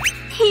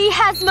 He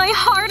has my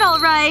heart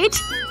alright!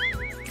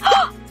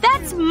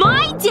 That's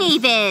my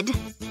David!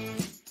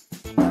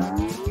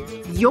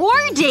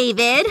 Your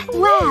David?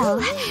 Well,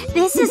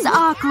 this is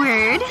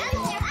awkward.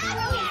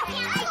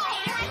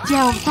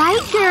 Don't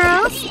fight,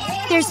 girls.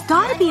 There's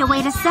gotta be a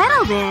way to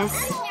settle this.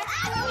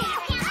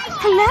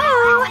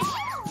 Hello?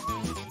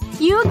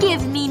 You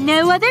give me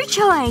no other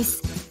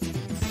choice.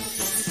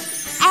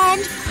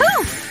 And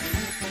poof!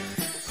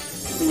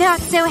 Not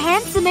so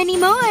handsome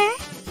anymore.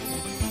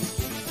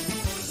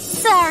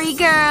 Sorry,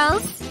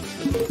 girls.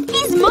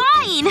 He's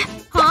mine!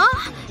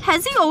 Huh?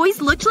 Has he always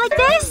looked like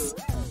this?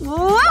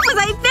 What was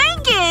I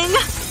thinking?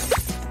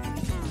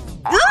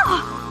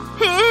 Ugh!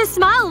 His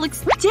smile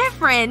looks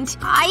different.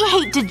 I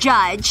hate to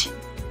judge.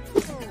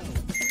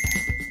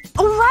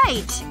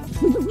 Right.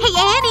 Hey,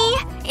 Annie!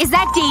 Is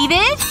that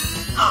David?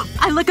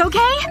 I look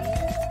okay?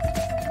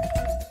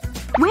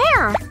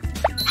 Where?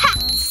 Ha!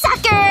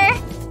 Sucker!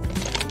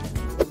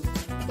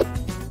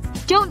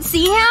 Don't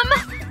see him?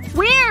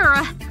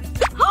 Where?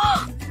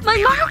 My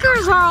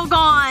markers are all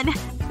gone!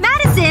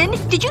 Madison,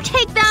 did you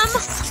take them?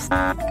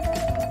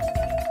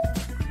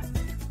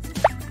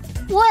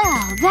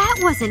 Well, that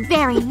wasn't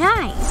very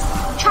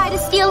nice. Try to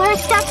steal her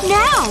stuff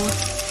now.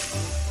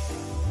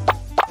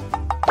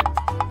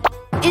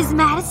 Is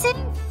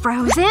Madison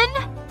frozen?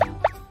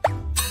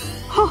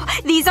 Oh,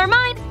 these are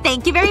mine.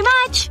 Thank you very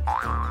much.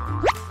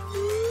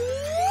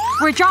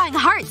 We're drawing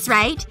hearts,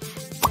 right?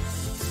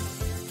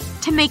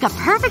 To make a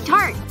perfect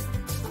heart,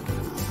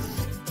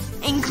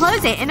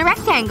 enclose it in a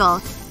rectangle.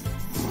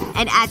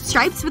 And add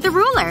stripes with a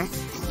ruler.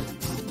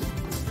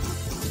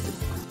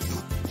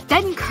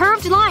 Then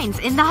curved lines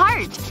in the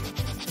heart.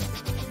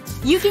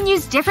 You can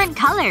use different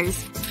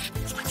colors.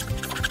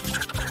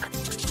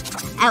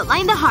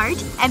 Outline the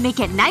heart and make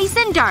it nice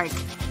and dark.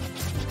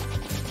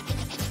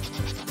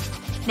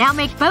 Now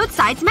make both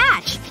sides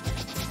match.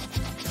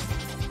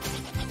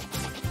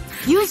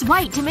 Use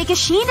white to make a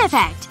sheen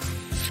effect.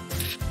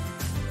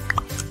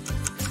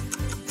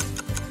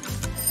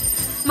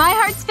 My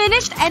heart's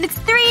finished and it's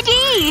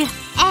 3D!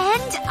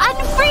 And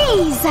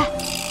unfreeze!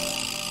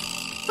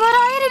 But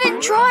I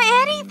didn't draw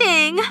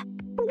anything!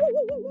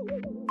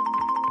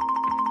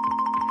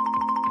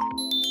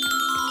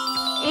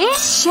 It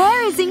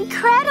sure is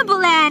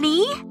incredible,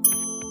 Annie!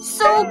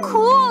 So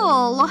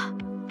cool!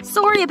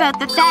 Sorry about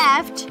the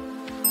theft.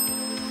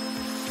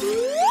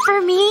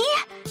 For me?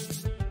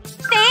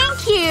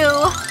 Thank you!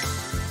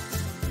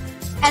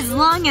 As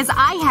long as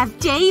I have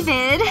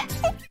David.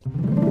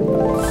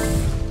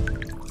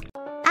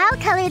 I'll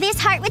color this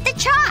heart with the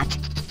chalk!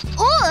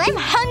 Ooh, I'm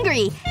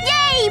hungry!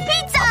 Yay!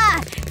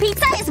 Pizza!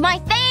 Pizza is my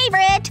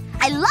favorite!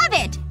 I love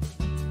it!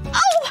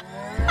 Oh!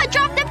 I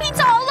dropped the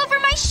pizza all over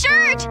my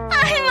shirt!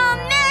 I'm all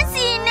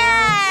messy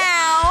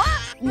now!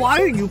 Why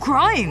are you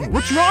crying?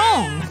 What's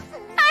wrong?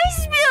 I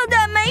spilled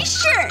on my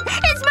shirt!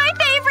 It's my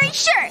favorite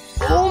shirt!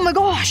 Oh my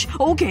gosh.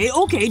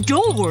 Okay,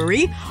 don't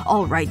worry.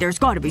 Alright, there's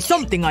gotta be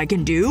something I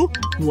can do.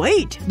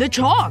 Wait, the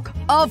chalk.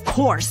 Of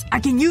course, I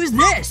can use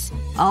this.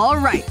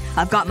 Alright,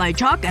 I've got my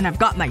chalk and I've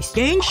got my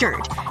stained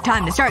shirt.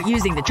 Time to start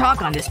using the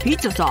chalk on this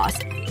pizza sauce.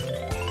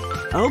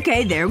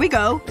 Okay, there we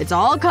go. It's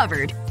all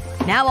covered.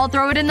 Now I'll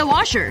throw it in the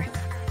washer.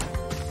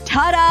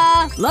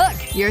 Ta-da!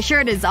 Look, your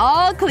shirt is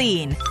all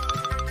clean.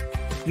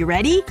 You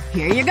ready?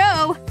 Here you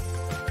go.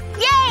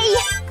 Yay!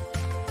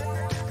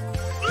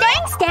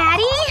 Thanks,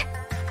 Daddy!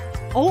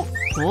 Oh,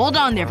 hold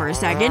on there for a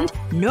second.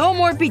 No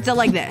more pizza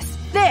like this.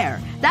 There!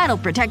 That'll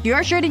protect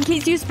your shirt in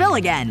case you spill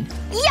again.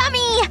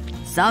 Yummy!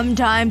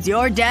 Sometimes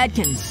your dad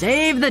can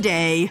save the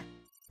day.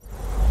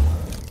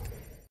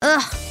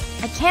 Ugh.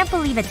 I can't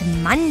believe it's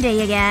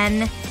Monday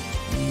again.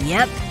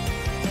 Yep.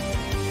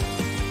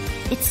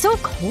 It's so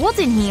cold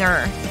in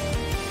here.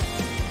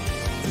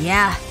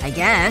 Yeah, I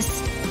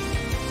guess.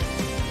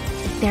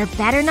 There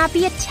better not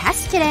be a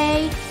test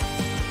today.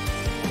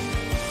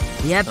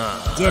 Yep,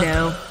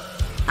 ditto.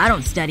 I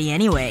don't study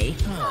anyway.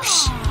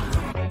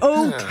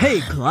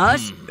 Okay,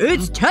 class.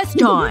 It's test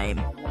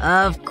time.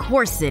 Of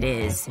course it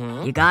is.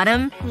 You got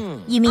 'em?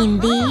 You mean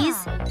these?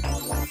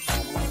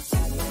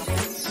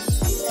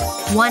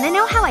 Wanna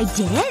know how I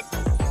did it?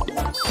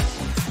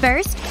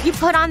 First, you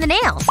put on the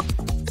nails.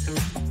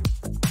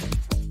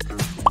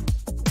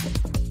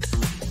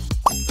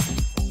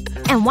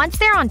 And once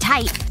they're on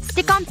tight,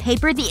 stick on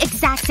paper the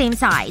exact same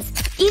size.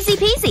 Easy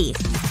peasy.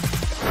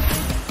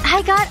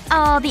 I got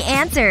all the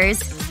answers.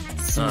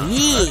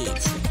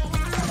 Sweet.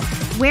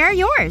 Where are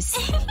yours?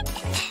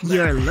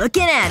 You're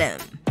looking at him.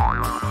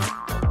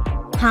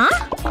 Huh?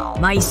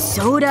 My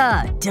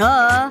soda.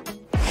 Duh.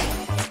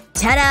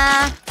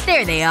 Ta-da!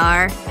 There they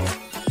are.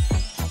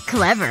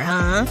 Clever,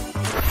 huh?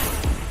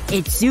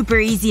 It's super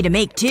easy to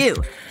make, too.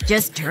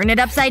 Just turn it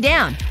upside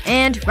down.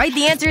 And write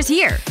the answers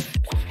here.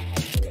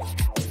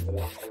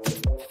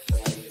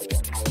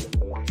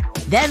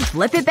 Then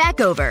flip it back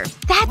over.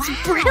 That's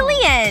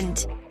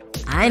brilliant!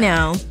 I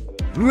know.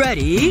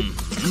 Ready?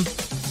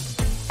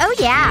 Oh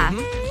yeah.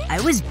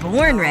 I was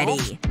born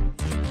ready.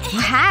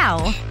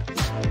 How?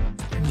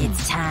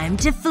 It's time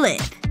to flip.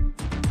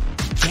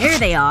 There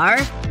they are.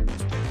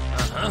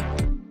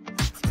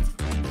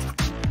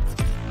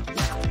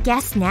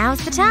 Guess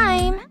now's the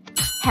time.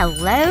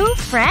 Hello,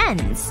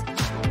 friends.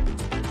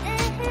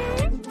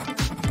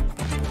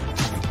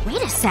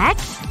 Wait a sec.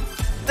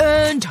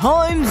 And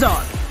time's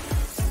up.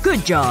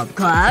 Good job,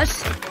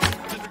 class.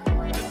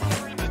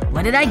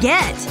 What did I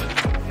get?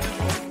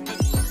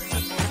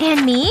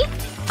 And me?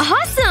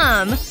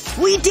 Awesome!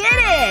 We did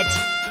it!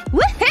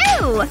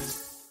 Woohoo!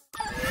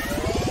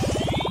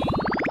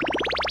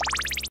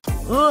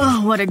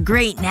 Oh, what a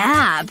great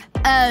nap.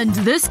 And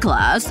this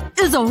class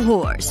is a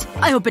horse.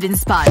 I hope it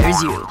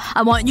inspires you.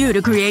 I want you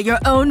to create your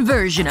own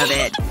version of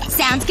it.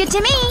 Sounds good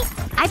to me.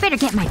 I better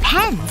get my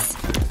pens.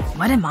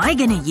 What am I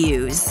gonna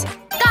use?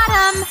 Got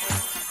 'em!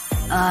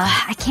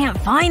 I can't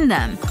find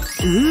them.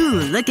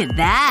 Ooh, look at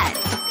that.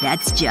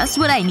 That's just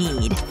what I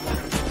need.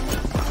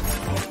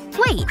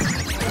 Wait.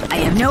 I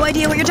have no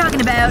idea what you're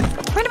talking about.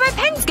 Where did my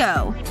pens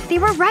go? They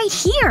were right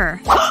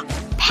here.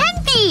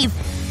 Pen thief!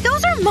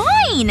 Those are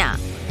mine!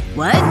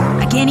 What?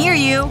 I can't hear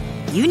you.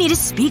 You need to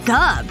speak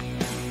up.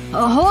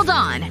 Oh, hold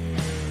on.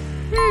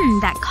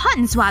 That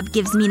cotton swab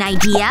gives me an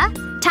idea.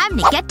 Time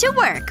to get to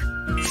work.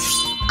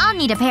 I'll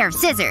need a pair of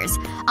scissors.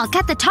 I'll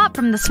cut the top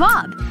from the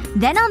swab.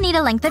 Then I'll need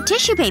a length of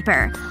tissue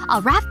paper.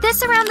 I'll wrap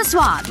this around the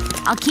swab.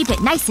 I'll keep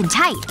it nice and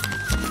tight.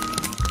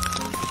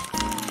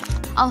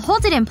 I'll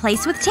hold it in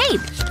place with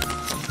tape.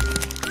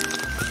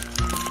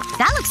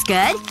 That looks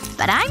good.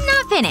 But I'm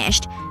not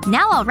finished.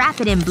 Now I'll wrap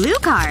it in blue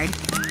card.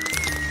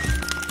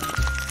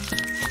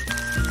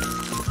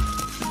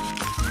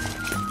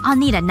 I'll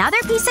need another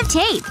piece of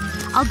tape.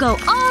 I'll go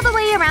all the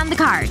way around the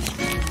card.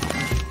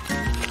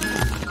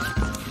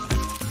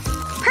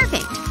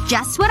 Perfect.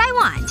 Just what I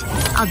want.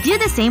 I'll do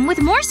the same with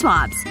more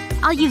swabs.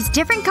 I'll use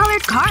different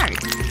colored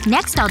cards.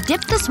 Next I'll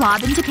dip the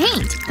swab into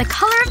paint. The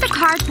color of the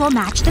cards will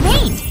match the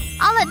paint.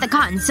 I'll let the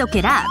cotton soak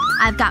it up.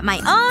 I've got my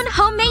own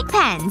homemade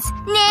pens.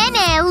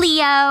 Nah,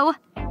 Leo.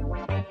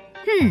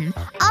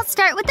 I'll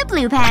start with the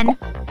blue pen.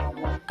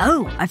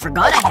 Oh, I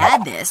forgot I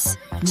had this.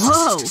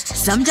 Whoa.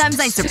 Sometimes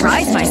I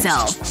surprise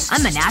myself.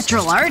 I'm a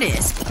natural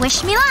artist.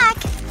 Wish me luck.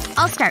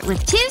 I'll start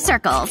with 2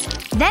 circles.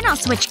 Then I'll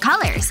switch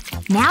colors.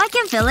 Now I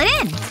can fill it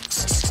in.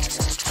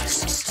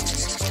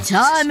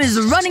 Time is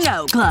running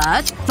out,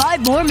 class.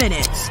 5 more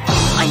minutes.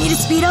 I need to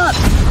speed up.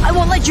 I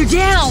won't let you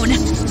down.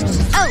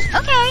 Oh,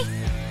 okay.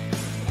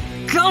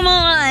 Come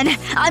on!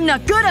 I'm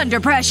not good under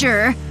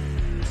pressure.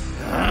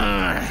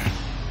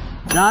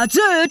 That's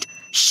it.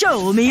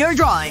 Show me your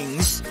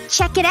drawings.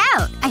 Check it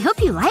out. I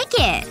hope you like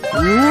it.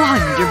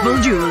 Wonderful,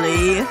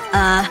 Julie.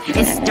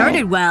 It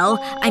started well.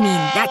 I mean,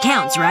 that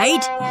counts,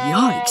 right?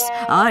 Yikes.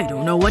 I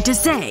don't know what to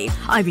say.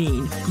 I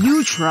mean,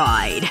 you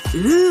tried.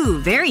 Ooh,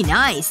 very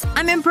nice.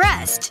 I'm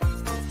impressed.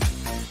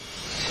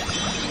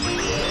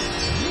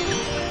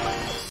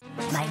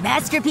 My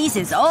masterpiece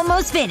is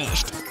almost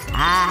finished.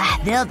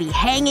 They'll be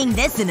hanging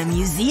this in a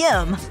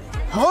museum.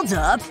 Hold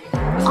up.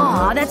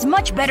 Aw, that's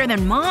much better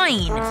than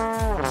mine.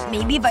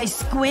 Maybe if I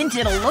squint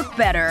it'll look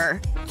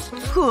better.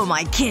 Who am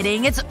I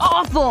kidding? It's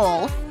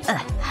awful!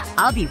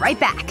 I'll be right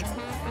back.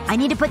 I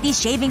need to put these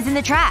shavings in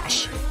the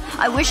trash.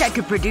 I wish I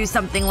could produce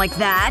something like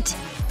that.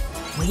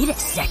 Wait a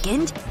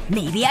second.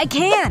 Maybe I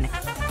can.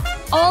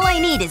 All I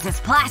need is this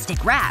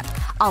plastic wrap.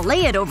 I'll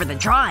lay it over the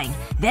drawing.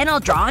 Then I'll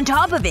draw on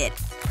top of it.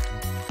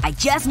 I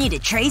just need to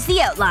trace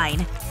the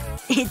outline.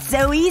 It's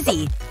so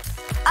easy.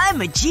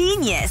 I'm a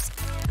genius.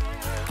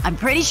 I'm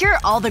pretty sure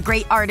all the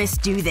great artists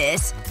do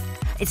this.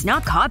 It's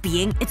not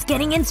copying, it's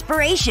getting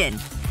inspiration.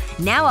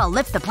 Now I'll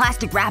lift the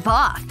plastic wrap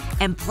off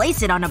and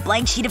place it on a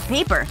blank sheet of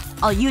paper.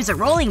 I'll use a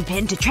rolling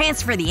pin to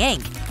transfer the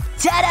ink.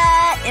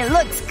 Ta-da! It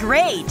looks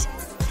great!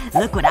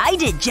 Look what I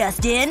did,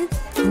 Justin!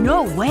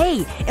 No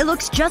way! It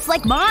looks just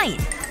like mine!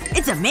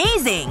 It's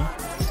amazing!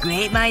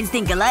 Great minds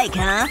think alike,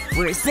 huh?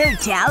 We're so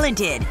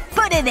talented.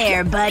 Put it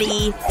there,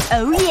 buddy.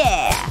 Oh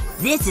yeah!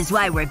 This is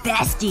why we're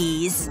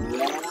besties.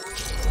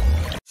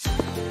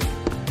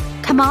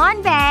 Come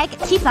on, bag.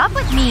 Keep up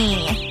with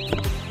me.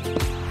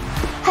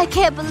 I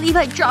can't believe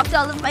I dropped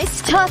all of my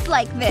stuff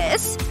like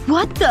this.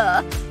 What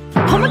the?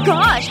 Oh my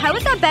gosh, how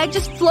is that bag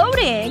just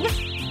floating?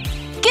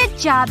 Good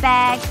job,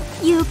 bag.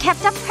 You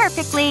kept up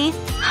perfectly.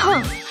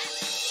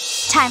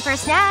 Time for a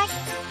snack.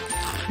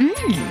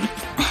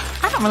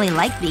 I don't really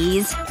like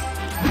these.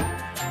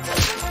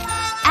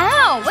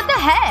 Ow! What the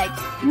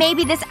heck?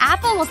 Maybe this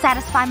apple will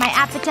satisfy my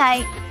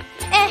appetite.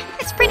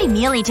 It's pretty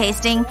mealy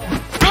tasting.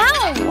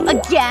 Ow! Whoa!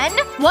 Again?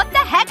 What the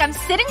heck? I'm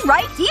sitting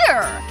right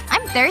here!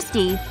 I'm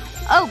thirsty.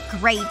 Oh,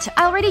 great.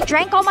 I already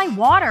drank all my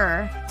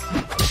water.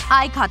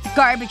 I caught the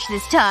garbage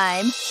this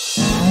time.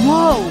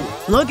 Whoa!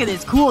 Look at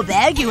this cool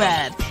bag you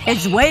have.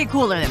 It's way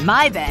cooler than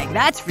my bag,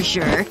 that's for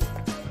sure.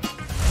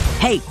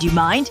 Hey, do you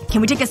mind?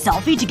 Can we take a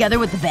selfie together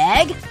with the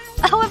bag?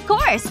 Oh, of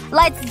course.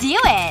 Let's do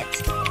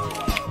it.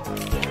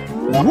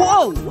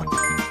 Whoa!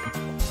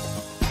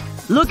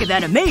 Look at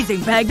that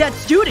amazing bag that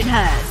student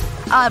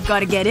has. I've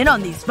gotta get in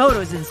on these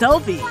photos and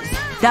selfies.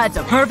 That's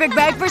a perfect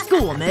bag for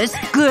school, miss.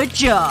 Good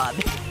job.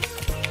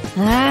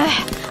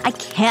 I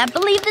can't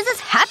believe this is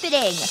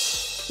happening.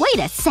 Wait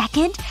a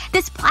second.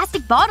 This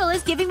plastic bottle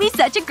is giving me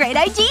such a great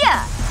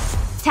idea.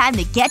 Time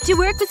to get to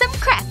work with some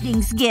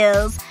crafting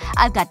skills.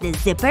 I've got the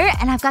zipper,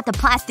 and I've got the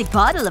plastic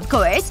bottle, of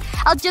course.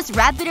 I'll just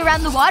wrap it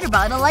around the water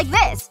bottle like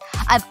this.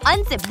 I've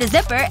unzipped the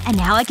zipper, and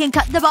now I can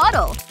cut the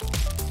bottle.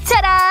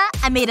 Ta-da!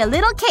 I made a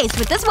little case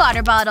with this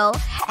water bottle.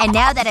 And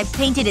now that I've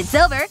painted it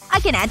silver, I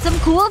can add some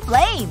cool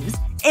flames.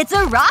 It's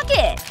a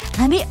rocket!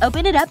 Let me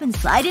open it up and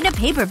slide in a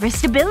paper for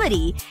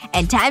stability.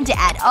 And time to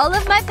add all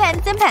of my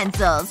pens and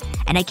pencils.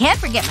 And I can't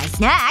forget my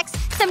snacks.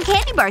 Some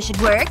candy bars should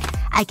work.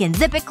 I can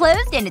zip it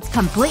closed and it's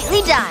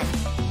completely done.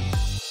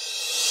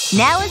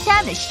 Now it's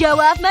time to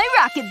show off my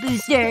rocket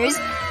boosters.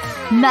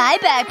 My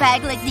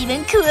backpack looks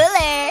even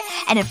cooler.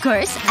 And of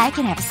course, I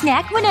can have a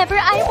snack whenever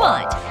I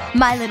want.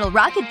 My little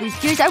rocket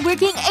boosters are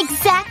working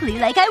exactly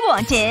like I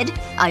wanted.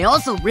 I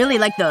also really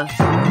like the…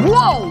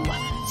 Whoa!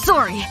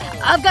 Sorry.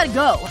 I've gotta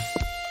go.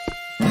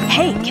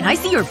 Hey, can I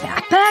see your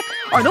backpack?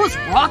 Are those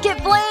rocket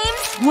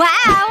flames?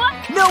 Wow!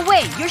 No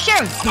way! You're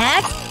sharing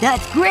snacks?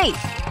 That's great.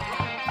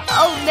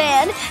 Oh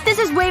man, this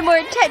is way more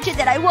attention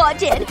than I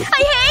wanted.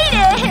 I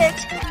hate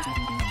it!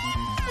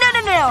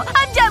 No.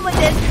 I'm done with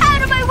this.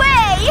 Out of my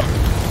way!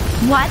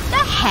 What the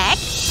heck?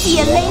 See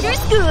you later,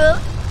 school.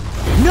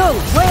 No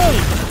way!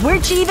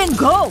 Where'd she even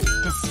go?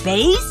 To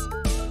space?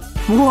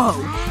 Whoa.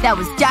 That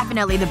was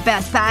definitely the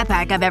best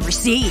backpack I've ever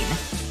seen.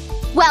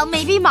 Well,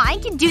 maybe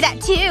mine can do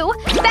that too.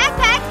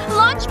 Backpack,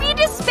 launch me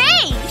into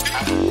space!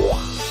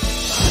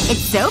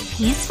 It's so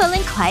peaceful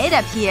and quiet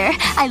up here.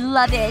 I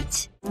love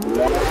it.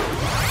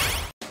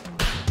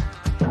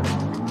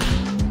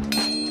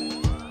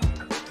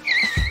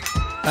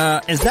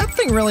 Is that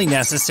thing really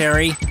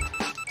necessary?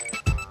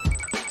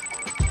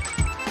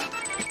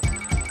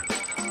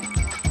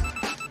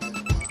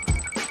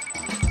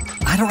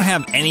 I don't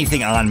have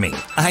anything on me.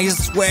 I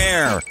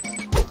swear.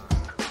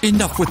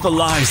 Enough with the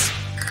lies.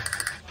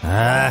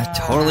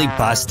 Totally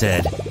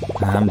busted.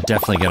 I'm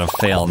definitely gonna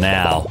fail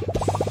now.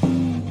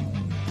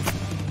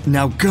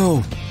 Now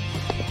go.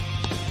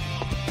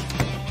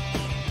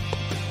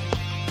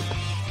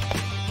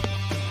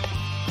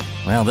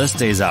 Well, this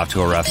day's off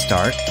to a rough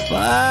start,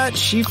 but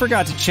she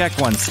forgot to check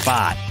one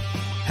spot.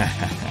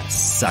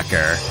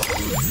 Sucker.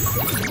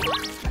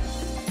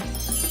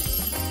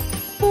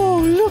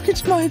 Oh, look,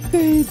 it's my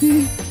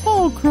baby.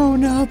 All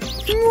grown up.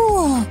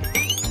 Mwah.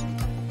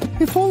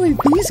 If only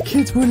these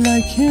kids were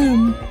like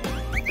him.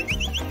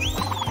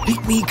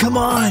 Pick me, come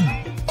on.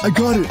 I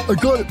got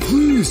it,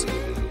 please.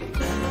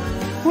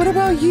 What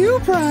about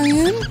you,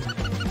 Brian?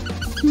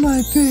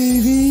 My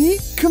baby.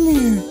 Come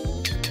here.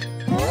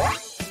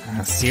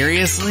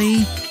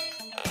 Seriously?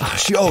 Oh,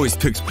 she always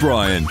picks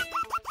Brian.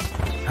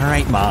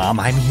 Alright, Mom,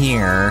 I'm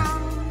here.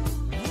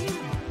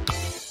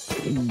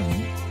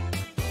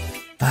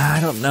 I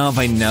don't know if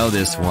I know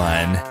this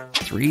one.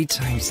 3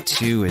 times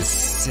 2 is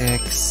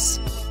 6.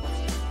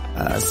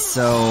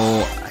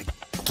 So I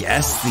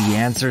guess the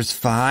answer's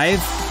 5?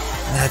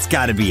 That's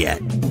gotta be it.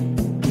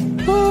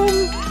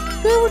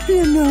 That would be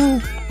a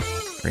no.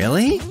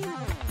 Really?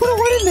 Put a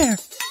 1 in there.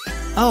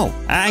 Oh,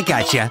 I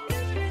gotcha.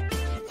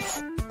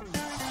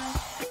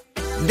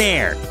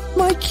 There.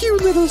 My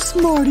cute little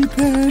smarty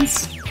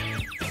pants.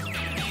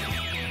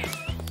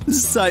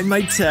 Sign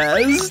my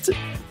test?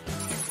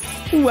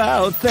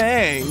 Wow,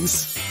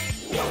 thanks.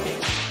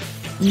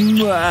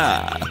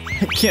 Mwah.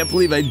 I can't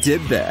believe I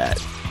did that.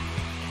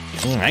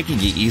 I can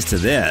get used to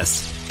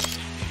this.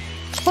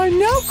 I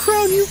now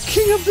crown you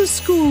king of the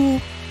school.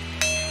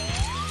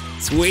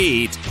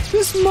 Sweet.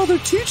 This mother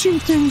teaching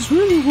thing's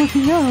really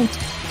working out.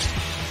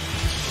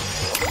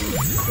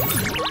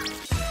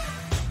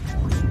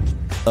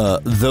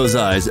 Those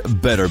eyes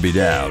better be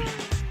down.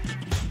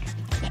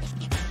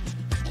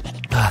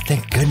 Ah,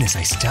 thank goodness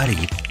I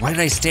studied. Why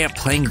did I stay up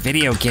playing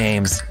video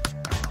games?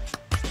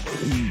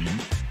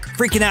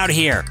 Freaking out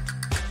here.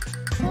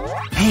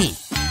 Hey,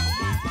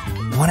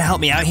 wanna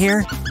help me out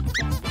here?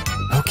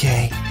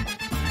 Okay.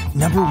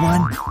 Number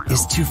 1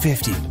 is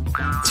 250.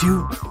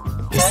 2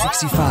 is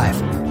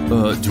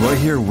 65. Do I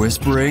hear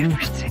whispering?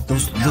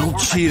 Those little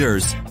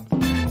cheaters.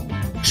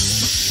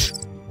 Shh.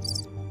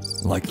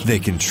 Like they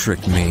can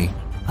trick me.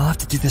 I'll have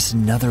to do this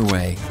another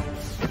way.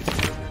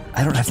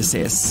 I don't have to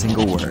say a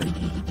single word.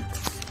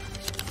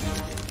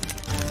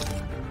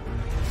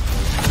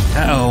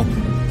 Uh-oh.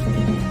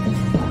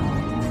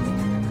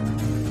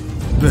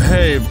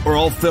 Behave, or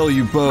I'll fail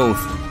you both.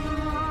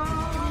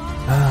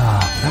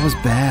 Ah, that was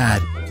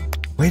bad.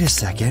 Wait a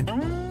second.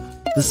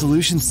 The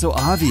solution's so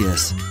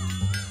obvious.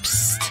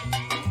 Psst.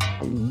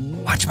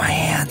 Watch my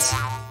hands.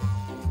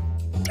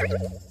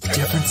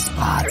 Different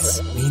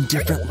spots mean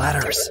different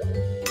letters.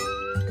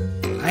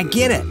 I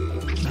get it.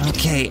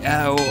 Okay,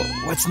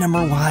 what's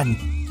number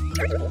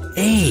 1?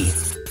 A.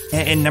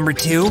 And number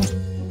 2?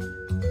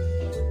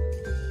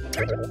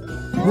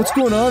 What's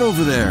going on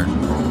over there?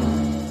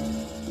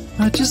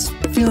 Just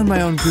feeling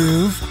my own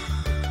groove.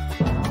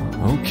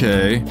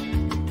 Okay.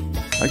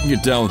 I can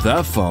get down with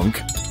that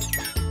funk.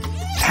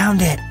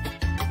 Found it.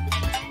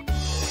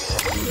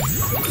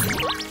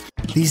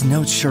 These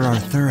notes sure are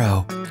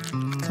thorough.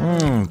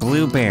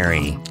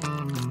 Blueberry.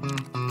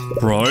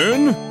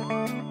 Brian?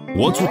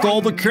 What's with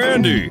all the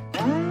candy?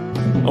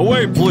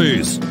 Away,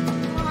 please.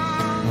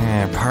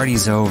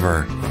 Party's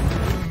over.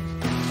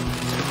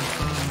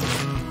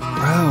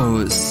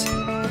 Rose.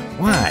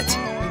 What?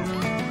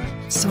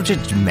 So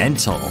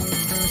judgmental.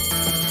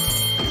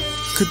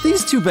 Could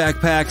these 2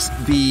 backpacks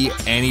be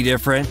any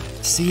different?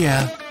 See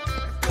ya.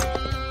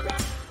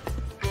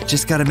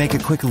 Just gotta make a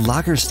quick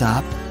locker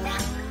stop.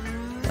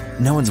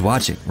 No one's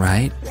watching,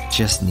 right?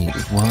 Just need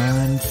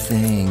one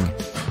thing.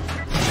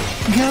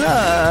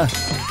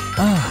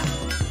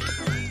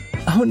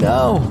 Oh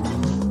no.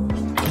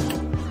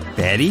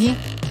 Betty?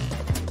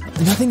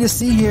 Nothing to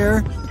see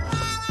here.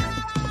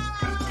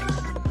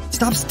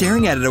 Stop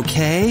staring at it,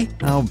 okay?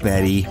 Oh,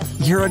 Betty.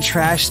 You're a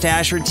trash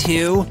stasher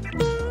too?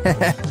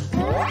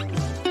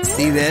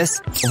 See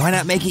this? Why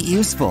not make it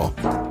useful?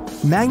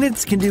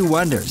 Magnets can do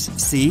wonders,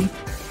 see?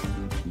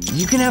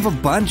 You can have a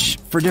bunch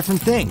for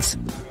different things.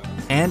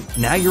 And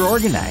now you're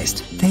organized.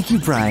 Thank you,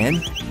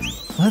 Brian.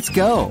 Let's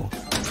go.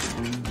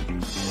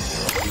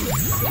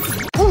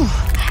 Ooh,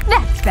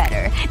 that's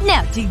better.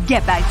 Now to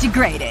get back to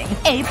grading.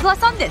 A+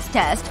 on this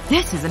test.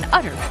 This is an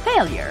utter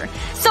failure.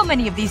 So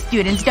many of these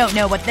students don't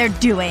know what they're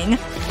doing.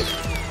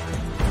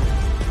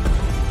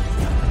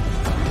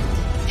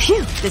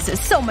 Phew, this is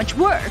so much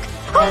work.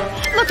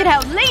 Look at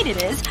how late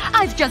it is.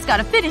 I've just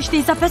gotta finish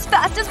these up as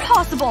fast as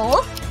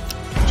possible.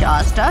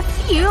 Just a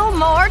few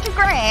more to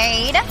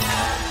grade.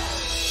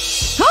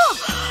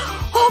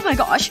 Oh my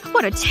gosh,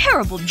 what a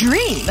terrible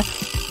dream.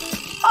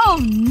 Oh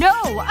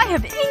no, I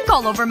have ink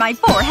all over my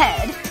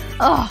forehead.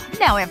 Oh,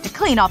 now I have to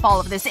clean off all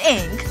of this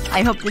ink.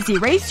 I hope this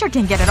eraser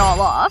can get it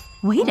all off.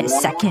 Wait a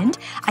second.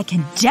 I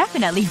can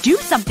definitely do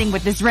something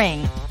with this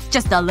ring.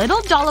 Just a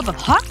little dollop of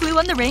hot glue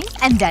on the ring,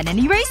 and then an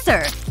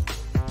eraser.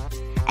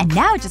 And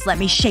now just let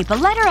me shape a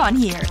letter on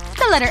here.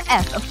 The letter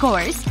F, of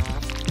course.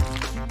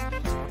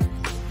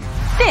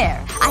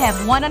 There. I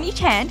have one on each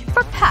hand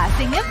for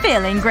passing and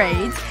failing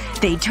grades.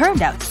 They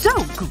turned out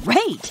so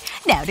great.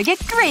 Now to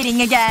get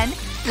grading again.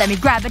 Let me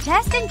grab a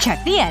test and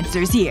check the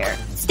answers here.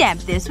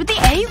 Stamp this with the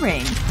A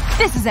ring.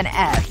 This is an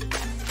F.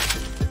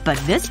 But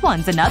this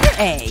one's another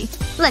A.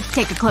 Let's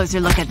take a closer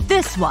look at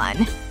this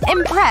one.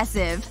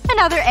 Impressive.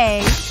 Another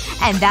A.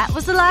 And that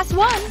was the last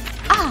one.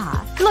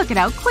 Ah, look at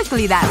how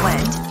quickly that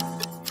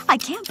went. I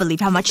can't believe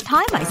how much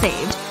time I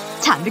saved.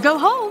 Time to go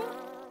home.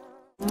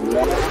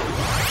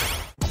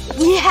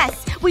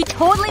 Yes! We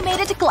totally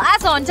made it to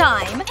class on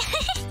time!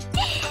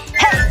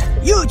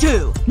 Hey! You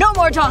two! No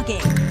more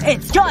talking!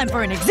 It's time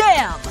for an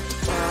exam!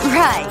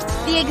 Right.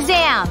 The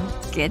exam.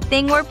 Good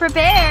thing we're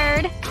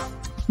prepared.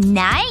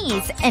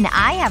 Nice! And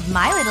I have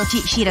my little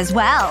cheat sheet as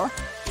well.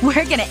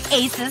 We're gonna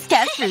ace this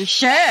test for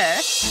sure.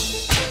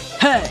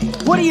 Hey!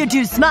 What are you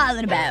two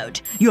smiling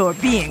about? You're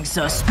being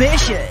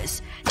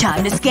suspicious.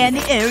 Time to scan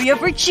the area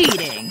for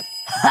cheating.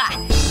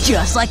 Ha!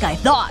 Just like I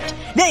thought.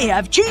 They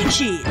have cheat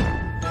sheet!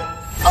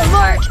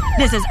 Alert!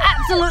 This is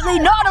absolutely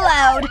not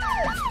allowed!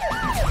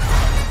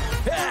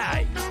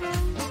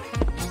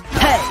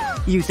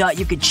 Hey! You thought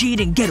you could cheat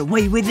and get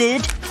away with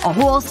it? A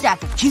whole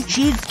stack of cheat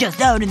sheets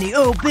just out in the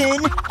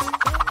open?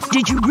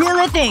 Did you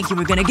really think you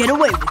were gonna get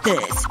away with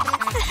this?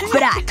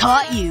 But I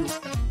caught you!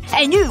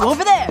 And you,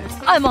 over there!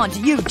 I'm onto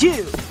you,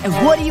 too! And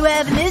what do you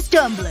have in this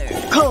tumbler?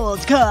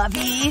 Cold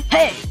coffee?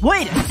 Hey,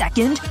 wait a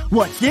second!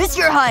 What's this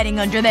you're hiding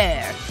under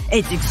there?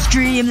 It's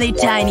extremely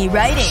tiny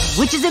writing,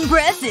 which is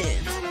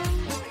impressive.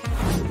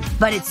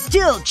 But it's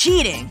still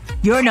cheating.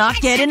 You're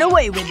not getting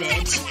away with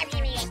it.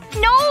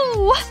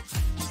 No!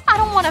 I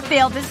don't want to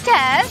fail this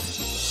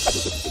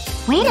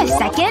test. Wait a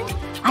second.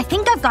 I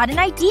think I've got an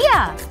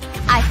idea.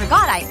 I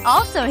forgot I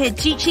also hid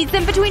cheat sheets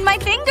in between my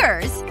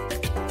fingers.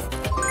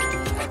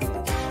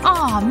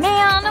 Aw,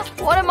 man.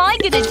 What am I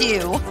gonna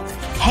do?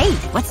 Hey,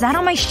 what's that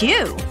on my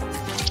shoe?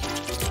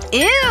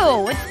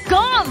 Ew! It's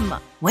gum!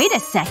 Wait a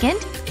second.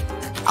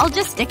 I'll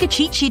just stick a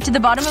cheat sheet to the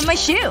bottom of my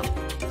shoe.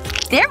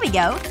 There we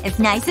go. It's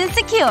nice and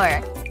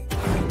secure.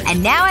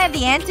 And now I have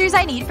the answers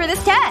I need for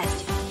this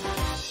test.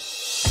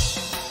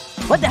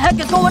 What the heck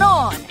is going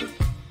on?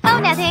 Oh,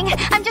 nothing.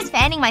 I'm just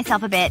fanning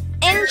myself a bit.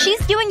 And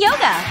she's doing yoga.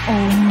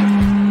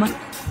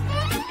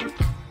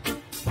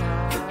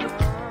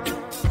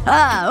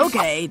 Ah,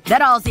 okay.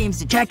 That all seems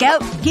to check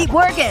out. Keep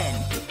working.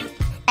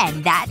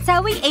 And that's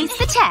how we ace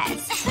the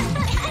test.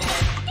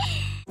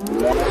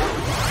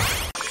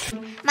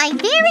 My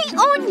very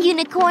own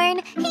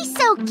unicorn. He's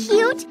so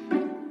cute.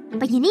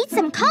 But you need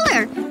some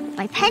color.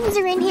 My pens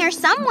are in here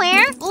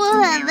somewhere.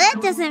 Ugh, that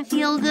doesn't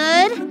feel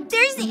good.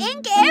 There's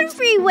ink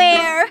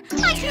everywhere.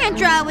 I can't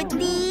draw with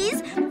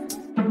these.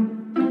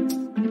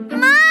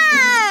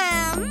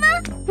 Mom!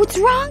 What's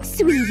wrong,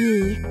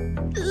 sweetie?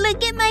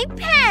 Look at my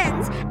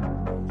pens.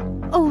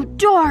 Oh,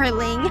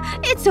 darling.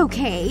 It's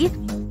okay.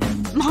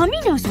 Mommy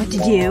knows what to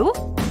do.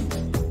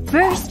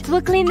 First,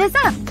 we'll clean this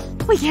up.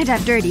 We can't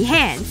have dirty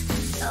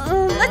hands.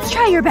 Let's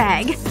try your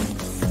bag.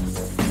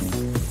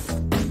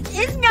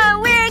 It's not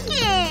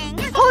working!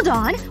 Hold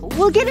on.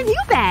 We'll get a new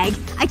bag.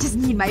 I just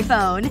need my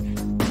phone.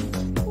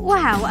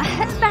 Wow.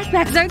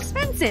 Backpacks are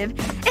expensive.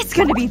 It's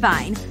gonna be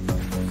fine.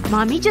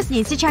 Mommy just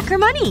needs to check her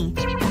money.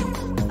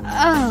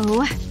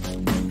 Oh.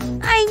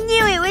 I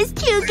knew it was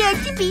too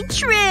good to be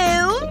true.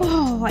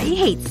 Oh, I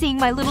hate seeing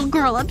my little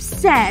girl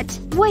upset.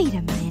 Wait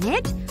a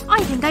minute.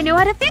 I think I know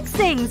how to fix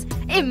things.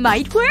 It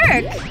might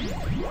work.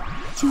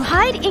 To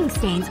hide ink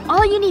stains,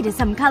 all you need is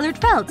some colored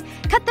felt.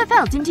 Cut the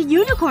felt into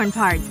unicorn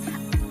parts.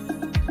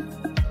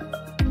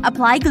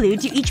 Apply glue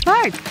to each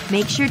part.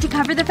 Make sure to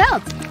cover the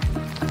felt.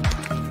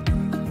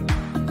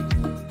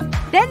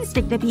 Then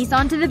stick the piece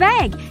onto the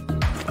bag.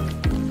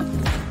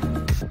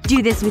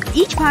 Do this with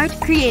each part,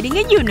 creating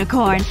a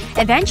unicorn,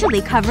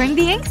 eventually covering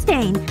the ink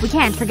stain. We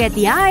can't forget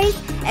the eyes.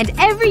 And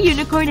every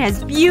unicorn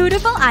has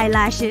beautiful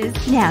eyelashes.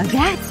 Now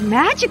that's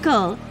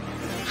magical!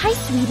 Hi,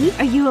 sweetie.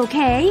 Are you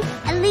okay?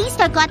 At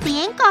least I got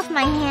the ink off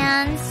my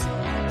hands.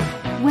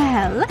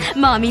 Well,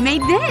 Mommy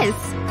made this.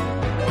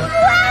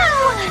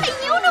 Wow! A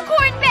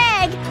unicorn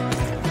bag!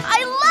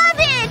 I love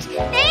it!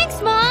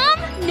 Thanks, Mom!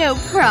 No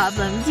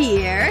problem,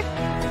 dear.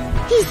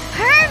 He's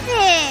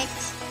perfect!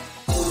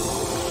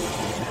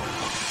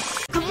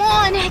 Come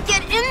on,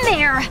 get in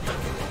there!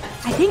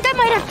 I think I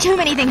might have too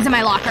many things in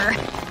my locker.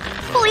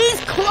 Please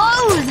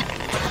close!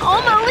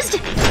 Almost!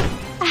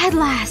 At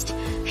last.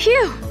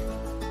 Phew.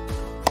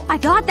 I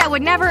thought that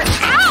would never…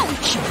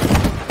 Ouch!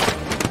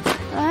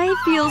 I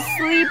feel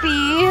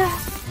sleepy.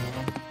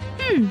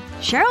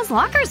 Cheryl's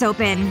locker's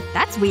open.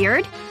 That's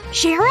weird.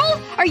 Cheryl?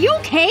 Are you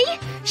okay?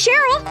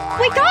 Cheryl,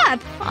 wake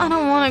up! I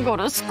don't want to go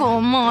to school,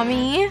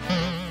 Mommy.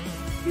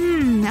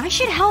 I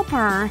should help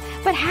her.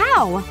 But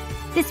how?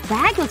 This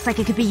bag looks like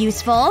it could be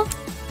useful.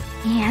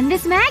 And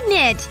this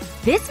magnet.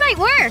 This might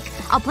work.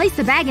 I'll place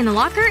the bag in the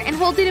locker and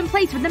hold it in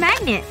place with the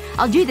magnet.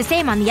 I'll do the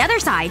same on the other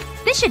side.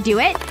 This should do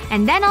it.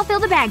 And then I'll fill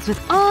the bags with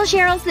all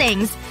Cheryl's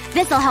things.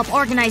 This'll help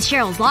organize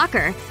Cheryl's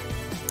locker.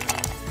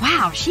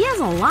 Wow, she has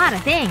a lot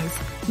of things.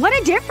 What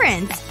a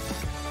difference.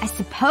 I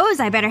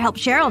suppose I better help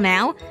Cheryl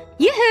now.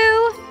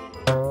 Yoo-hoo!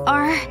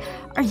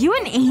 Are you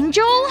an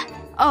angel?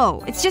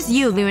 Oh, it's just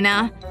you,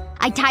 Luna.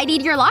 I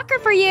tidied your locker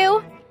for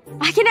you.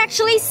 I can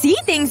actually see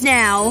things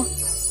now.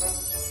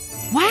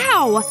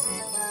 Wow!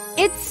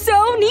 It's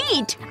so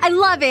neat! I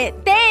love it!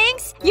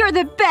 Thanks! You're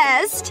the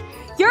best!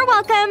 You're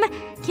welcome!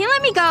 Can you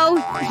let me go?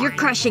 You're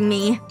crushing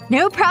me.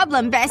 No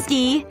problem,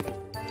 bestie.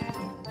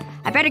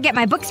 I better get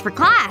my books for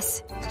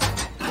class.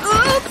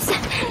 Oops!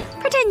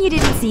 Pretend you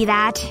didn't see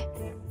that.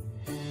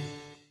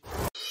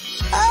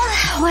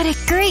 Ugh, what a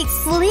great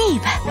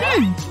sleep.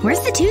 Where's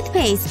the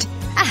toothpaste?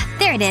 Ah,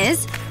 there it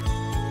is.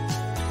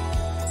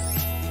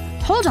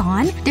 Hold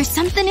on. There's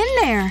something in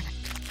there.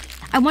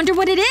 I wonder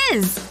what it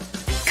is.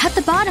 Cut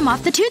the bottom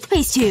off the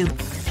toothpaste tube.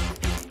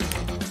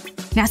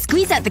 Now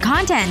squeeze out the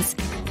contents.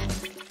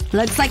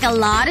 Looks like a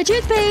lot of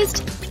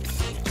toothpaste.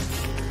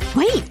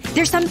 Wait,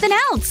 there's something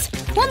else.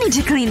 We'll need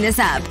to clean this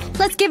up.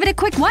 Let's give it a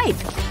quick wipe.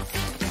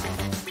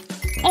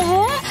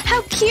 Aw,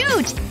 how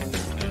cute!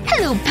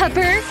 Hello,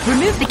 pupper!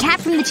 Remove the cap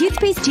from the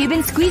toothpaste tube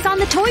and squeeze on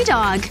the toy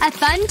dog. A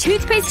fun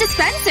toothpaste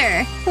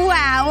dispenser!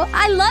 Wow,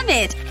 I love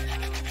it!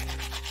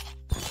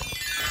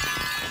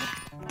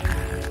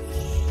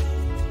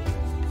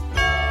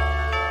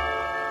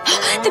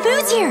 The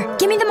food's here!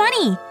 Give me the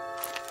money!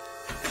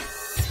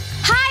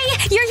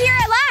 Hi! You're here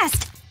at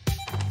last!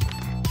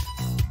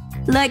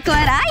 Look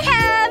what I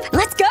have!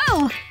 Let's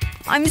go!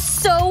 I'm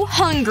so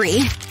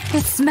hungry.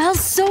 It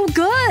smells so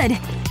good.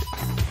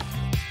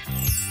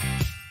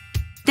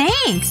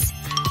 Thanks!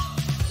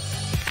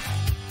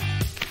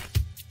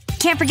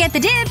 Can't forget the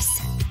dips!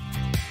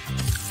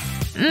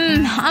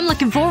 I'm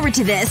looking forward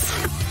to this.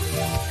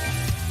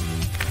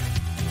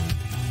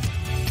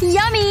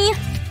 Yummy!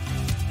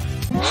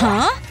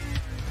 Huh?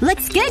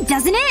 Looks good,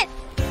 doesn't it?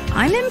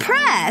 I'm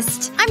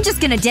impressed. I'm just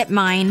gonna dip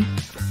mine.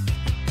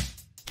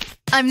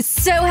 I'm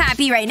so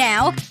happy right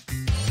now.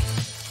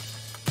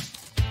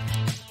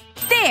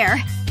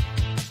 There!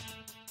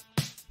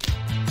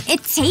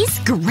 It tastes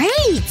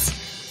great!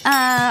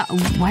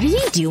 What are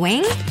you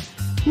doing?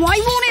 Why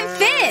won't it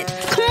fit?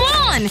 Come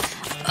on!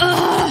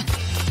 Ugh!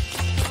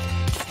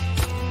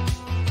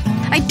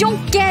 I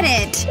don't get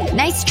it.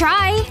 Nice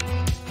try.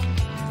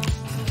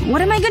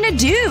 What am I gonna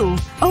do?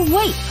 Oh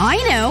wait, I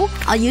know.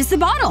 I'll use the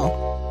bottle.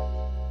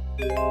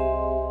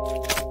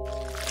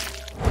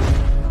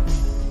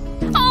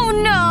 Oh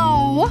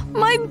no!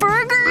 My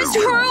burger's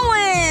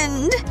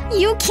ruined!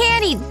 You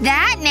can't eat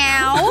that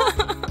now!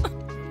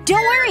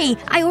 Don't worry,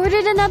 I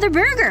ordered another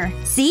burger.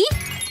 See?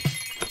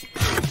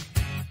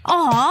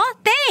 Aw,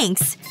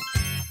 thanks.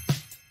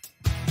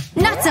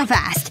 Not so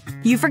fast.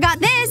 You forgot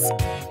this.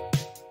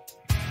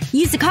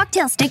 Use the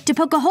cocktail stick to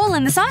poke a hole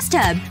in the sauce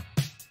tub.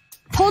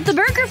 Hold the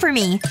burger for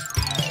me.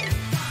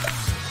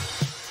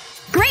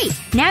 Great!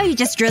 Now you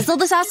just drizzle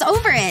the sauce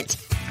over it.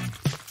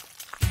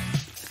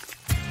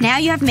 Now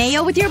you have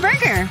mayo with your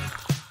burger.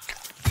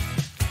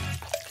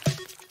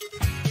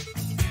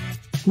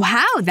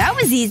 Wow, that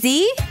was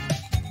easy.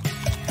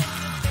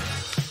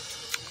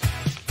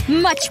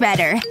 Much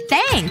better.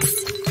 Thanks.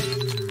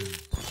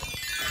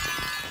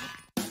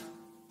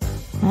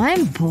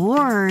 I'm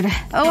bored.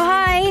 Oh,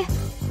 hi.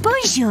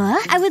 Bonjour.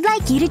 I would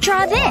like you to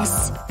draw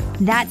this.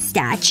 That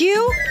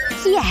statue?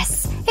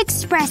 Yes.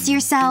 Express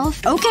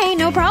yourself. Okay,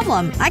 no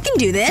problem. I can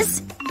do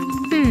this.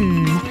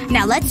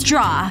 Now let's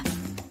draw.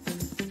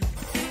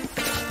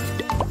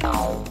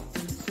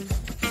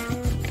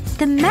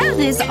 The mouth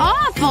is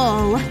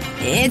awful.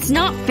 It's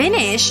not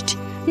finished.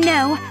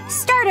 No.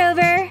 Start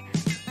over.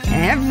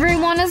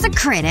 Everyone is a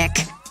critic.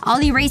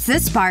 I'll erase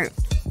this part.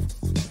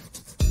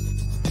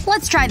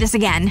 Let's try this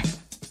again.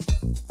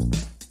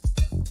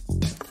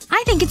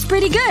 I think it's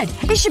pretty good.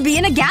 It should be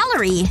in a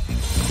gallery.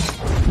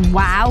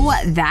 Wow,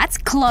 that's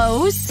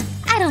close.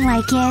 I don't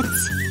like it.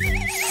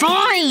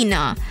 Fine!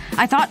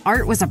 I thought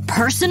art was a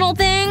personal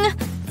thing.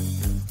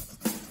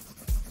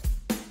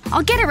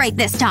 I'll get it right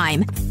this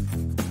time.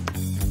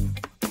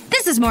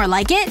 This is more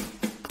like it.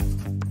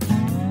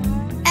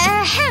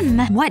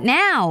 Ahem. What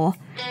now?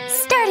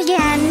 Start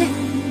again.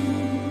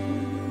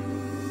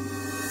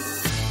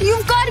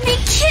 You've gotta be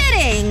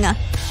kidding!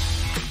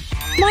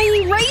 My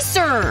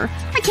eraser!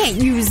 I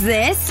can't use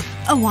this.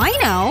 Oh, I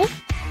know.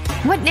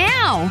 What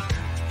now?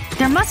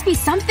 There must be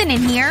something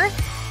in here.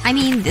 I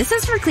mean, this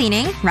is for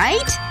cleaning,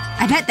 right?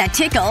 I bet that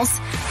tickles.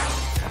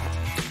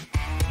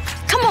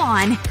 Come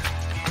on.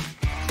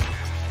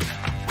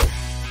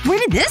 Where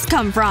did this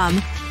come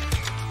from?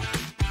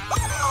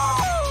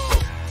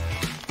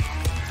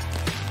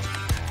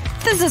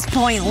 This is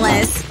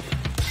pointless.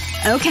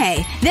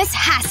 Okay, this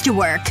has to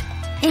work.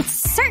 It's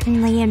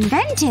certainly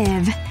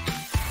inventive.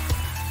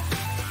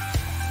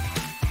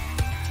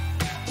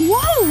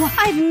 Whoa!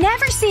 I've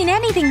never seen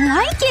anything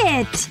like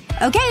it!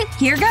 Okay,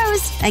 here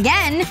goes.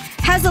 Again.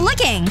 How's it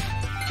looking?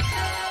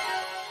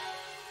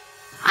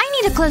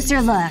 I need a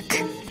closer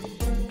look.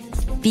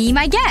 Be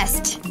my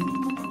guest.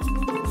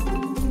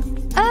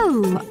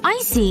 Oh, I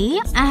see.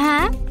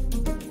 Uh-huh.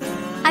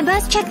 I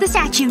must check the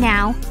statue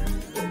now.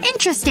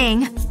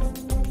 Interesting.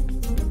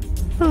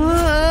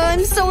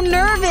 I'm so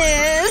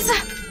nervous.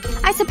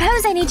 I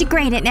suppose I need to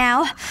grade it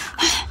now.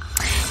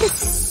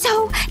 This is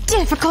so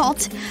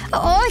difficult. Oh,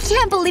 I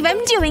can't believe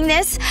I'm doing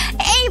this.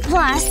 A+.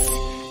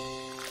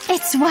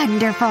 It's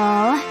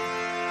wonderful.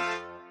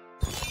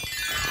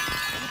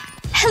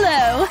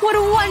 Hello. What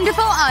a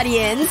wonderful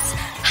audience.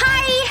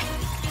 Hi.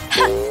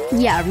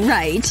 Yeah,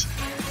 right.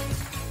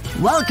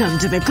 Welcome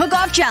to the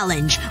cook-off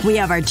challenge. We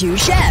have our 2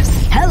 chefs.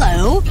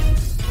 Hello.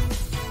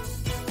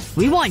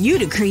 We want you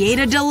to create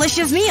a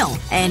delicious meal.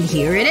 And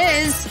here it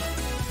is.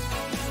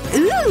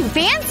 Ooh,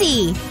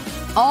 fancy!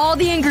 All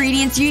the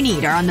ingredients you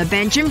need are on the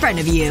bench in front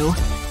of you.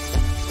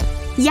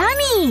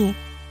 Yummy!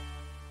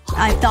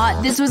 I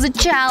thought this was a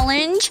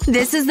challenge.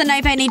 This is the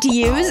knife I need to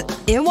use.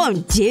 It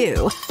won't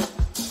do.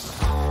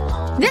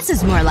 This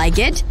is more like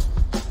it.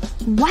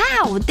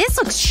 Wow, this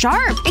looks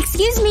sharp.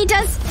 Excuse me,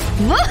 does…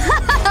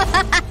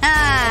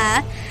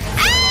 Ah!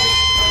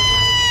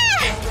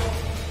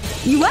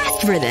 You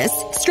asked for this.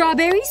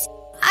 Strawberries?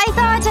 I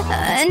thought…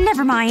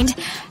 never mind.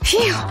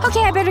 Phew.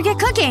 Okay, I better get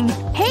cooking.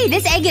 Hey,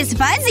 this egg is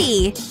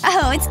fuzzy.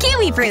 Oh, it's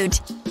kiwi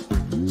fruit.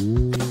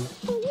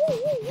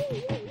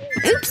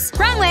 Oops,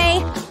 wrong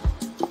way.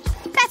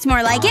 That's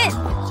more like it.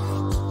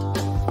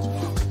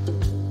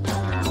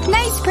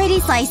 Nice pretty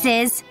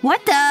slices.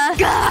 What the…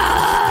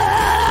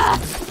 Gah!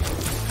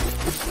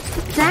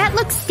 That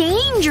looks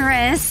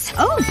dangerous.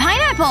 Oh,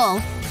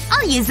 pineapple!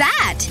 I'll use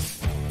that.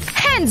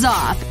 Hands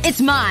off.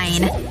 It's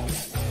mine.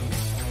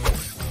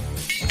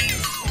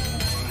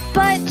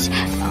 But…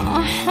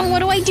 what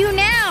do I do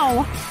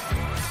now?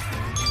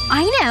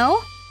 I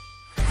know.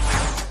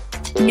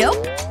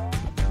 Nope.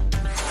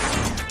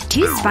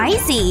 Too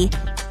spicy.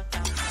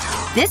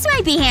 This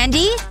might be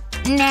handy.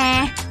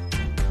 Nah.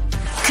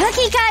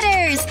 Cookie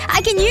cutters!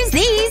 I can use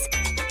these!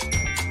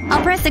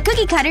 I'll press the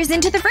cookie cutters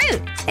into the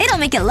fruit. It'll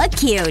make it look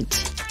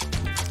cute.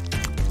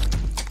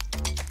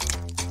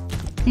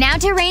 Now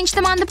to arrange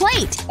them on the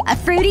plate. A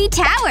fruity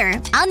tower.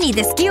 I'll need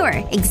the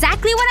skewer.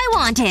 Exactly what I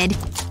wanted.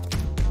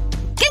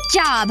 Good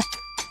job!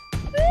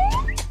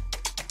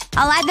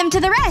 I'll add them to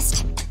the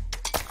rest.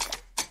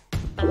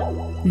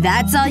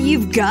 That's all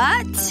you've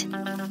got?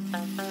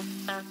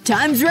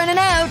 Time's running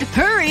out.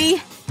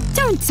 Hurry!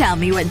 Don't tell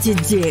me what to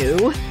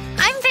do.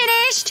 I'm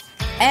finished!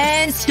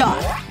 And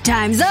stop.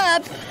 Time's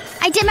up.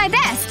 I did my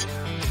best.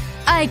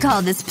 I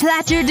call this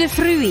platter de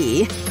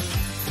fruits.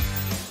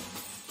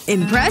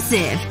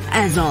 Impressive,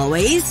 as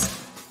always.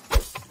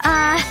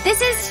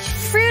 This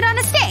is fruit on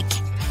a stick.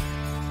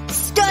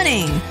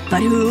 Stunning!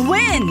 But who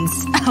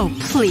wins? Oh,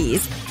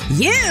 please.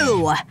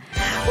 You!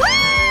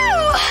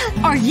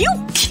 Woo! Are you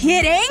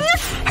kidding?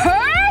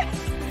 Her?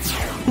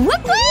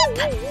 Whoop whoop!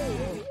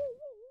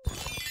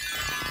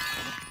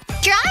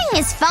 Drawing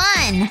is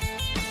fun!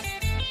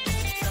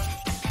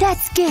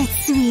 That's good,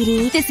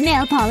 sweetie. This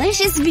nail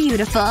polish is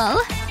beautiful.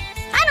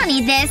 I don't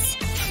need this.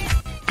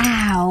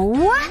 Ow.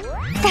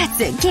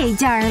 That's okay,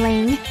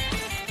 darling.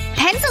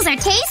 Pencils are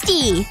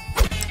tasty!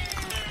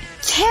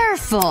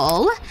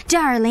 Careful.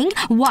 Darling,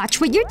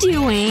 watch what you're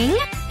doing.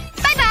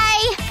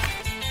 Bye-bye!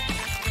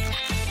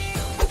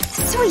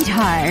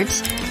 Sweetheart.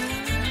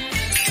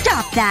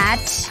 Stop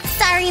that.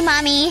 Sorry,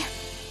 Mommy.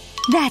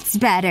 That's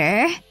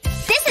better.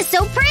 This is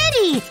so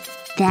pretty!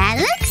 That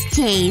looks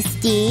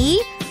tasty.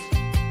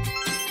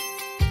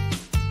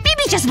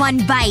 Maybe just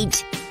one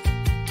bite.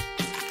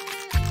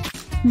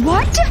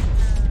 What?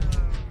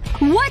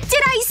 What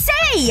did I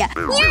say?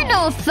 You're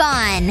no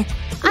fun.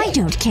 I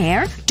don't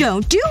care.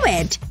 Don't do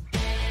it.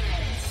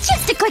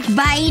 Just a quick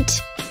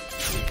bite.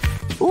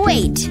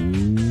 Wait.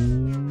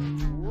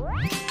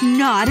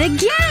 Not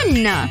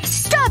again!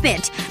 Stop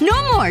it!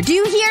 No more, do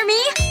you hear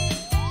me?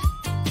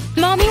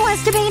 Mommy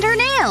wants to paint her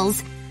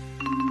nails.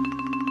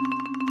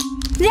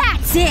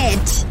 That's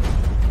it!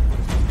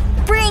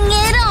 Bring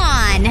it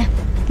on!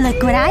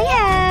 Look what I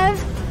have!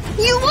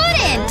 You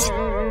wouldn't!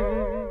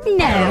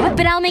 No,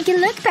 but I'll make it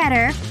look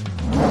better.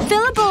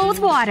 Fill a bowl with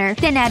water,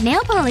 then add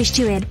nail polish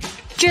to it.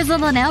 Drizzle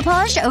the nail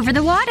polish over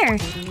the water.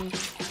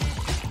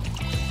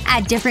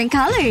 Add different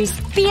colors.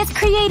 Be as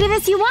creative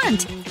as you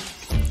want.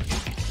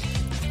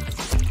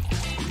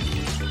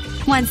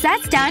 Once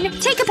that's done,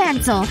 take a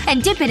pencil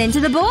and dip it into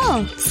the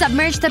bowl.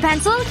 Submerge the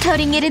pencil,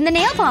 coating it in the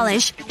nail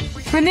polish.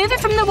 Remove it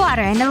from the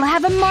water and it'll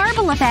have a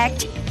marble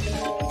effect.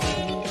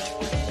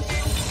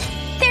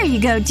 There you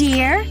go,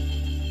 dear.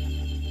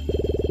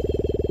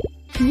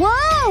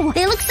 Whoa!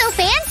 They look so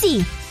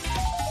fancy!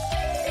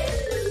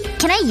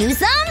 Can I use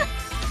them?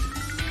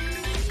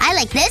 I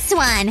like this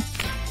one.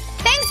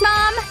 Thanks,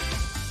 Mom!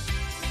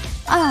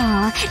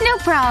 Aw, no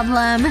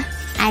problem.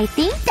 I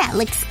think that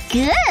looks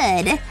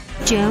good.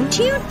 Don't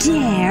you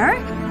dare.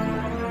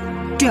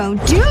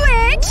 Don't do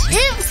it!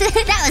 Oops,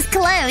 that was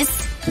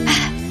close.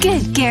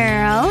 Good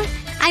girl.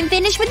 I'm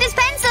finished with this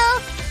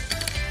pencil.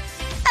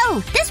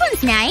 Oh, this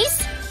one's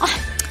nice.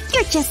 Oh,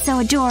 you're just so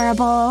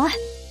adorable.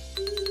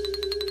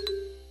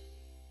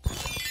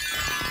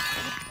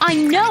 I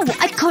know!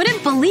 I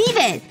couldn't believe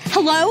it!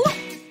 Hello?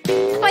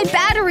 My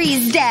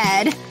battery's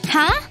dead.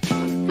 Huh?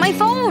 My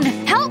phone!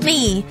 Help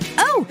me!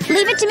 Oh,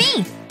 leave it to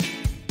me.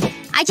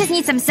 I just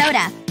need some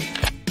soda.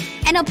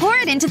 And I'll pour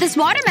it into this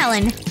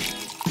watermelon.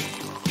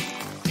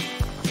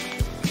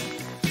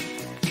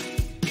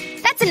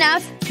 That's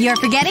enough. You're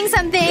forgetting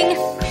something.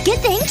 Good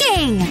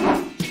thinking.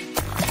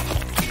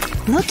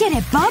 Look at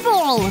it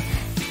bubble.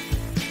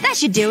 That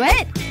should do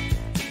it.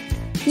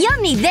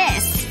 You'll need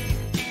this.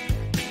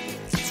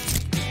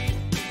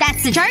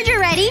 That's the charger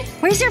ready.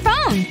 Where's your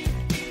phone?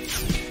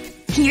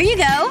 Here you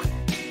go.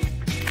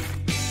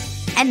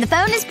 And the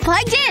phone is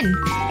plugged in.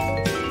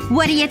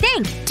 What do you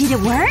think? Did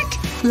it work?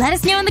 Let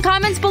us know in the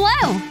comments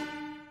below.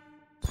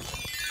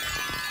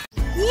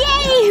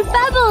 Yay!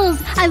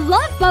 Bubbles! I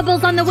love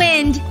bubbles on the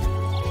wind!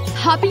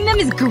 Popping them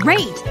is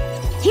great!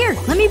 Here,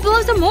 let me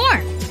blow some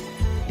more.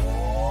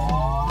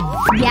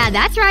 Yeah,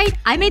 that's right.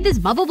 I made this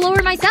bubble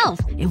blower myself.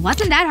 It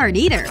wasn't that hard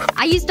either.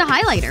 I used a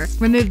highlighter.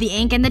 Removed the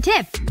ink and the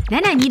tip.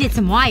 Then I needed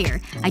some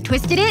wire. I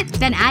twisted it,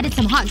 then added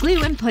some hot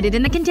glue and put it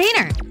in the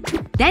container.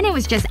 Then it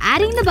was just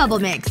adding the bubble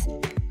mix.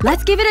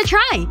 Let's give it a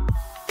try.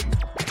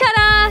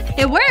 Ta-da!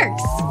 It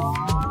works!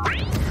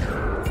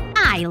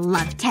 I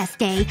love test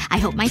day. I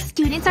hope my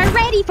students are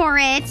ready for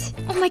it.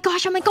 Oh my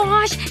gosh, oh my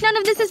gosh. None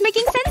of this is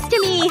making sense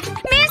to me.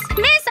 Miss,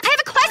 I have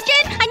a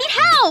question! I need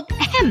help!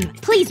 Ahem.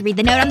 Please read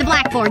the note on the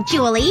blackboard,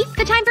 Julie.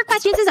 The time for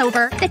questions is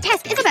over. The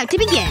test is about to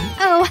begin.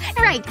 Oh,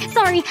 right.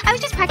 Sorry. I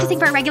was just practicing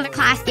for a regular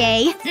class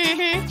day.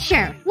 Mm-hmm.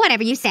 Sure.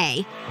 Whatever you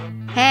say.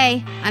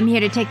 Hey, I'm here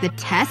to take the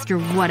test or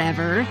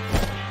whatever.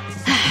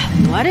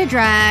 What a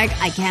drag.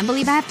 I can't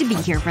believe I have to be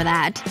here for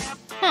that.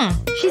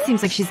 She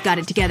seems like she's got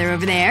it together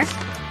over there.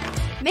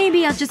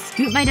 Maybe I'll just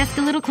scoot my desk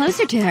a little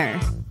closer to her.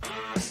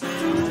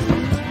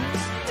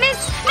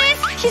 Miss!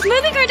 She's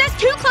moving her desk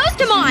too close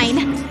to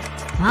mine!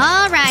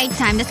 Alright,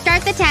 time to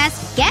start the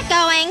test. Get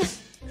going.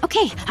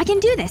 Okay, I can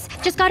do this.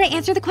 Just gotta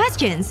answer the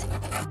questions.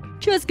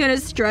 Just gonna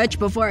stretch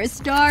before I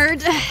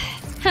start.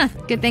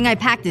 Good thing I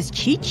packed this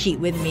cheat sheet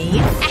with me.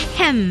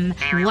 Ahem.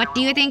 What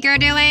do you think you're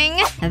doing?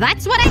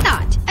 That's what I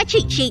thought. A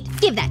cheat sheet.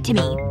 Give that to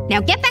me. Now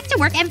get back to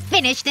work and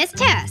finish this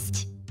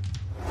test.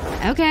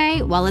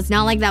 Okay, well it's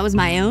not like that was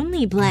my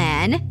only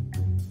plan.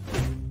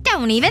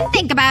 Don't even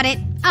think about it.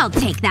 I'll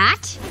take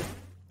that.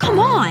 Come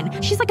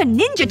on! She's like a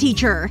ninja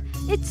teacher.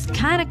 It's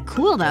kinda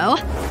cool though.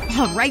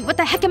 Alright, what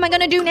the heck am I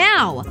gonna do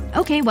now?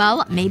 Okay,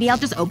 well, maybe I'll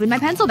just open my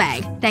pencil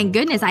bag. Thank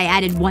goodness I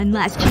added one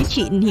last cheat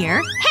sheet in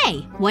here. Hey!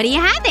 What do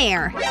you have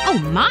there? Oh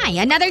my,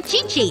 another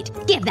cheat sheet!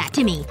 Give that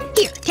to me.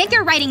 Here, take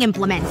your writing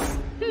implements.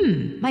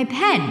 My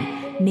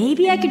pen.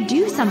 Maybe I could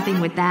do something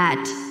with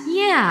that.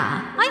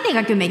 Yeah, I think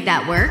I could make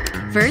that work.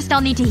 First, I'll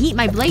need to heat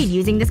my blade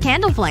using this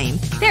candle flame.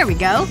 There we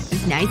go.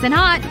 It's nice and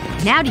hot.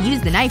 Now to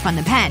use the knife on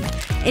the pen.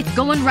 It's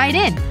going right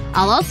in.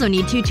 I'll also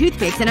need 2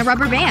 toothpicks and a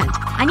rubber band.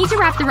 I need to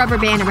wrap the rubber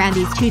band around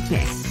these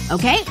toothpicks.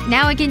 Okay,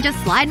 now I can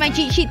just slide my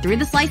cheat sheet through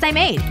the slice I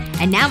made.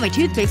 And now my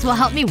toothpicks will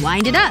help me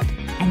wind it up.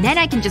 And then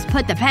I can just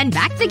put the pen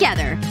back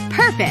together.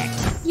 Perfect.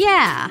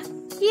 Yeah.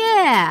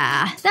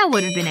 That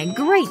would have been a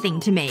great thing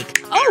to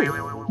make.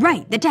 Oh!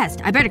 Right, the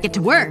test. I better get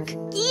to work.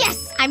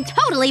 Yes! I'm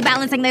totally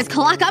balancing this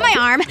clock on my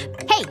arm.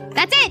 Hey,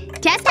 that's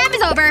it! Test time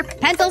is over.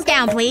 Pencils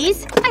down,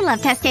 please. I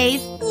love test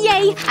days.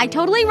 Yay! I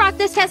totally rocked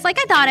this test like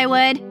I thought I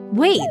would.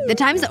 Wait, the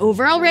time's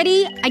over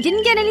already? I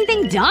didn't get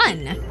anything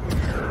done.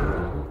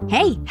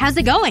 Hey, how's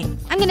it going?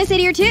 I'm gonna sit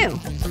here too.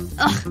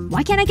 Ugh,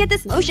 why can't I get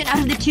this lotion out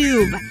of the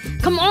tube?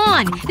 Come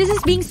on! This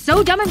is being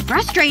so dumb and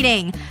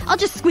frustrating. I'll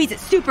just squeeze it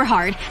super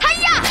hard.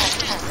 Hiya!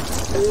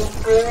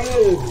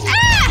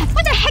 Ah!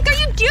 What the heck are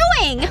you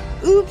doing?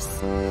 Oops.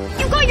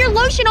 You got your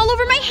lotion all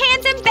over my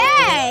hands and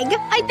bag!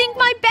 I think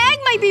my bag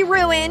might be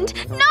ruined.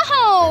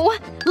 No!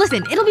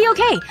 Listen, it'll be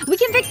okay. We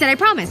can fix it, I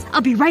promise.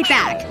 I'll be right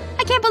back.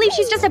 I can't believe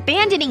she's just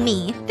abandoning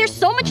me. There's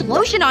so much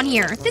lotion on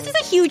here. This is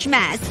a huge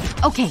mess.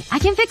 Okay, I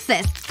can fix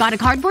this. Got a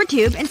cardboard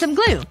tube and some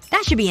glue.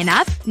 That should be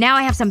enough. Now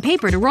I have some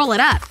paper to roll it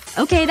up.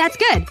 Okay, that's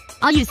good.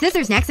 I'll use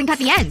scissors next and cut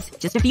the ends.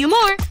 Just a few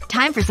more.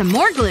 Time for some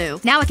more glue.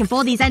 Now I can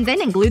fold these ends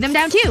in and glue them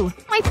down too.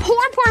 My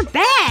poor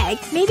bag!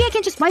 Maybe I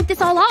can just wipe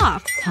this all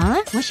off.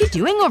 Huh? What's she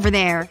doing over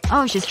there?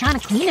 Oh, she's trying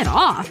to clean it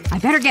off. I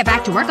better get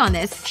back to work on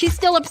this. She's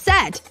still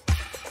upset.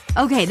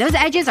 Okay, those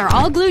edges are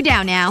all glued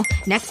down now.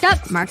 Next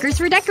up, markers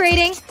for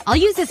decorating. I'll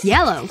use this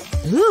yellow.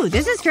 Ooh,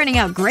 this is turning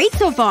out great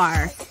so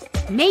far.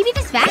 Maybe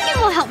this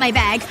vacuum will help my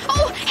bag.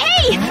 Oh,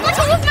 hey! Let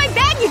go of my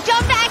bag, you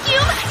dumb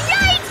vacuum!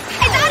 Yikes!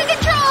 It's out of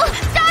control!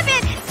 Stop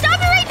it! Stop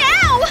it right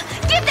now!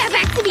 Give that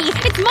back to me!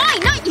 It's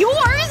mine, not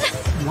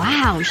yours!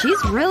 Wow,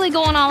 she's really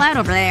going all out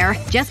over there.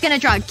 Just gonna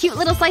draw a cute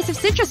little slice of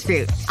citrus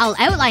fruit. I'll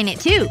outline it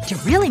too, to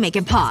really make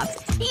it pop.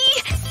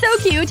 Eee! So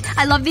cute!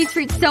 I love these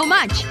fruits so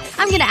much.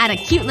 I'm gonna add a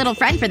cute little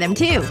friend for them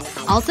too.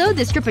 Also,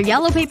 this strip of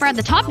yellow paper at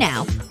the top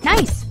now.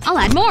 Nice! I'll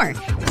add more.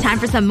 Time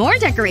for some more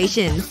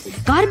decorations.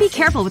 Gotta be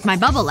careful with my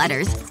bubble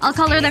letters. I'll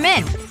color them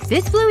in.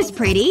 This blue is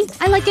pretty.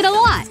 I like it a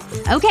lot.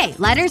 Okay,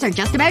 letters are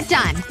just about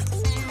done.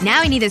 Now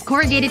I need this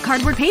corrugated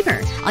cardboard paper.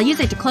 I'll use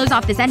it to close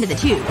off this end of the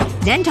tube.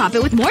 Then top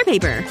it with more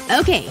paper.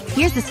 Okay,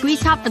 here's the squeeze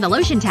top for the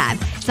lotion tab.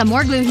 Some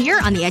more glue here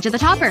on the edge of the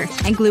topper.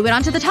 And glue it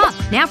onto the top.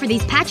 Now for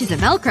these patches of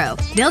Velcro.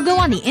 They'll go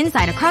on the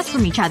inside across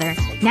from each other.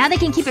 Now they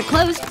can keep it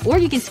closed, or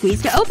you can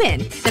squeeze to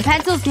open. The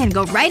pencils can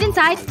go right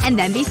inside and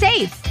then be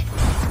safe.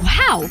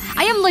 Wow!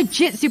 I am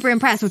legit super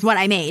impressed with what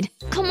I made.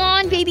 Come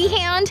on, baby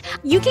hand.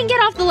 You can get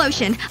off the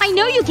lotion. I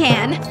know you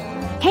can.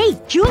 Hey,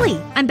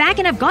 Julie! I'm back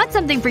and I've got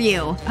something for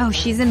you. Oh,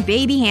 she's in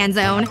baby hand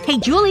zone. Hey,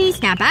 Julie,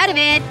 snap out of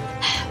it.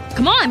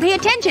 Come on, pay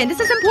attention. This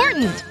is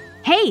important.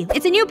 Hey,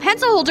 it's a new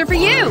pencil holder for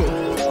you.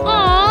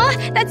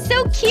 Aww, that's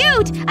so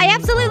cute! I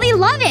absolutely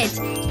love it!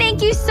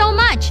 Thank you so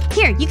much!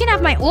 Here, you can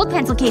have my old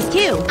pencil case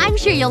too. I'm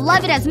sure you'll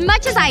love it as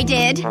much as I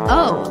did.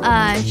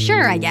 Oh,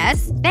 sure, I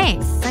guess.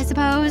 Thanks, I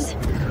suppose.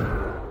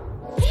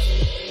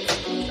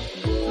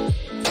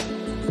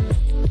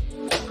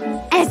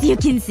 As you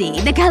can see,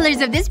 the colors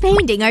of this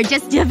painting are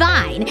just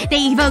divine. They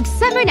evoke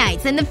summer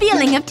nights and the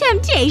feeling of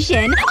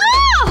temptation.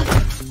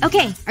 Oh!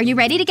 Okay, are you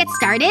ready to get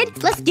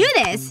started? Let's do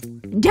this.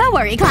 Don't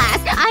worry, class.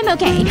 I'm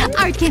okay.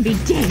 Art can be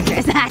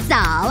dangerous, that's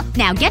all.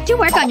 Now get to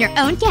work on your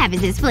own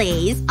canvases,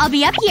 please. I'll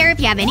be up here if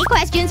you have any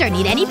questions or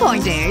need any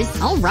pointers.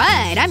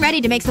 Alright, I'm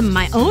ready to make some of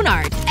my own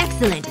art.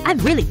 Excellent. I'm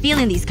really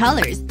feeling these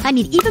colors. I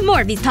need even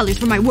more of these colors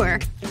for my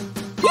work.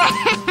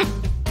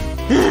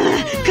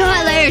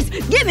 Colors!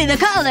 Give me the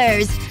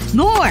colors!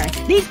 More!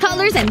 These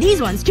colors and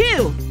these ones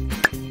too!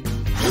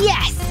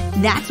 Yes!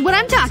 That's what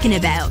I'm talking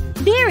about.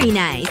 Very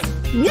nice.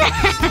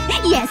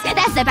 Yes,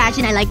 that's the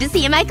passion I like to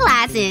see in my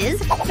classes.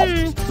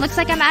 Looks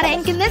like I'm out of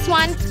ink in this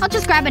one. I'll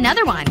just grab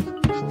another one.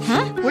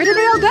 Huh? Where did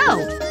they all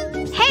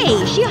go?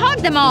 Hey! She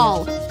hogged them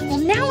all! Well,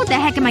 now what the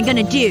heck am I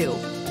gonna do?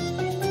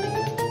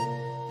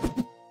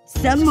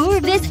 Some more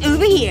of this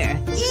over here.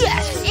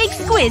 Yes!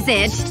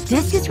 Exquisite!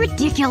 This is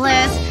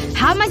ridiculous.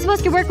 How am I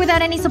supposed to work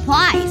without any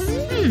supplies?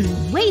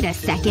 Wait a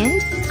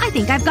second. I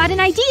think I've got an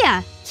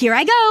idea. Here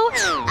I go.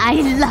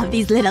 I love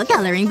these little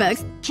coloring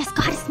books. Just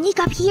gotta sneak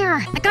up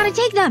here. I gotta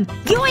take them.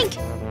 Yoink!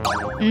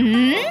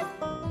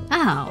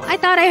 Oh, I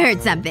thought I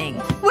heard something.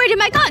 Where did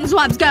my cotton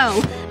swabs go?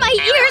 My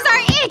ears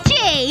are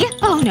itchy!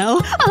 Oh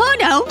no. Oh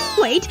no.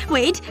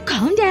 Wait.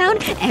 Calm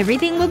down.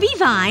 Everything will be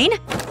fine.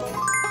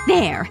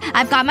 There.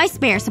 I've got my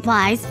spare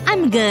supplies.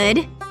 I'm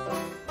good.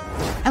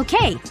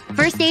 Okay.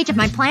 First stage of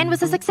my plan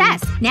was a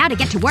success. Now to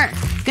get to work.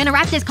 Gonna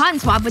wrap this cotton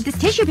swab with this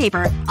tissue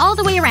paper. All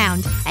the way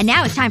around. And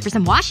now it's time for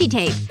some washi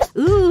tape.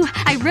 Ooh,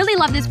 I really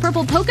love this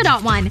purple polka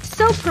dot one.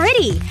 So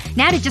pretty.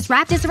 Now to just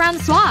wrap this around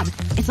the swab.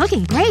 It's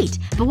looking great.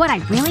 But what I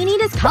really need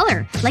is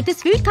color. Like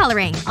this food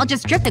coloring. I'll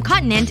just drip the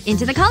cotton end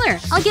into the color.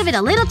 I'll give it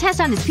a little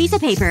test on this piece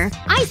of paper.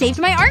 I saved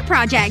my art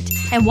project.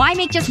 And why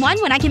make just one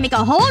when I can make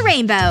a whole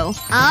rainbow?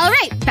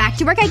 Alright, back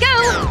to work I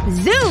go.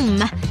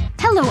 Zoom!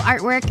 Hello,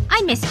 artwork.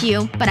 I missed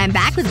you, but I'm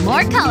back with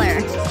more color.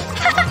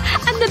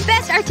 I'm the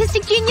best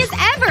artistic genius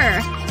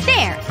ever!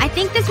 There. I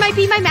think this might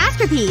be my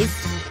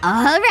masterpiece.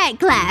 Alright,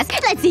 class.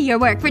 Let's see your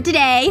work for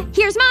today.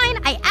 Here's mine.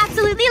 I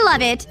absolutely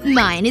love it.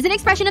 Mine is an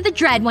expression of the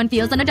dread one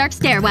feels on a dark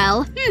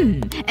stairwell.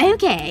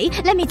 Okay.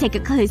 Let me take a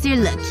closer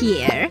look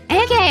here.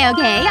 Okay.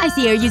 I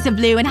see your use of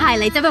blue and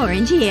highlights of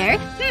orange here.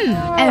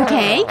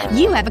 Okay.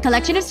 You have a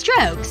collection of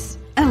strokes.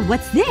 Oh,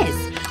 what's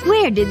this?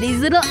 Where did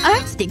these little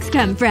art sticks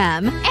come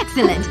from?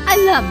 Excellent. I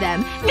love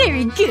them.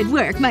 Very good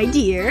work, my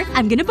dear.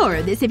 I'm gonna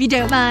borrow this if you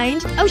don't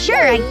mind. Oh,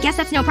 sure. I guess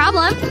that's no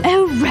problem.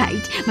 Oh,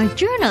 right. My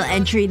journal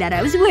entry that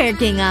I was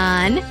working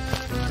on. Ugh!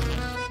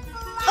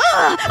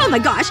 Oh my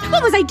gosh.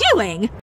 What was I doing?